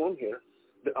people from here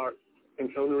that are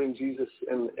encountering Jesus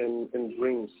in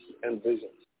dreams and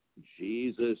visions.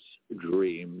 Jesus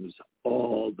dreams,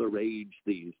 all the rage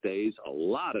these days. A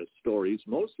lot of stories,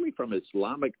 mostly from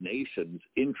Islamic nations,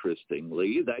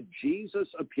 interestingly, that Jesus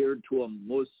appeared to a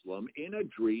Muslim in a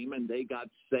dream and they got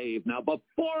saved. Now,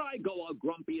 before I go all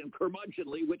grumpy and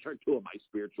curmudgeonly, which are two of my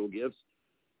spiritual gifts,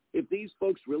 if these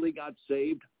folks really got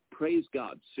saved, praise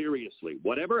God, seriously.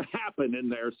 Whatever happened in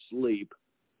their sleep,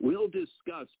 we'll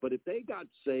discuss. But if they got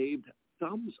saved,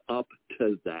 thumbs up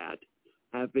to that.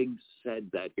 Having said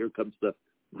that, here comes the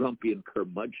grumpy and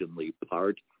curmudgeonly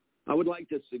part. I would like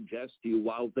to suggest to you,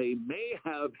 while they may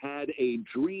have had a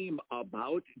dream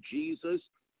about Jesus,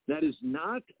 that is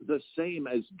not the same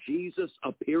as Jesus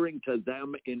appearing to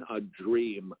them in a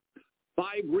dream. 5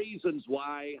 reasons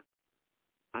why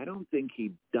I don't think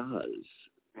he does.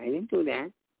 I didn't do that.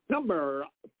 Number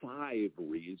 5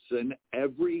 reason,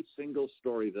 every single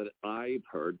story that I've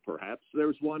heard, perhaps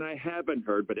there's one I haven't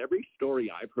heard, but every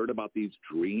story I've heard about these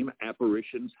dream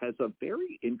apparitions has a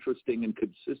very interesting and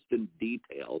consistent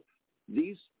detail.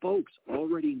 These folks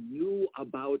already knew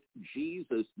about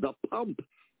Jesus. The pump,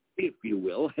 if you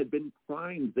will, had been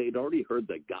primed. They'd already heard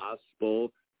the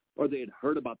gospel, or they had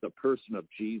heard about the person of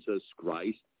Jesus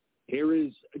Christ. Here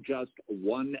is just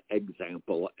one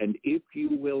example, and if you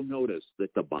will notice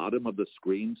that the bottom of the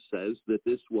screen says that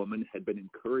this woman had been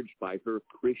encouraged by her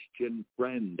Christian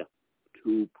friend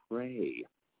to pray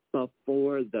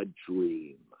before the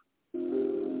dream.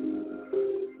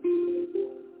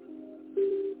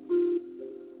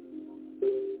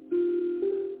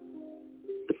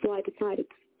 So I decided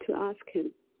to ask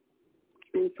him,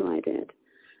 and so I did.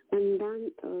 And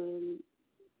then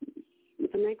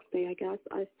the next day, I guess,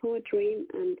 I saw a dream,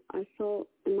 and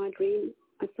in my dream,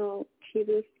 I saw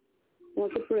Jesus was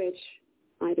a bridge.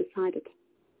 I decided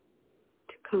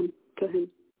to come to him.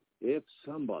 If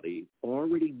somebody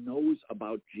already knows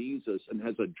about Jesus and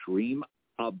has a dream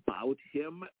about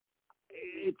him,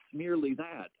 it's merely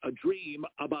that, a dream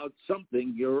about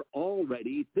something you're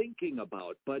already thinking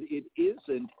about, but it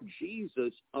isn't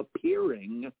Jesus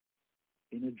appearing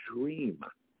in a dream.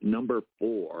 Number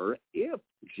 4, if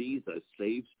Jesus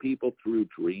saves people through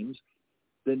dreams,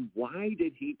 then why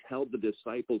did he tell the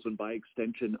disciples, and by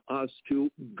extension us,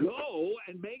 to go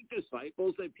and make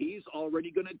disciples if he's already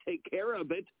going to take care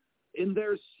of it in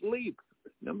their sleep?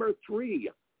 Number 3,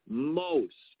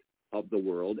 most of the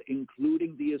world,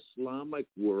 including the Islamic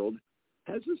world,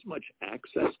 has as much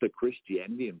access to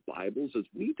Christianity and Bibles as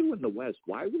we do in the West.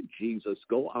 Why would Jesus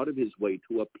go out of his way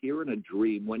to appear in a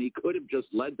dream when he could have just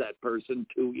led that person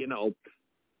to,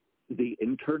 the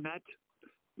internet?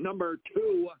 Number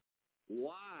 2,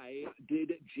 why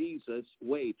did Jesus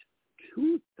wait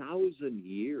 2,000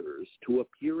 years to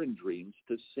appear in dreams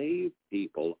to save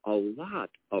people? A lot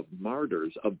of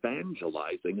martyrs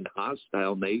evangelizing in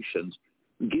hostile nations,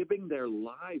 giving their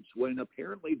lives when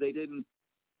apparently they didn't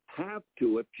have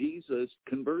to if Jesus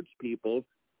converts people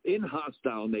in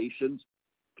hostile nations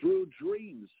through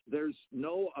dreams. There's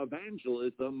no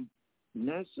evangelism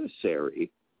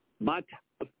necessary. But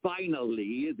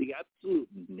finally, the absolute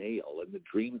nail in the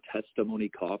dream testimony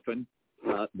coffin,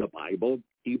 the Bible,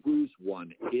 Hebrews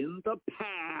 1. In the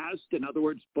past, in other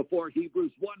words, before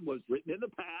Hebrews 1 was written, in the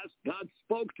past, God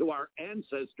spoke to our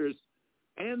ancestors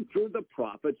and through the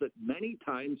prophets at many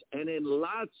times and in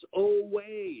lots of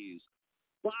ways.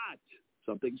 But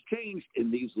something's changed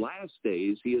in these last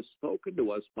days. He has spoken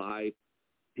to us by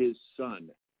his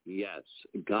Son. Yes,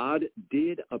 God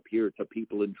did appear to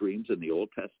people in dreams in the Old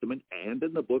Testament and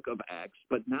in the book of Acts,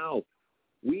 but now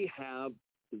we have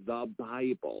the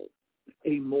Bible,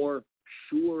 a more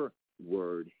sure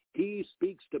word. He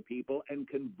speaks to people and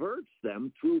converts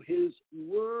them through his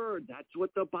word. That's what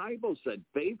the Bible said.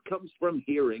 Faith comes from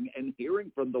hearing, and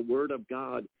hearing from the word of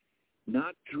God,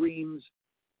 not dreams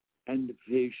and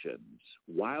visions.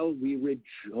 While we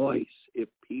rejoice if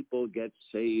people get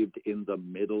saved in the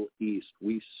Middle East,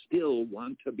 we still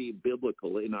want to be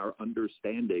biblical in our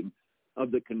understanding of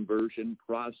the conversion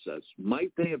process.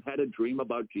 Might they have had a dream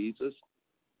about Jesus?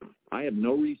 I have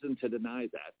no reason to deny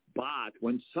that. But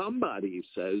when somebody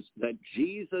says that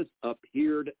Jesus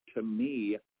appeared to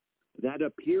me, that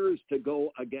appears to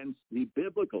go against the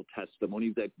biblical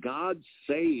testimony that God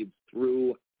saves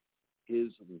through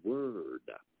his word.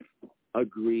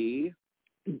 Agree?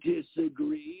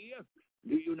 Disagree?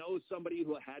 Do you know somebody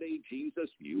who had a Jesus?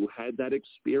 You had that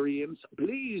experience?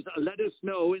 Please let us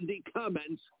know in the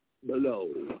comments below.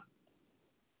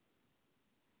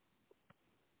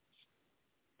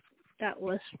 That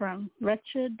was from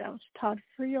Wretched. That was Todd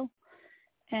Friel.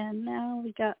 And now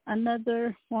we got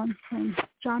another one from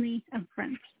Johnny and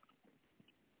Friends.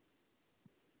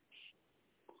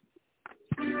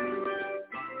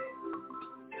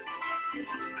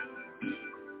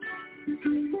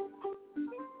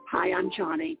 Hi, I'm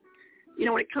Johnny. You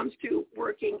know, when it comes to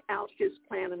working out his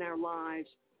plan in our lives,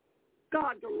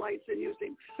 God delights in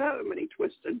using so many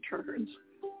twists and turns.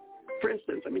 For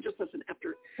instance, just listen,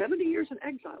 after 70 years in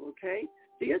exile, okay,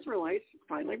 the Israelites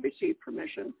finally received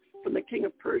permission from the king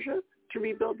of Persia to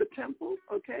rebuild the temple,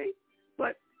 okay?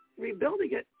 But rebuilding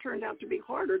it turned out to be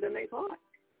harder than they thought,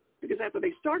 because after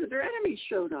they started, their enemies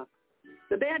showed up.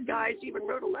 The bad guys even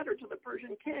wrote a letter to the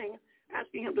Persian king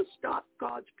asking him to stop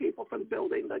God's people from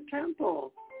building the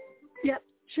temple. Yet,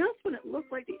 just when it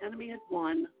looked like the enemy had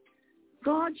won,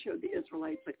 God showed the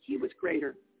Israelites that he was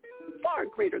greater, far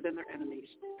greater than their enemies,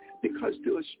 because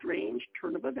through a strange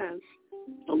turn of events,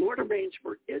 the Lord arranged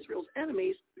for Israel's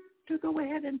enemies to go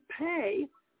ahead and pay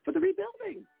for the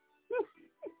rebuilding.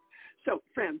 So,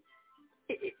 friend,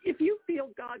 if you feel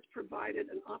God's provided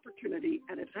an opportunity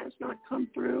and it has not come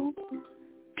through,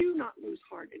 do not lose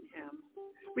heart in him.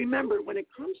 Remember, when it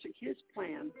comes to his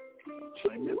plan, he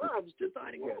loves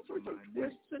designing all sorts of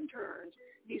twists and turns.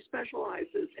 He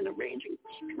specializes in arranging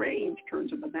strange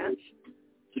turns of events.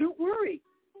 So don't worry.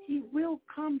 He will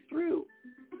come through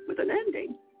with an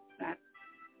ending that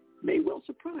may well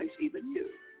surprise even you.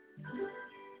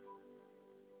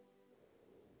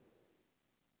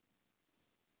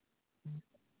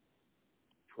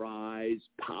 Prize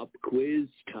pop quiz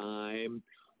time.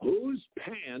 Whose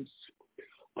pants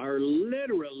are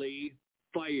literally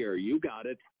fire? You got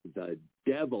it. The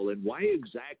devil. And why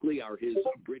exactly are his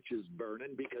britches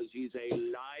burning? Because he's a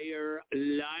liar.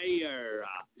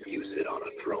 You sit on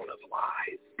a throne of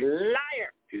lies.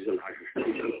 Liar. He's a liar. He's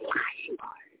a lying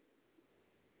liar.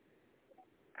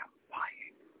 I'm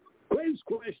lying. Quiz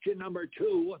question number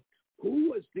 2.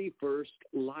 Who was the first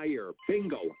liar?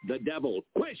 Bingo, the devil.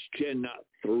 Question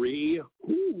 3.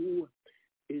 Who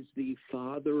is the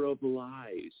father of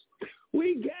lies?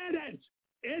 We get it.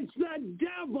 It's the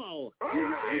devil. All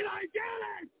right, I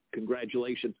get it.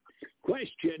 Congratulations.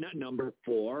 Question number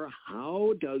 4.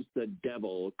 How does the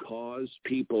devil cause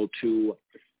people to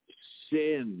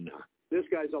sin? This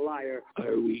guy's a liar.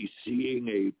 Are we seeing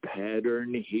a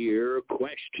pattern here?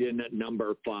 Question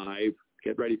number 5.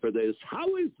 Get ready for this.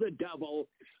 How is the devil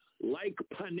like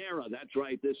Panera? That's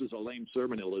right. This is a lame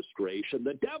sermon illustration.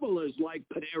 The devil is like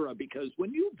Panera because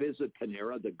when you visit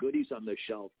Panera, the goodies on the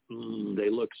shelf,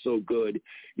 they look so good.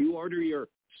 You order your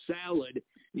salad,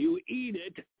 you eat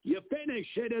it, you finish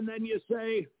it, and then you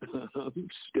say, I'm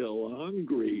still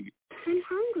hungry. I'm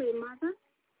hungry, Mother.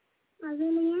 I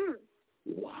really am.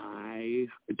 Why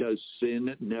does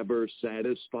sin never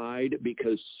satisfied?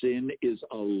 Because sin is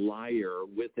a liar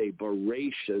with a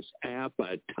voracious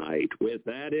appetite. With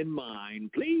that in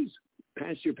mind, please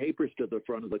pass your papers to the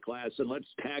front of the class and let's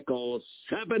tackle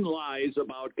 7 lies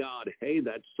about God. Hey,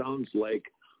 that sounds like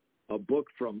a book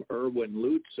from Erwin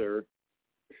Lutzer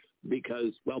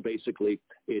because, well, basically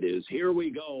it is. Here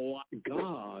we go.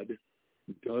 God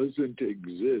doesn't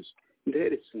exist.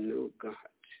 There is no God.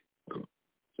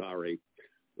 Sorry.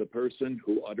 The person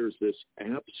who utters this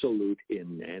absolute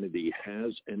inanity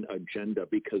has an agenda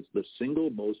because the single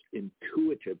most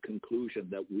intuitive conclusion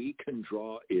that we can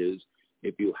draw is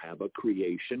if you have a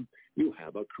creation, you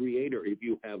have a creator. If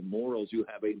you have morals, you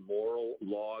have a moral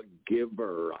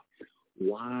lawgiver.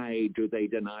 Why do they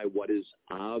deny what is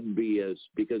obvious?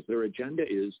 Because their agenda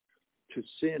is to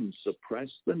sin, suppress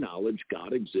the knowledge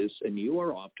God exists, and you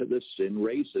are off to the sin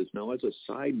races. Now, as a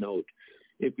side note,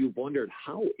 if you've wondered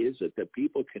how is it that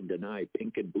people can deny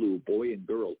pink and blue, boy and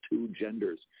girl, 2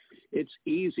 genders, it's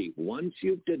easy. Once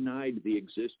you've denied the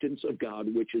existence of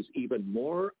God, which is even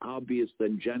more obvious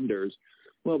than genders,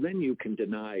 well, then you can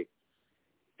deny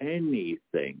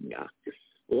anything.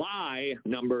 Lie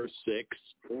number 6.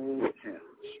 All paths,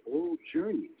 all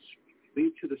journeys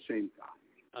lead to the same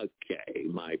God. Okay,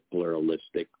 my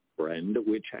pluralistic friend,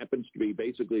 which happens to be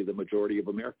basically the majority of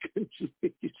Americans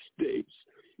these days.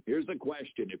 Here's a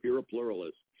question, if you're a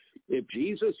pluralist. If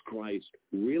Jesus Christ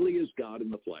really is God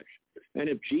in the flesh, and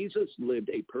if Jesus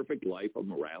lived a perfect life of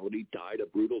morality, died a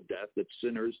brutal death that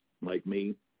sinners like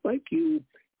me, like you,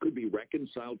 could be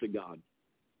reconciled to God,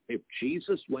 if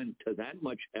Jesus went to that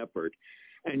much effort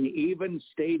and even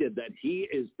stated that he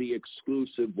is the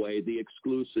exclusive way, the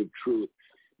exclusive truth,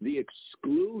 the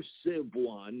exclusive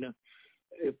one,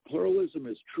 if pluralism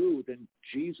is true, then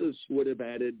Jesus would have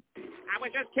added, I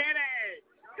was just kidding.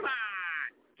 Come on.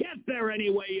 Get there any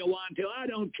way you want to. I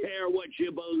don't care what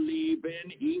you believe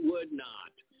in. He would not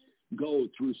go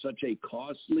through such a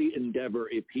costly endeavor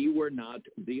if he were not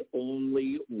the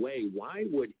only way. Why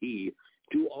would he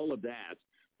do all of that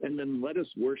and then let us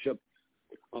worship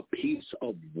a piece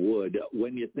of wood?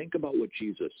 When you think about what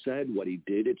Jesus said, what he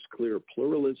did, it's clear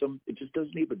pluralism. It just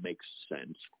doesn't even make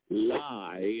sense.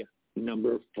 Lie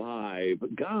number 5.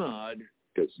 God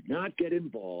does not get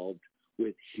involved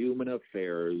with human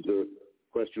affairs. The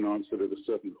question answered at a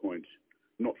certain point,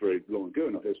 not very long ago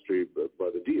in our history, but by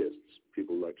the deists,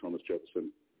 people like Thomas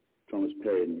Jefferson, Thomas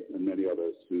Paine, and many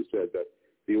others, who said that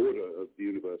the order of the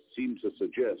universe seemed to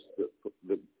suggest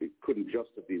that it couldn't just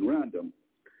have been random,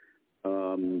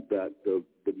 that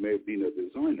there may have been a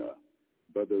designer,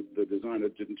 but the designer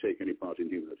didn't take any part in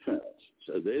human affairs.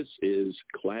 So this is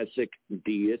classic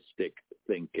deistic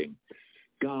thinking.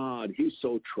 God, he's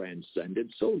so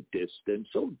transcendent, so distant,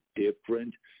 so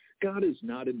different. God is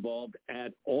not involved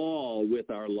at all with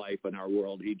our life and our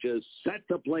world. He just set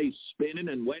the place spinning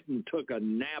and went and took a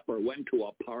nap or went to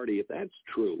a party. If that's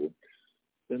true,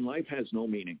 then life has no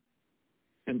meaning.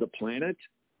 And the planet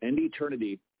and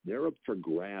eternity, they're up for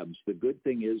grabs. The good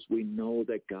thing is we know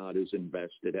that God is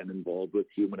invested and involved with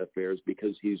human affairs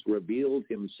because he's revealed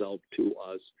himself to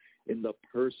us in the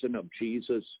person of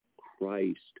Jesus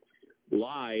Christ.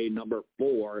 Lie number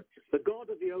 4. The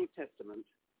God of the Old Testament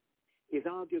is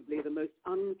arguably the most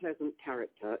unpleasant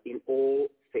character in all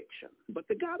fiction. But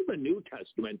the God of the New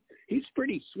Testament, he's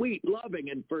pretty sweet, loving,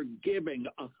 and forgiving.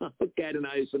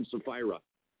 Ananias and Sapphira.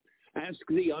 Ask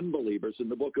the unbelievers in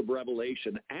the book of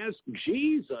Revelation. Ask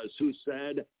Jesus, who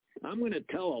said, I'm going to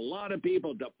tell a lot of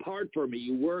people, depart from me,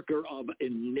 you worker of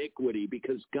iniquity,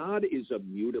 because God is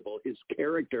immutable. His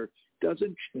character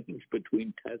doesn't change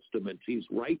between testaments. He's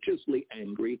righteously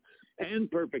angry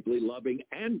and perfectly loving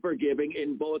and forgiving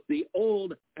in both the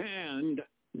Old and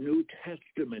New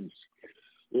Testaments.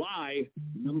 Lie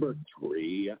number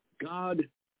 3. God,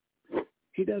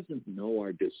 he doesn't know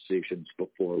our decisions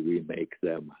before we make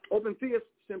them. Open theists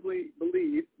simply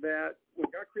believe that when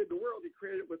God created the world, he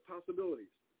created it with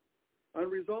possibilities,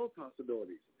 unresolved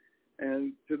possibilities.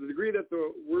 And to the degree that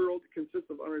the world consists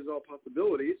of unresolved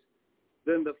possibilities,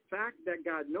 then the fact that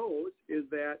God knows is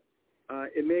that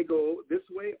it may go this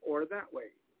way or that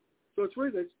way. So it's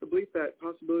really just the belief that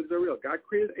possibilities are real. God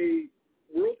created a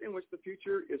world in which the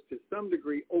future is to some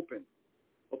degree open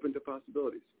to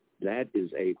possibilities. That is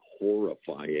a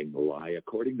horrifying lie.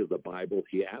 According to the Bible,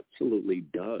 he absolutely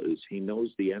does. He knows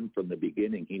the end from the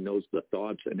beginning. He knows the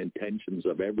thoughts and intentions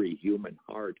of every human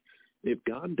heart. If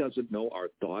God doesn't know our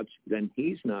thoughts, then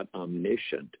he's not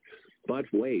omniscient. But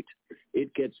wait,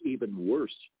 it gets even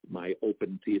worse, my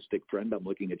open theistic friend. I'm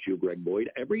looking at you, Greg Boyd.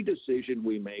 Every decision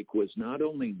we make was not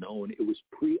only known, it was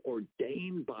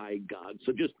preordained by God.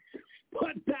 So just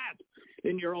put that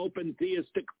in your open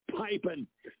theistic pipe and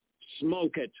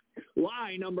smoke it.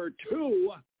 Lie number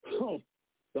 2. Oh,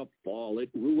 the fall. It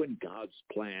ruined God's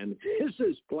plan. This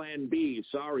is plan B.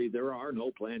 Sorry, there are no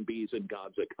plan Bs in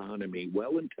God's economy.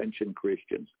 Well-intentioned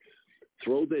Christians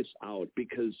throw this out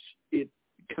because it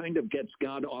kind of gets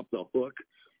God off the hook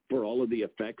for all of the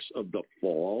effects of the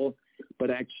fall. But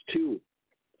Acts 2,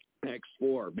 Acts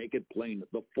 4, make it plain.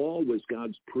 The fall was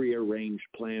God's prearranged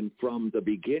plan from the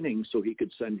beginning so he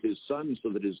could send his son so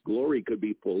that his glory could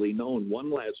be fully known.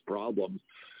 One last problem.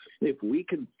 If we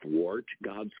can thwart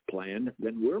God's plan,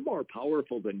 then we're more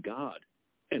powerful than God.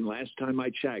 And last time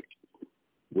I checked,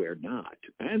 we're not.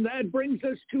 And that brings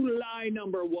us to lie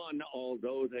number 1.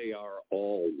 Although they are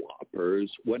all whoppers,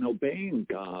 when obeying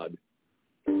God,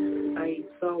 I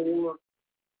saw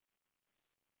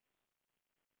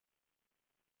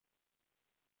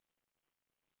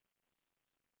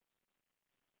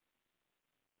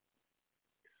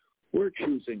we're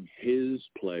choosing his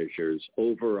pleasures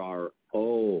over our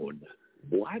own.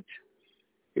 What?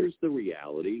 Here's the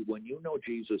reality. When you know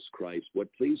Jesus Christ,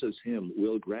 what pleases him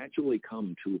will gradually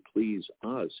come to please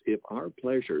us. If our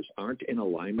pleasures aren't in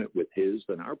alignment with his,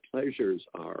 then our pleasures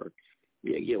are,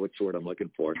 what's the word I'm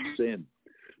looking for? Sin.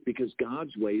 Because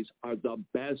God's ways are the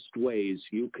best ways.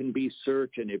 You can be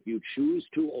certain if you choose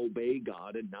to obey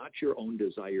God and not your own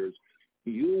desires,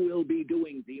 you will be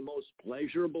doing the most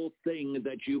pleasurable thing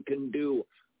that you can do.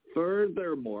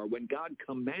 Furthermore, when God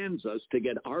commands us to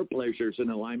get our pleasures in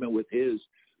alignment with his,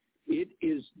 it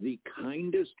is the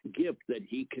kindest gift that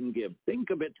he can give.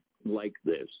 Think of it like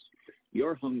this.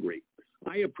 You're hungry.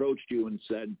 I approached you and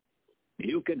said,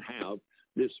 you can have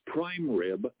this prime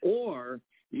rib, or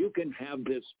you can have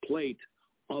this plate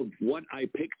of what I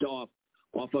picked off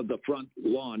off of the front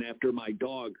lawn after my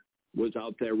dog was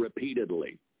out there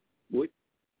repeatedly?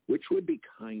 Which would be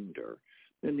kinder?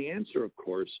 And the answer, of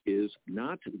course, is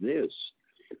not this.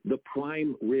 The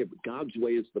prime rib. God's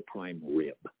way is the prime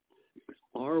rib.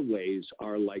 Our ways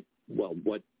are like, well,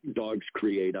 what dogs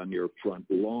create on your front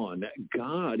lawn.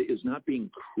 God is not being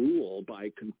cruel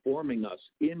by conforming us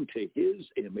into his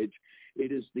image.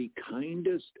 It is the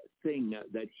kindest thing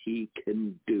that he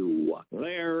can do.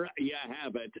 There you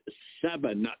have it.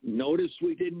 7. Notice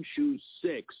we didn't choose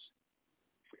 6.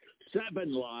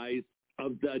 7 lies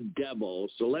of the devil.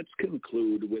 So let's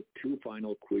conclude with 2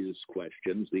 final quiz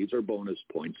questions. These are bonus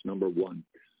points. Number 1,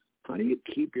 how do you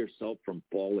keep yourself from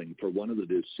falling for one of the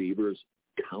deceiver's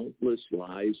countless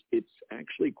lies? It's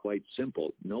actually quite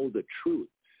simple. Know the truth.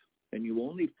 And you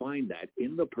only find that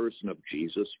in the person of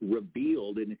Jesus,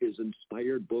 revealed in his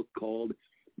inspired book called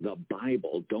the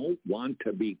Bible. Don't want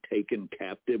to be taken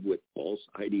captive with false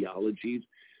ideologies.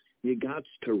 You got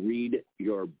to read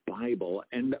your Bible.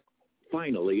 And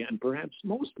finally, and perhaps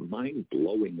most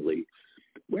mind-blowingly,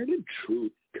 where did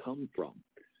truth come from?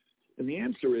 And the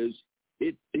answer is,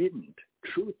 it didn't.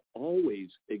 Truth always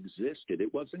existed.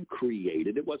 It wasn't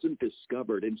created. It wasn't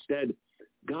discovered. Instead,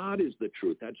 God is the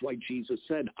truth. That's why Jesus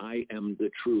said, I am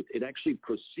the truth. It actually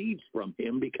proceeds from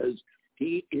him because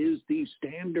he is the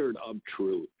standard of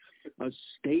truth. A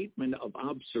statement of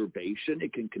observation,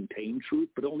 it can contain truth,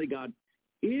 but only God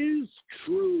is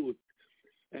truth.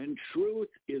 And truth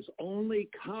is only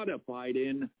codified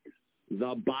in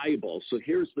the Bible. So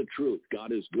here's the truth.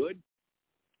 God is good,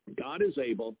 God is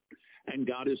able, and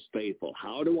God is faithful.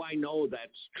 How do I know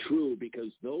that's true?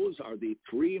 Because those are the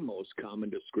 3 most common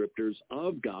descriptors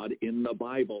of God in the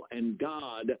Bible. And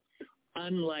God,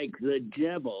 unlike the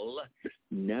devil,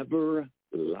 never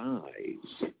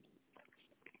lies.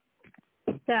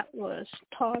 That was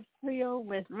Todd Rio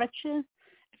with Wretched.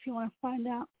 If you want to find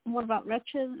out more about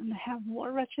Wretched and have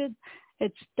more Wretched,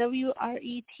 it's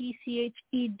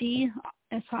WRETCHED.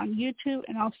 It's on YouTube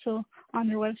and also on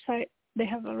their website. They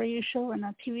have a radio show and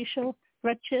a TV show,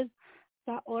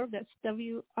 Wretched.org. That's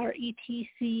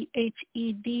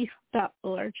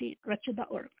WRETCHED.org,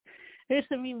 Wretched.org. There's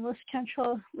the Me Most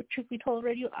Central with Truth Be Told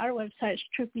Radio. Our website is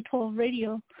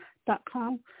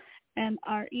truthbetoldradio.com. And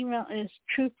our email is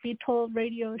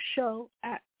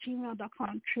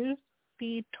truthbetoldradioshow@gmail.com.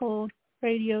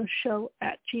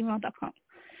 Truthbetoldradioshow@gmail.com.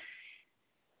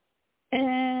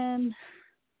 And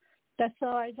that's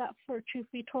all I got for Truth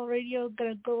Be Told Radio.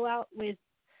 Gonna go out with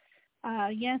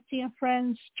Yancey and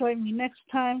friends. Join me next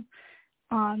time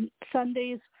on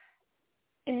Sundays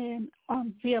and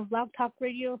on via Blog Talk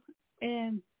Radio.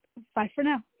 And bye for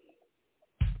now.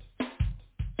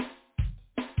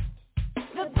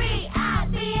 The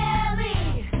B-I-B-L-E.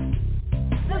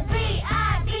 The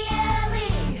B-I-B-L-E.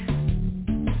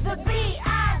 The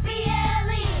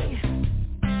B-I-B-L-E.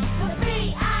 The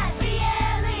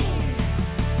B-I-B-L-E.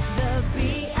 The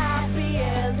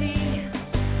B-I-B-L-E.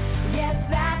 Yes,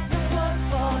 that's the book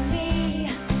for me.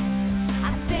 I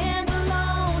stand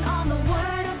alone on the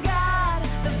Word of God.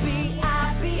 The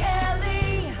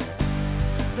B-I-B-L-E.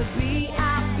 The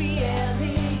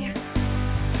B-I-B-L-E.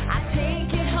 I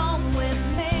take it home with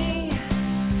me.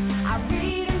 I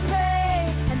read and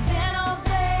pray and then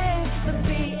obey. The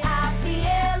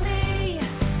B-I-B-L-E.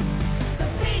 The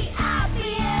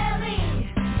B-I-B-L-E.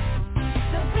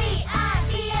 The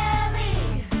B-I-B-L-E.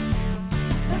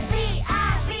 The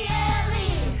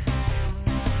B-I-B-L-E.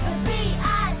 The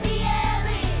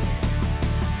B-I-B-L-E.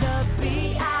 The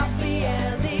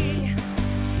B-I-B-L-E.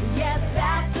 Yes,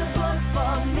 that's the book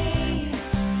for me.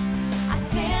 I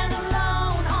stand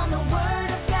alone on the Word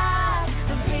of God.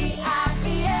 The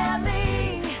B-I-B-L-E.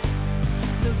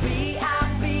 The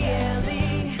B-I-B-L-E.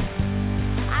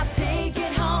 I take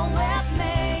it home with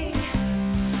me.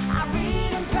 I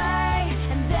read and pray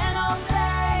and then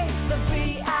obey. The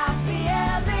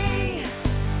B-I-B-L-E.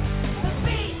 The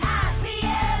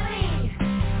B-I-B-L-E.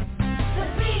 The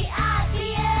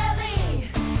B-I-B-L-E.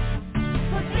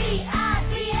 The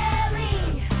B-I-B-L-E.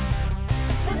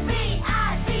 The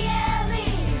B-I-B-L-E.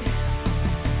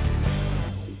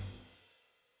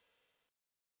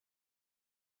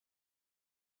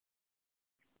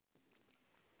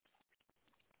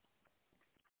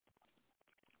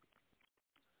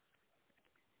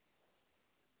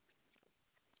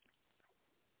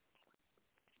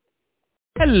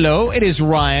 Hello, it is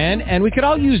Ryan, and we could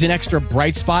all use an extra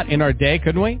bright spot in our day,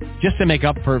 couldn't we? Just to make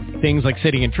up for things like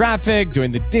sitting in traffic,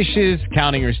 doing the dishes,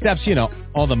 counting your steps, you know,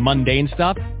 all the mundane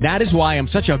stuff. That is why I'm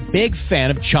such a big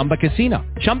fan of Chumba Casino.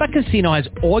 Chumba Casino has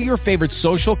all your favorite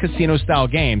social casino-style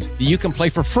games that you can play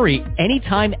for free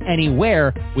anytime,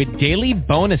 anywhere with daily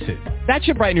bonuses. That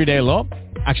should brighten your day a little.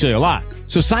 Actually, a lot.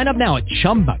 So sign up now at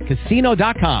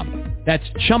ChumbaCasino.com. That's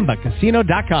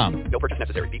ChumbaCasino.com. No purchase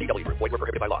necessary. VGW Group. Void where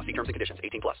prohibited by law. See terms and conditions.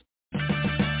 18+.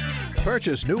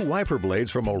 Purchase new wiper blades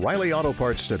from O'Reilly Auto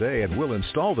Parts today and we'll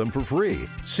install them for free.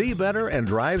 See better and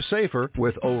drive safer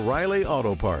with O'Reilly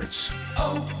Auto Parts.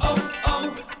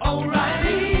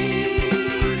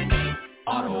 O'Reilly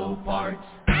Auto Parts.